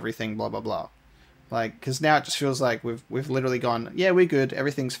good for everything, blah, blah, blah. Like, because now it just feels like we've literally gone, yeah, we're good,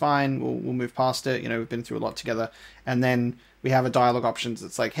 everything's fine, we'll move past it, you know, we've been through a lot together. And then we have a dialogue options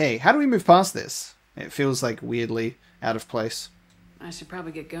that's like, hey, how do we move past this? It feels, like, weirdly out of place. I should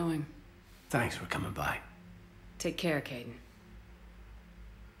probably get going. Thanks for coming by. Take care, Kaidan.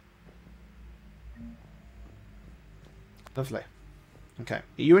 Lovely. Okay.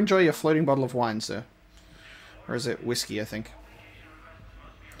 You enjoy your floating bottle of wine, sir. Or is it whiskey, I think?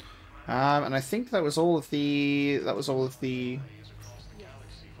 And I think that was all of the... The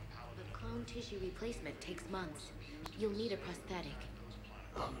clone tissue replacement takes months. You'll need a prosthetic.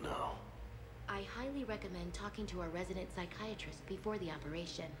 Oh, no. I highly recommend talking to our resident psychiatrist before the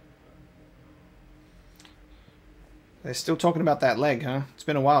operation. They're still talking about that leg, huh? It's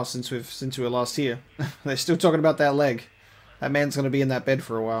been a while since we were last here. They're still talking about that leg. That man's going to be in that bed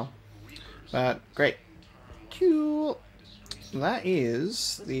for a while. But, great. Cool. That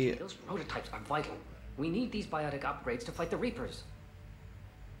is the... Those prototypes are vital. We need these biotic upgrades to fight the Reapers.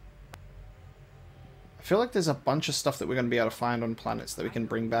 I feel like there's a bunch of stuff that we're going to be able to find on planets that we can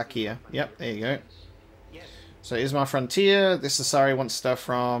bring back here. Yep, there you go. So Ismar Frontier, this Asari wants stuff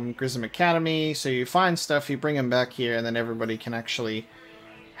from Grissom Academy, so you find stuff, you bring them back here, and then everybody can actually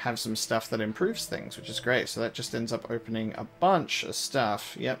have some stuff that improves things, which is great. So that just ends up opening a bunch of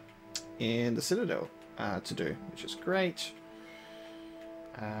stuff, yep, in the Citadel to do, which is great.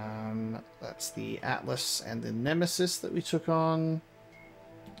 That's the Atlas and the Nemesis that we took on.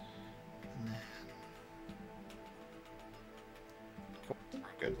 Cool.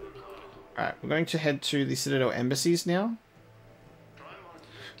 Good. Alright, we're going to head to the Citadel embassies now.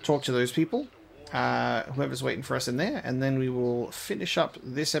 Talk to those people. Whoever's waiting for us in there. And then we will finish up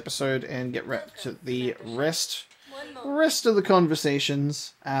this episode and get to the rest of the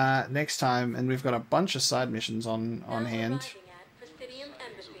conversations next time. And we've got a bunch of side missions on hand.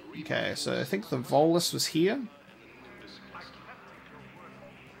 Okay, so I think the Volus was here.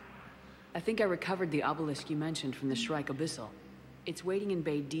 I think I recovered the obelisk you mentioned from the Shrike Abyssal. It's waiting in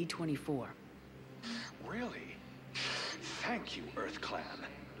Bay D-24. Really? Thank you, Earth Clan.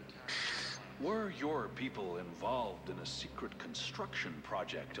 Were your people involved in a secret construction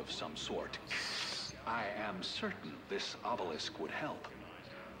project of some sort? I am certain this obelisk would help.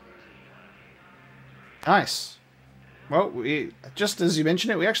 Nice. Well, just as you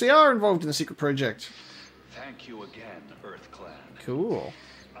mentioned it, we actually are involved in a secret project. Thank you again, Earth Clan. Cool.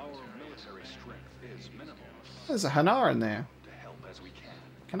 Our military strength is minimal. There's a Hanar in there. To help as we can.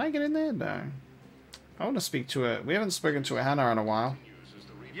 Can I get in there? No. I want to speak to a... We haven't spoken to a Hanar in a while.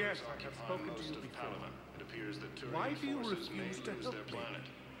 Yes, I have spoken to you before. Why do you refuse to help me?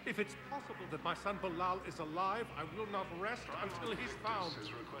 If it's possible that my son Bilal is alive, I will not rest until he's found.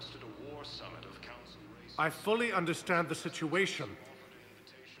 I fully understand the situation.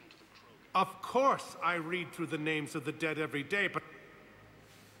 Of course I read through the names of the dead every day, but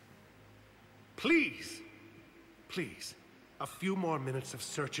Please! Please. A few more minutes of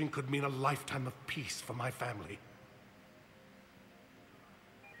searching could mean a lifetime of peace for my family.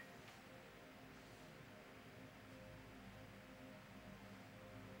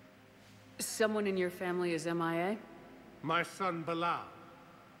 Someone in your family is MIA? My son Bilal.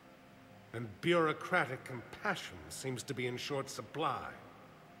 And bureaucratic compassion seems to be in short supply.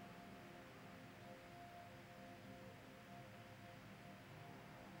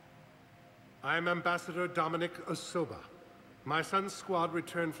 I'm Ambassador Dominic Osoba. My son's squad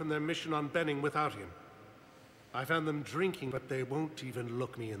returned from their mission on Benning without him. I found them drinking, but they won't even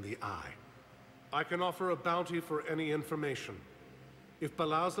look me in the eye. I can offer a bounty for any information. If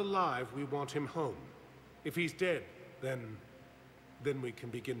Bilal's alive, we want him home. If he's dead, then we can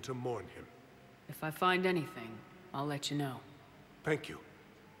begin to mourn him. If I find anything, I'll let you know. Thank you.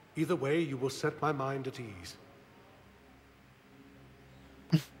 Either way, you will set my mind at ease.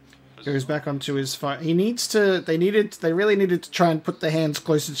 Goes back onto his phone. They really needed to try and put their hands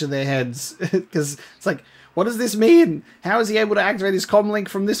closer to their heads. Because it's like, what does this mean? How is he able to activate his comlink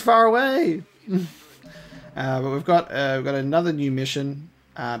from this far away? But we've got another new mission.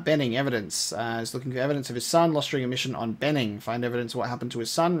 Benning, evidence. He's looking for evidence of his son. Lost during a mission on Benning. Find evidence of what happened to his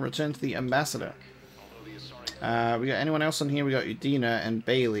son. Return to the ambassador. We got anyone else on here? We got Udina and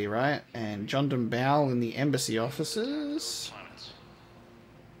Bailey, right? And John Dumbal in the embassy offices.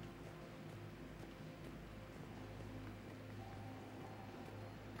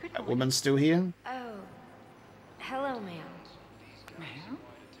 That woman's still here? Oh. Hello, ma'am. Ma'am?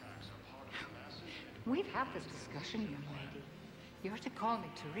 We've had this discussion, young lady. You're to call me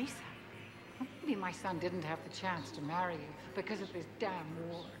Teresa. Maybe my son didn't have the chance to marry you because of this damn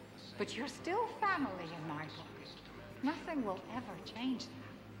war. But you're still family in my book. Nothing will ever change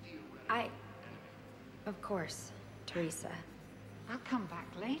that. Of course, Teresa. I'll come back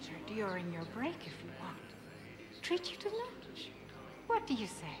later during your break if you want. Treat you to lunch. What do you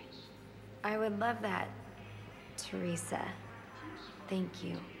say? I would love that, Teresa. Thank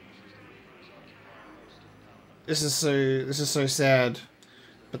you. This is so sad.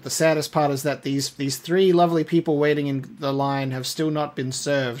 But the saddest part is that these three lovely people waiting in the line have still not been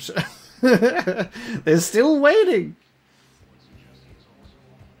served. They're still waiting.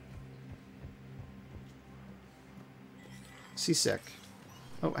 C-Sec.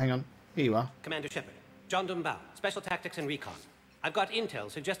 Oh, hang on. Here you are. Commander Shepard. John Dumbal, Special Tactics and Recon. I've got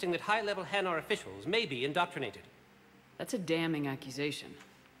intel suggesting that high-level Hanar officials may be indoctrinated. That's a damning accusation.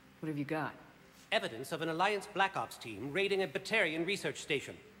 What have you got? Evidence of an Alliance Black Ops team raiding a Batarian research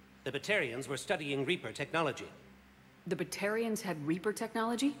station. The Batarians were studying Reaper technology. The Batarians had Reaper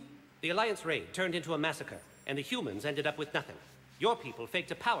technology? The Alliance raid turned into a massacre, and the humans ended up with nothing. Your people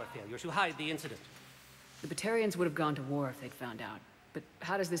faked a power failure to hide the incident. The Batarians would have gone to war if they'd found out. But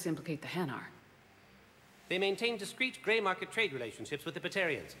how does this implicate the Hanar? They maintained discreet gray market trade relationships with the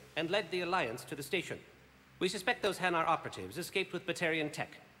Batarians, and led the Alliance to the station. We suspect those Hanar operatives escaped with Batarian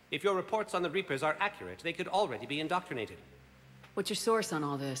tech. If your reports on the Reapers are accurate, they could already be indoctrinated. What's your source on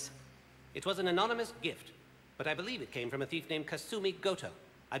all this? It was an anonymous gift, but I believe it came from a thief named Kasumi Goto.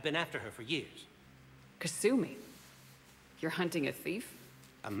 I've been after her for years. Kasumi? You're hunting a thief?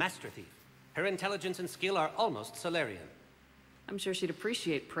 A master thief. Her intelligence and skill are almost Solarian. I'm sure she'd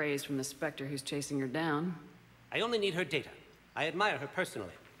appreciate praise from the Spectre who's chasing her down. I only need her data. I admire her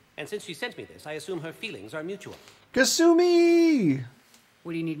personally. And since she sent me this, I assume her feelings are mutual. Kasumi!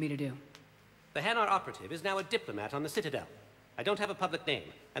 What do you need me to do? The Hanar operative is now a diplomat on the Citadel. I don't have a public name,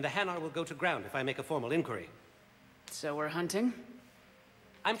 and the Hanar will go to ground if I make a formal inquiry. So we're hunting?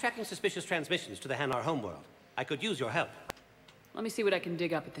 I'm tracking suspicious transmissions to the Hanar homeworld. I could use your help. Let me see what I can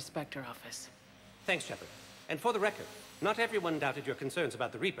dig up at the Spectre office. Thanks, Shepard. And for the record, not everyone doubted your concerns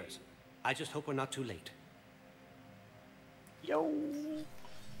about the Reapers. I just hope we're not too late. Yo.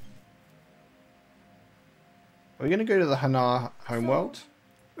 Are we going to go to the Hanar homeworld?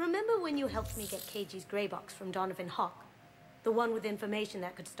 Remember when you helped me get KG's grey box from Donovan Hawk? The one with information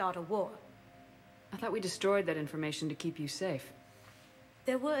that could start a war? I thought we destroyed that information to keep you safe.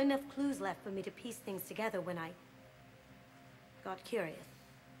 There were enough clues left for me to piece things together when I got curious.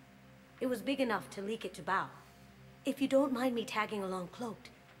 It was big enough to leak it to Bao. If you don't mind me tagging along cloaked,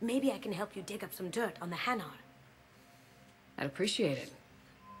 maybe I can help you dig up some dirt on the Hanar. I'd appreciate it.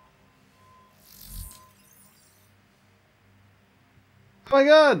 Oh my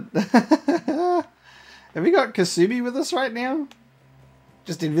god! Have we got Kasumi with us right now?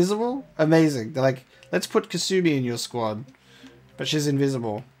 Just invisible? Amazing. They're like, let's put Kasumi in your squad. But she's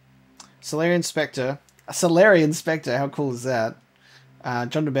invisible. Solarian Spectre. A Solarian Spectre, how cool is that?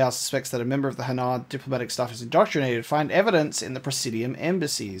 John DeBow suspects that a member of the Hanar diplomatic staff is indoctrinated. Find evidence in the Presidium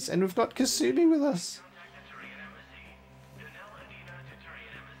embassies. And we've got Kasumi with us.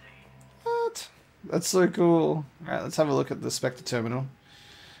 What? That's so cool. Alright, let's have a look at the Spectre terminal.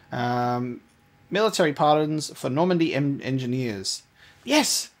 Military pardons for Normandy engineers.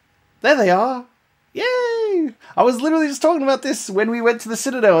 Yes! There they are! Yay! I was literally just talking about this when we went to the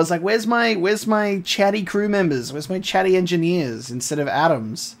Citadel. I was like, where's my chatty crew members? Where's my chatty engineers instead of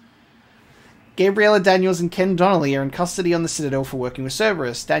Adams? Gabriella Daniels and Ken Donnelly are in custody on the Citadel for working with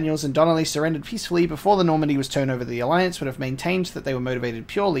Cerberus. Daniels and Donnelly surrendered peacefully before the Normandy was turned over to the Alliance, but have maintained that they were motivated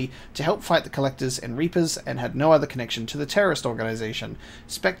purely to help fight the Collectors and Reapers and had no other connection to the terrorist organization.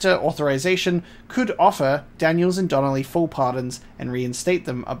 Spectre authorization could offer Daniels and Donnelly full pardons and reinstate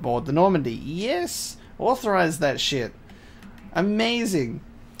them aboard the Normandy. Yes! Authorize that shit. Amazing.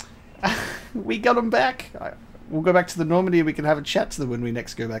 We got them back. We'll go back to the Normandy and we can have a chat to them when we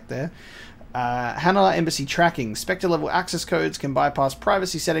next go back there. Hanar Embassy tracking. Spectre level access codes can bypass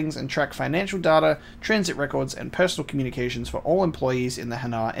privacy settings and track financial data, transit records, and personal communications for all employees in the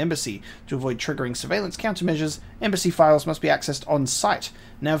Hanar Embassy. To avoid triggering surveillance countermeasures, embassy files must be accessed on site.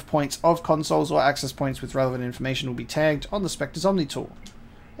 Nav points of consoles or access points with relevant information will be tagged on the Spectre's Omni tool.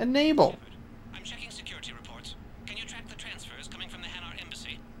 Enable. I'm checking security reports. Can you track the transfers coming from the Hanar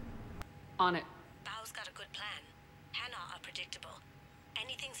Embassy? On it. Bao's got a good plan. Hanar are predictable.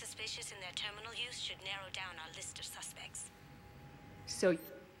 Anything suspicious in their terminal use should narrow down our list of suspects. So...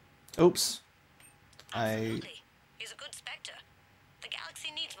 Oops. Absolutely. He's a good Spectre. The galaxy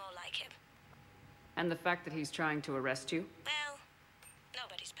needs more like him. And the fact that he's trying to arrest you? Well,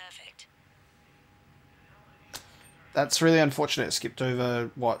 nobody's perfect. That's really unfortunate. It skipped over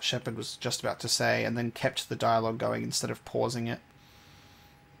what Shepard was just about to say and then kept the dialogue going instead of pausing it.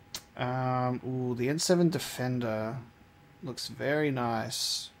 Ooh, the N7 Defender looks very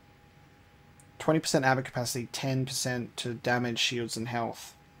nice. 20% ammo capacity, 10% to damage, shields, and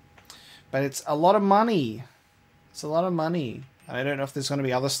health. But it's a lot of money. It's a lot of money. And I don't know if there's going to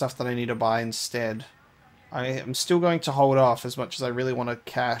be other stuff that I need to buy instead. I am still going to hold off as much as I really want to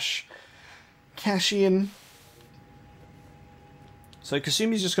cash in. So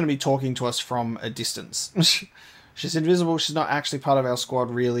Kasumi's just going to be talking to us from a distance. She's invisible. She's not actually part of our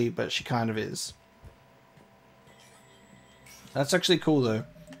squad, really, but she kind of is. That's actually cool, though.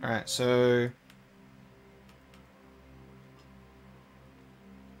 Alright, so...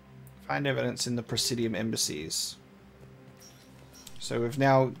 Find evidence in the Presidium embassies. So we've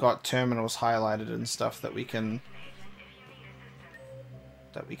now got terminals highlighted and stuff that we can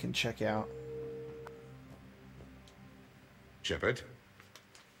check out. Shepard?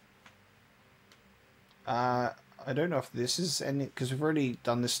 I don't know if this is any, because we've already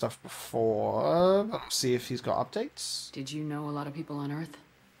done this stuff before. Let's see if he's got updates. Did you know a lot of people on Earth?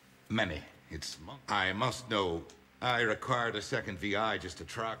 Many. I must know. I required a second VI just to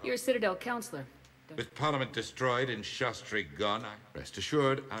track. You're a Citadel counselor. With Parliament destroyed and Shastri gone, rest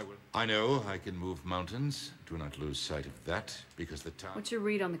assured I will. I know I can move mountains. Do not lose sight of that, because the town... What's your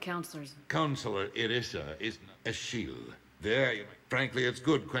read on the counselors? Counselor Irissa is a shield. There, frankly, it's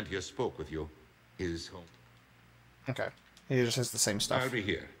good Quentia spoke with you. His home. Okay. He just has the same stuff. I'll be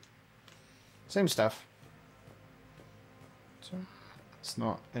here. Same stuff. So, it's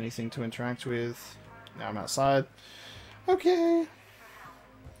not anything to interact with. Now I'm outside. Okay.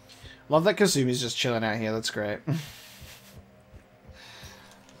 Love that Kasumi's just chilling out here. That's great.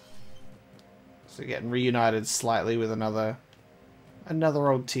 So getting reunited slightly with another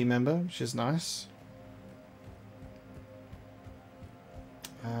old team member, which is nice.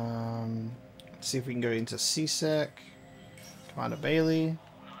 Let's see if we can go into CSEC. Commander Bailey.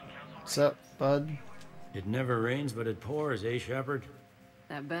 What's up, bud? It never rains, but it pours, eh, Shepard?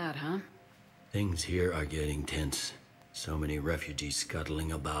 That bad, huh? Things here are getting tense. So many refugees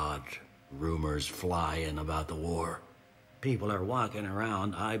scuttling about, rumors flying about the war. People are walking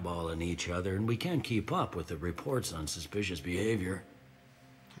around eyeballing each other, and we can't keep up with the reports on suspicious behavior.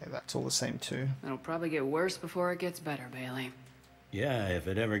 Okay, that's all the same too. It'll probably get worse before it gets better, Bailey. Yeah, if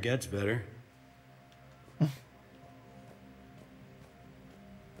it ever gets better.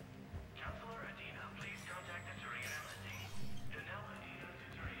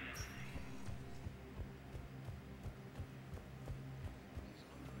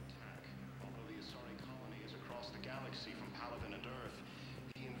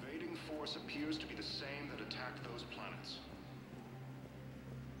 Appears to be the same that attacked those planets.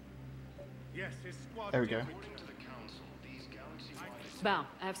 Yes, his squad. There we go. According to the Council, these galaxy-wide... Bow,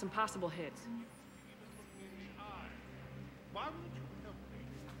 I have some possible hits.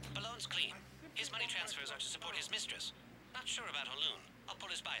 Balloon's clean. His money transfers are to support his mistress. Not sure about Olun. I'll pull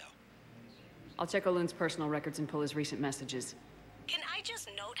his bio. I'll check Olun's personal records and pull his recent messages. Can I just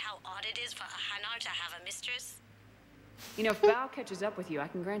note how odd it is for a Hanar to have a mistress? You know, if Bao catches up with you, I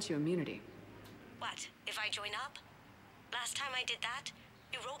can grant you immunity. What, if I join up? Last time I did that,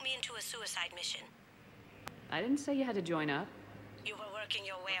 you wrote me into a suicide mission. I didn't say you had to join up. You were working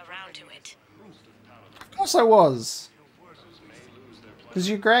your way around to it. Of course I was. Because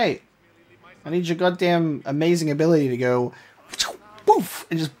you're great. I need your goddamn amazing ability to go poof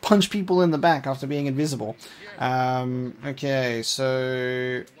and just punch people in the back after being invisible. Okay,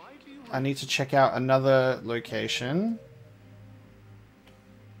 so I need to check out another location.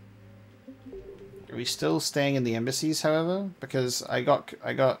 Are we still staying in the embassies, however? Because I got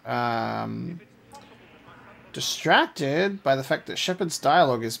distracted by the fact that Shepard's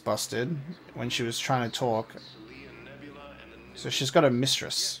dialogue is busted when she was trying to talk. So she's got a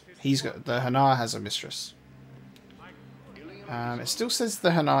mistress. The Hanar has a mistress. It still says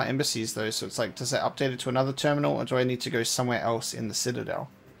the Hanar embassies though, so it's like, does that update it to another terminal, or do I need to go somewhere else in the Citadel?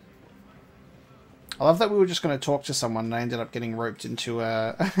 I love that we were just going to talk to someone and I ended up getting roped into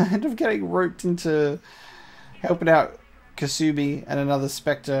helping out Kasumi and another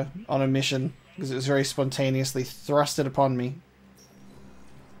Spectre on a mission because it was very spontaneously thrusted upon me.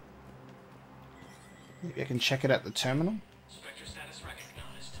 Maybe I can check it at the terminal. Spectre status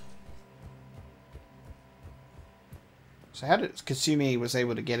recognized. So how did Kasumi was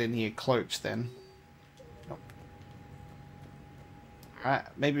able to get in here cloaked then? Nope. Alright,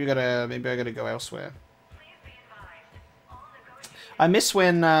 maybe I gotta go elsewhere. I miss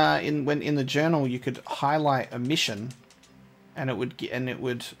when in the journal you could highlight a mission, and it would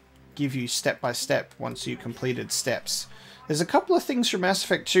give you step by step once you completed steps. There's a couple of things from Mass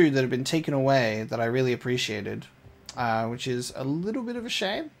Effect 2 that have been taken away that I really appreciated, which is a little bit of a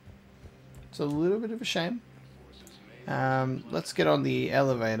shame. It's a little bit of a shame. Let's get on the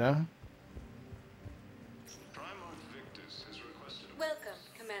elevator. Welcome,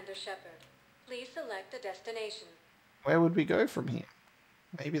 Commander Shepard. Please select a destination. Where would we go from here?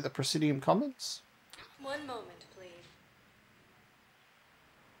 Maybe the Presidium Commons? One moment, please.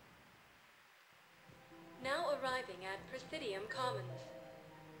 Now arriving at Presidium Commons.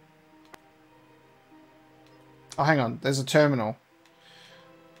 Oh, hang on. There's a terminal.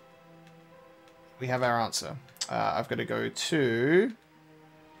 We have our answer. I've got to go to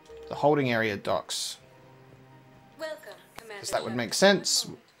the holding area docks. Welcome, Commander. Because that would make sense.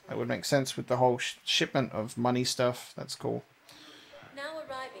 That would make sense with the whole shipment of money stuff. That's cool. Now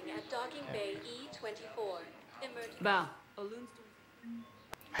arriving at Docking Bay E-24. Emergency. Bao.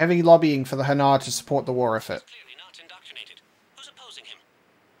 Heavy lobbying for the Hanar to support the war effort.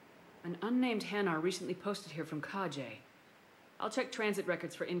 An unnamed Hanar recently posted here from Kajay. I'll check transit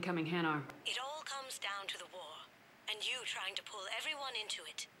records for incoming Hanar. It all comes down to the war, and you trying to pull everyone into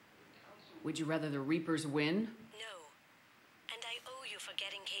it. Would you rather the Reapers win? No. And I owe you for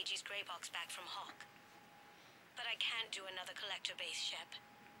getting KG's grey box back from Hawk. But I can't do another collector base, Shep.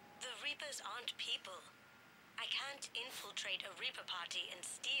 The Reapers aren't people. I can't infiltrate a Reaper party and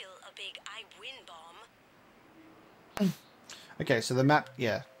steal a big I win bomb. Okay, so the map,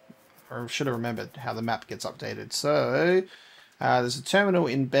 yeah. I should have remembered how the map gets updated. So, there's a terminal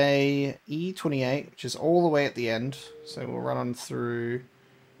in Bay E28, which is all the way at the end. So we'll run on through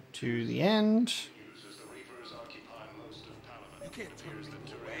to the end.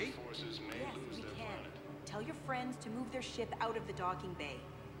 Tell your friends to move their ship out of the docking bay.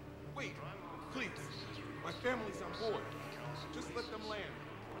 Wait, please. My family's on board. Just let them land.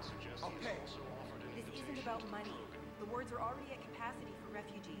 Okay. This isn't about money. The wards are already at capacity for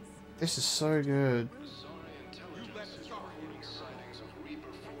refugees. This is so good.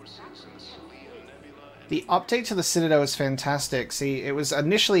 The update to the Citadel is fantastic. See, it was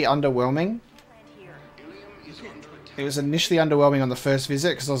initially underwhelming. It was initially underwhelming on the first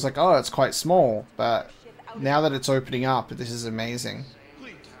visit because I was like, oh, it's quite small. But now that it's opening up, this is amazing.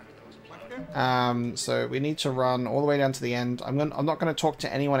 So we need to run all the way down to the end. I'm not going to talk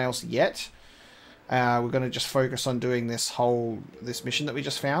to anyone else yet. We're going to just focus on doing this mission that we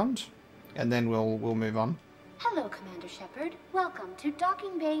just found, and then we'll move on. Hello, Commander Shepard. Welcome to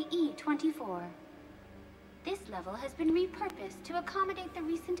Docking Bay E-24. This level has been repurposed to accommodate the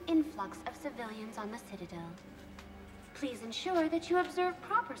recent influx of civilians on the Citadel. Please ensure that you observe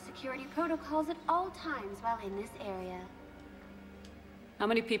proper security protocols at all times while in this area. How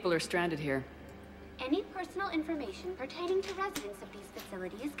many people are stranded here? Any personal information pertaining to residents of these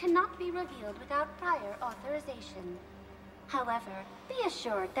facilities cannot be revealed without prior authorization. However, be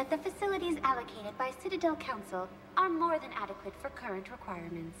assured that the facilities allocated by Citadel Council are more than adequate for current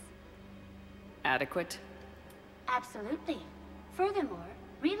requirements. Adequate? Absolutely. Furthermore,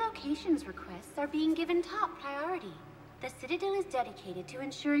 relocations requests are being given top priority. The Citadel is dedicated to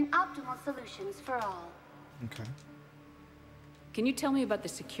ensuring optimal solutions for all. Okay. Can you tell me about the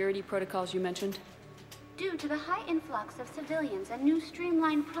security protocols you mentioned? Due to the high influx of civilians and new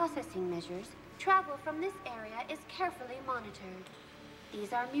streamlined processing measures, travel from this area is carefully monitored.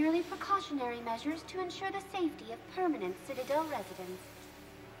 These are merely precautionary measures to ensure the safety of permanent Citadel residents.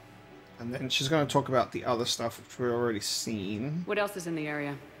 And then she's going to talk about the other stuff which we've already seen. What else is in the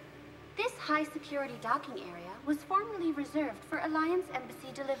area? This high-security docking area was formerly reserved for Alliance Embassy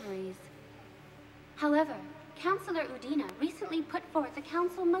deliveries. However, Councilor Udina recently put forth a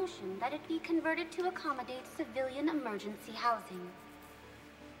council motion that it be converted to accommodate civilian emergency housing.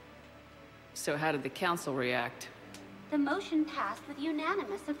 So how did the council react? The motion passed with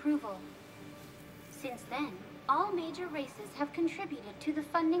unanimous approval. Since then, all major races have contributed to the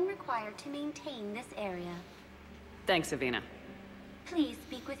funding required to maintain this area. Thanks, Avina. Please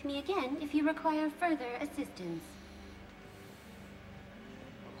speak with me again if you require further assistance.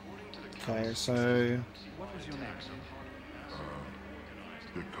 Okay, so... What was your name?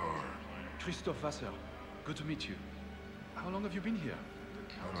 Picard. Christophe Vasseur. Good to meet you. How long have you been here?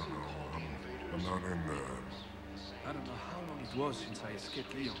 I don't know. I'm not in there. I don't know how long it was since I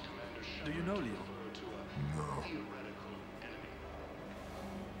escaped Lyon. Do you know Lyon? No. The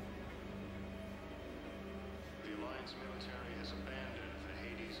Alliance military has abandoned the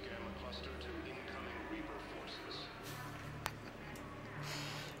Hades Gamma cluster to incoming Reaper forces.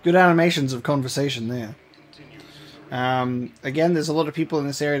 Good animations of conversation there. Again, there's a lot of people in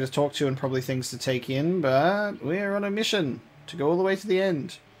this area to talk to and probably things to take in, but we're on a mission to go all the way to the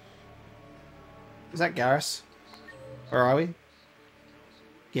end. Is that Garrus? Where are we?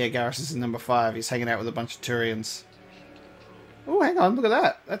 Yeah, Garrus is in number 5. He's hanging out with a bunch of Turians. Oh, hang on, look at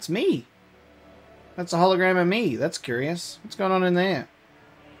that. That's me. That's a hologram of me. That's curious. What's going on in there?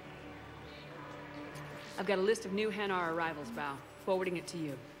 I've got a list of new Hanar arrivals, Bao. Forwarding it to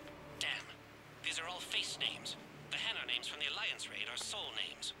you. Damn. These are all face names. The Hanar names from the Alliance raid are soul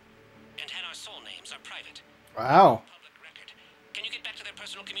names. And Hanar soul names are private. Wow. Public record. Can you get back to their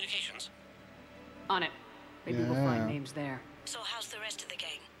personal communications? On it. Maybe we'll find names there. So how's the rest of the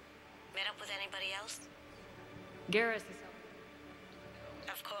gang? Met up with anybody else? Garrus is...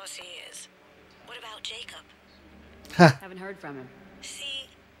 Of course he is. What about Jacob? Haven't heard from him. See,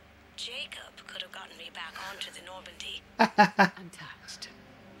 Jacob could have gotten me back onto the Normandy. I'm touched.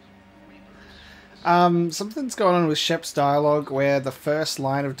 Something's going on with Shep's dialogue where the first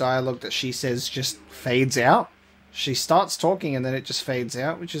line of dialogue that she says just fades out. She starts talking and then it just fades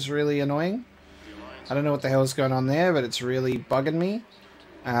out, which is really annoying. I don't know what the hell is going on there, but it's really bugging me.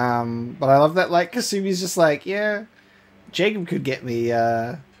 But I love that, like, Kasumi's just like, yeah, Jacob could get me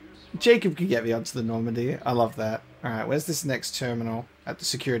onto the Normandy. I love that. Alright, where's this next terminal? At the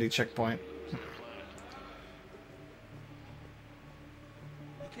security checkpoint. You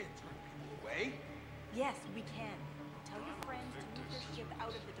can't turn people away. Yes, we can. Tell your friends to move their ship out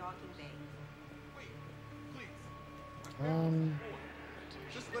of the docking bay.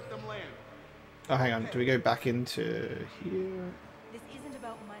 Just let them land. Oh, hang on. Do we go back into here? This isn't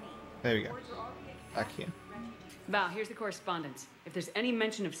about money. There we go. Back here. Bao, here's the correspondence. If there's any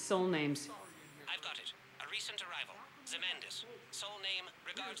mention of soul names... I've got it. A recent arrival. Zemandis. Soul name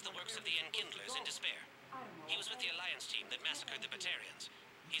regards the works of the Enkindlers in despair. He was with the Alliance team that massacred the Batarians.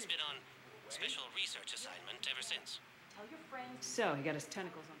 He's been on special research assignment ever since. So, he got his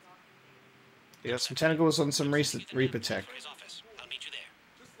tentacles on... He got some tentacles on some recent Reaper tech. I'll meet you there.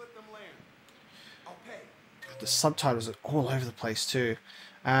 Just let them land. I'll pay. The subtitles are all over the place too.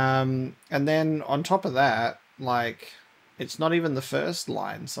 And then on top of that, like, it's not even the first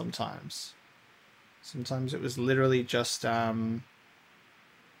line sometimes. Sometimes it was literally just, like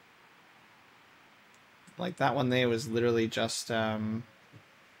that one there was literally just,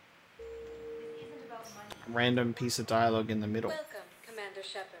 random piece of dialogue in the middle. Welcome, Commander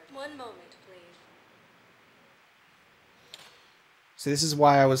Shepard. One moment, please. So this is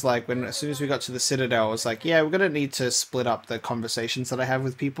why I was like, as soon as we got to the Citadel, I was like, yeah, we're going to need to split up the conversations that I have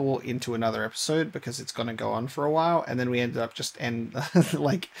with people into another episode because it's going to go on for a while. And then we ended up just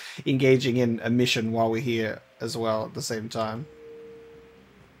like engaging in a mission while we're here as well at the same time.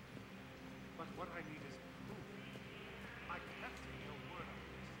 But what I need is proof. I can't take your word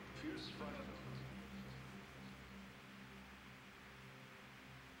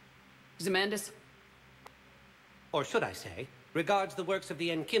on this. Zemandis? Or should I say, regards the works of the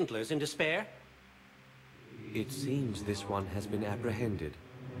Enkindlers in despair? It seems this one has been apprehended,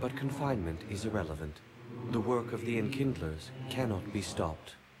 but confinement is irrelevant. The work of the Enkindlers cannot be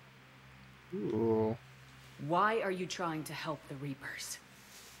stopped. Ooh. Why are you trying to help the Reapers?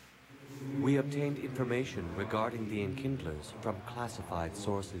 We obtained information regarding the Enkindlers from classified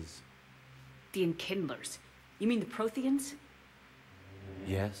sources. The Enkindlers? You mean the Protheans?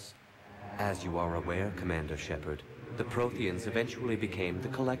 Yes. As you are aware, Commander Shepard, the Protheans eventually became the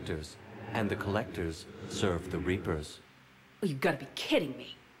Collectors, and the Collectors served the Reapers. Oh, you've got to be kidding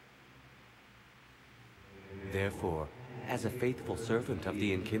me. Therefore, as a faithful servant of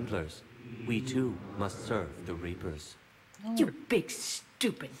the Enkindlers, we too must serve the Reapers. You big,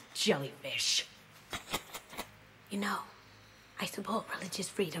 stupid jellyfish. You know, I support religious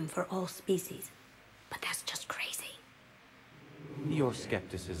freedom for all species, but that's just crazy. Your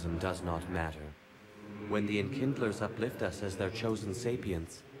skepticism does not matter. When the Enkindlers uplift us as their chosen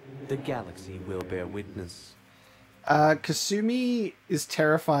sapients, the galaxy will bear witness. Kasumi is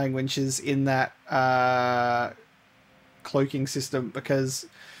terrifying when she's in that cloaking system, because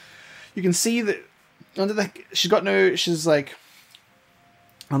you can see that under the she's like,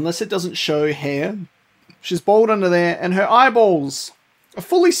 unless it doesn't show hair, she's bald under there, and her eyeballs are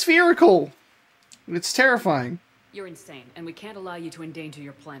fully spherical. It's terrifying. You're insane, and we can't allow you to endanger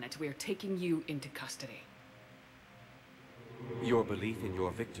your planet. We are taking you into custody. Your belief in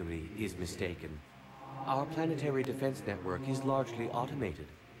your victory is mistaken. Our planetary defense network is largely automated.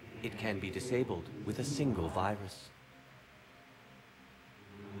 It can be disabled with a single virus,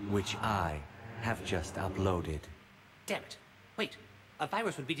 which I have just uploaded. Damn it. Wait. A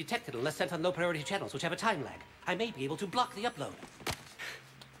virus would be detected unless sent on low-priority channels, which have a time lag. I may be able to block the upload.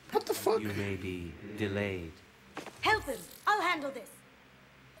 What the fuck? You may be delayed. Help him! I'll handle this!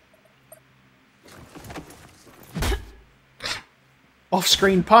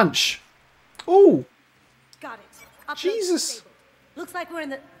 Off-screen punch. Ooh. Got it. Upload Jesus. disabled. Looks like we're in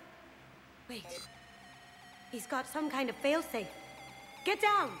the... Wait. He's got some kind of failsafe. Get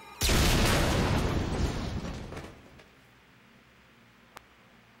down!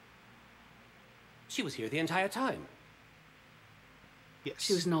 She was here the entire time. Yes.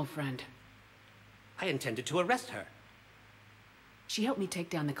 She was an old friend. I intended to arrest her. She helped me take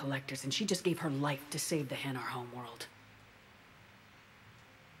down the Collectors, and she just gave her life to save the Hanar homeworld.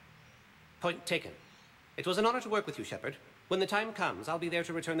 Point taken. It was an honor to work with you, Shepard. When the time comes, I'll be there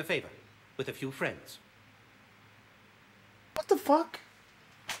to return the favor. With a few friends. What the fuck?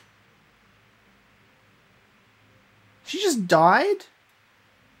 She just died?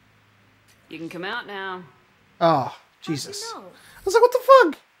 You can come out now. Oh, Jesus. No. I was like, what the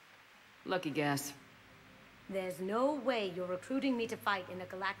fuck? Lucky guess. There's no way you're recruiting me to fight in a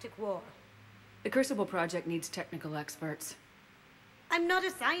galactic war. The Crucible Project needs technical experts. I'm not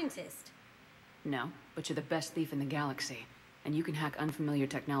a scientist. No, but you're the best thief in the galaxy, and you can hack unfamiliar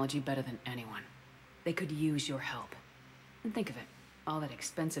technology better than anyone. They could use your help. And think of it, all that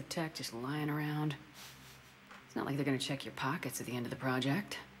expensive tech just lying around. It's not like they're gonna check your pockets at the end of the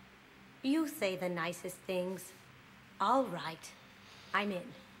project. You say the nicest things. All right. I'm in.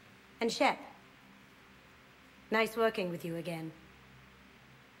 And Shep, nice working with you again.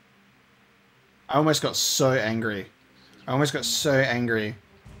 I almost got so angry.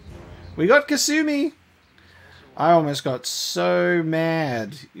 We got Kasumi! I almost got so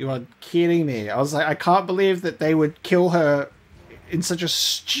mad. You are kidding me. I was like, I can't believe that they would kill her in such a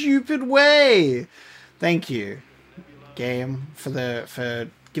stupid way. Thank you, game, for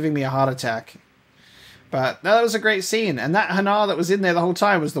giving me a heart attack. But no, that was a great scene. And that Hanar that was in there the whole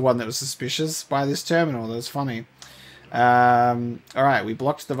time was the one that was suspicious by this terminal. That was funny. Alright, we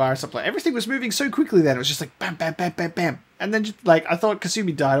blocked the virus upload. Everything was moving so quickly then. It was just like bam, bam, bam, bam, bam. And then just, like, I thought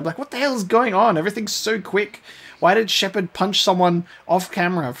Kasumi died. I'm like, what the hell is going on? Everything's so quick. Why did Shepard punch someone off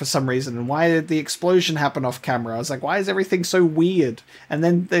camera for some reason? And why did the explosion happen off camera? I was like, why is everything so weird? And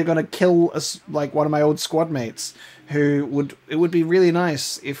then they're going to kill us, like one of my old squad mates. It would be really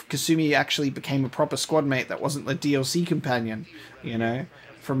nice if Kasumi actually became a proper squad mate that wasn't the DLC companion, you know,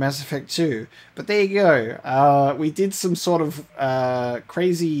 from Mass Effect 2. But there you go. We did some sort of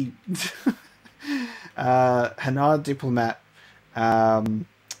crazy Hanar diplomat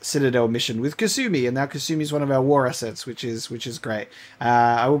Citadel mission with Kasumi, and now Kasumi's one of our war assets, which is great.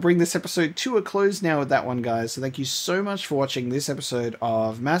 I will bring this episode to a close now with that one, guys. So thank you so much for watching this episode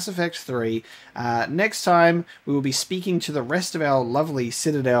of Mass Effect 3. Next time we will be speaking to the rest of our lovely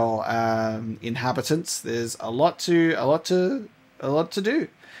Citadel inhabitants. There's a lot to do.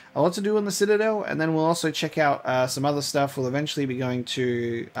 A lot to do on the Citadel, and then we'll also check out some other stuff. We'll eventually be going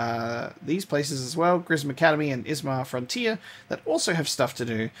to these places as well, Grism Academy and Ismar Frontier, that also have stuff to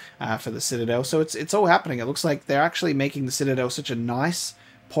do for the Citadel. So it's all happening. It looks like they're actually making the Citadel such a nice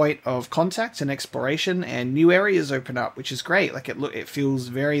point of contact and exploration, and new areas open up, which is great. Like it feels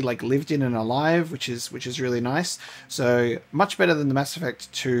very like lived in and alive, which is really nice. So much better than the Mass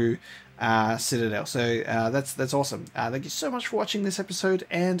Effect 2 Citadel. So that's awesome. Thank you so much for watching this episode,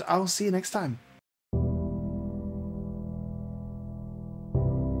 and I'll see you next time.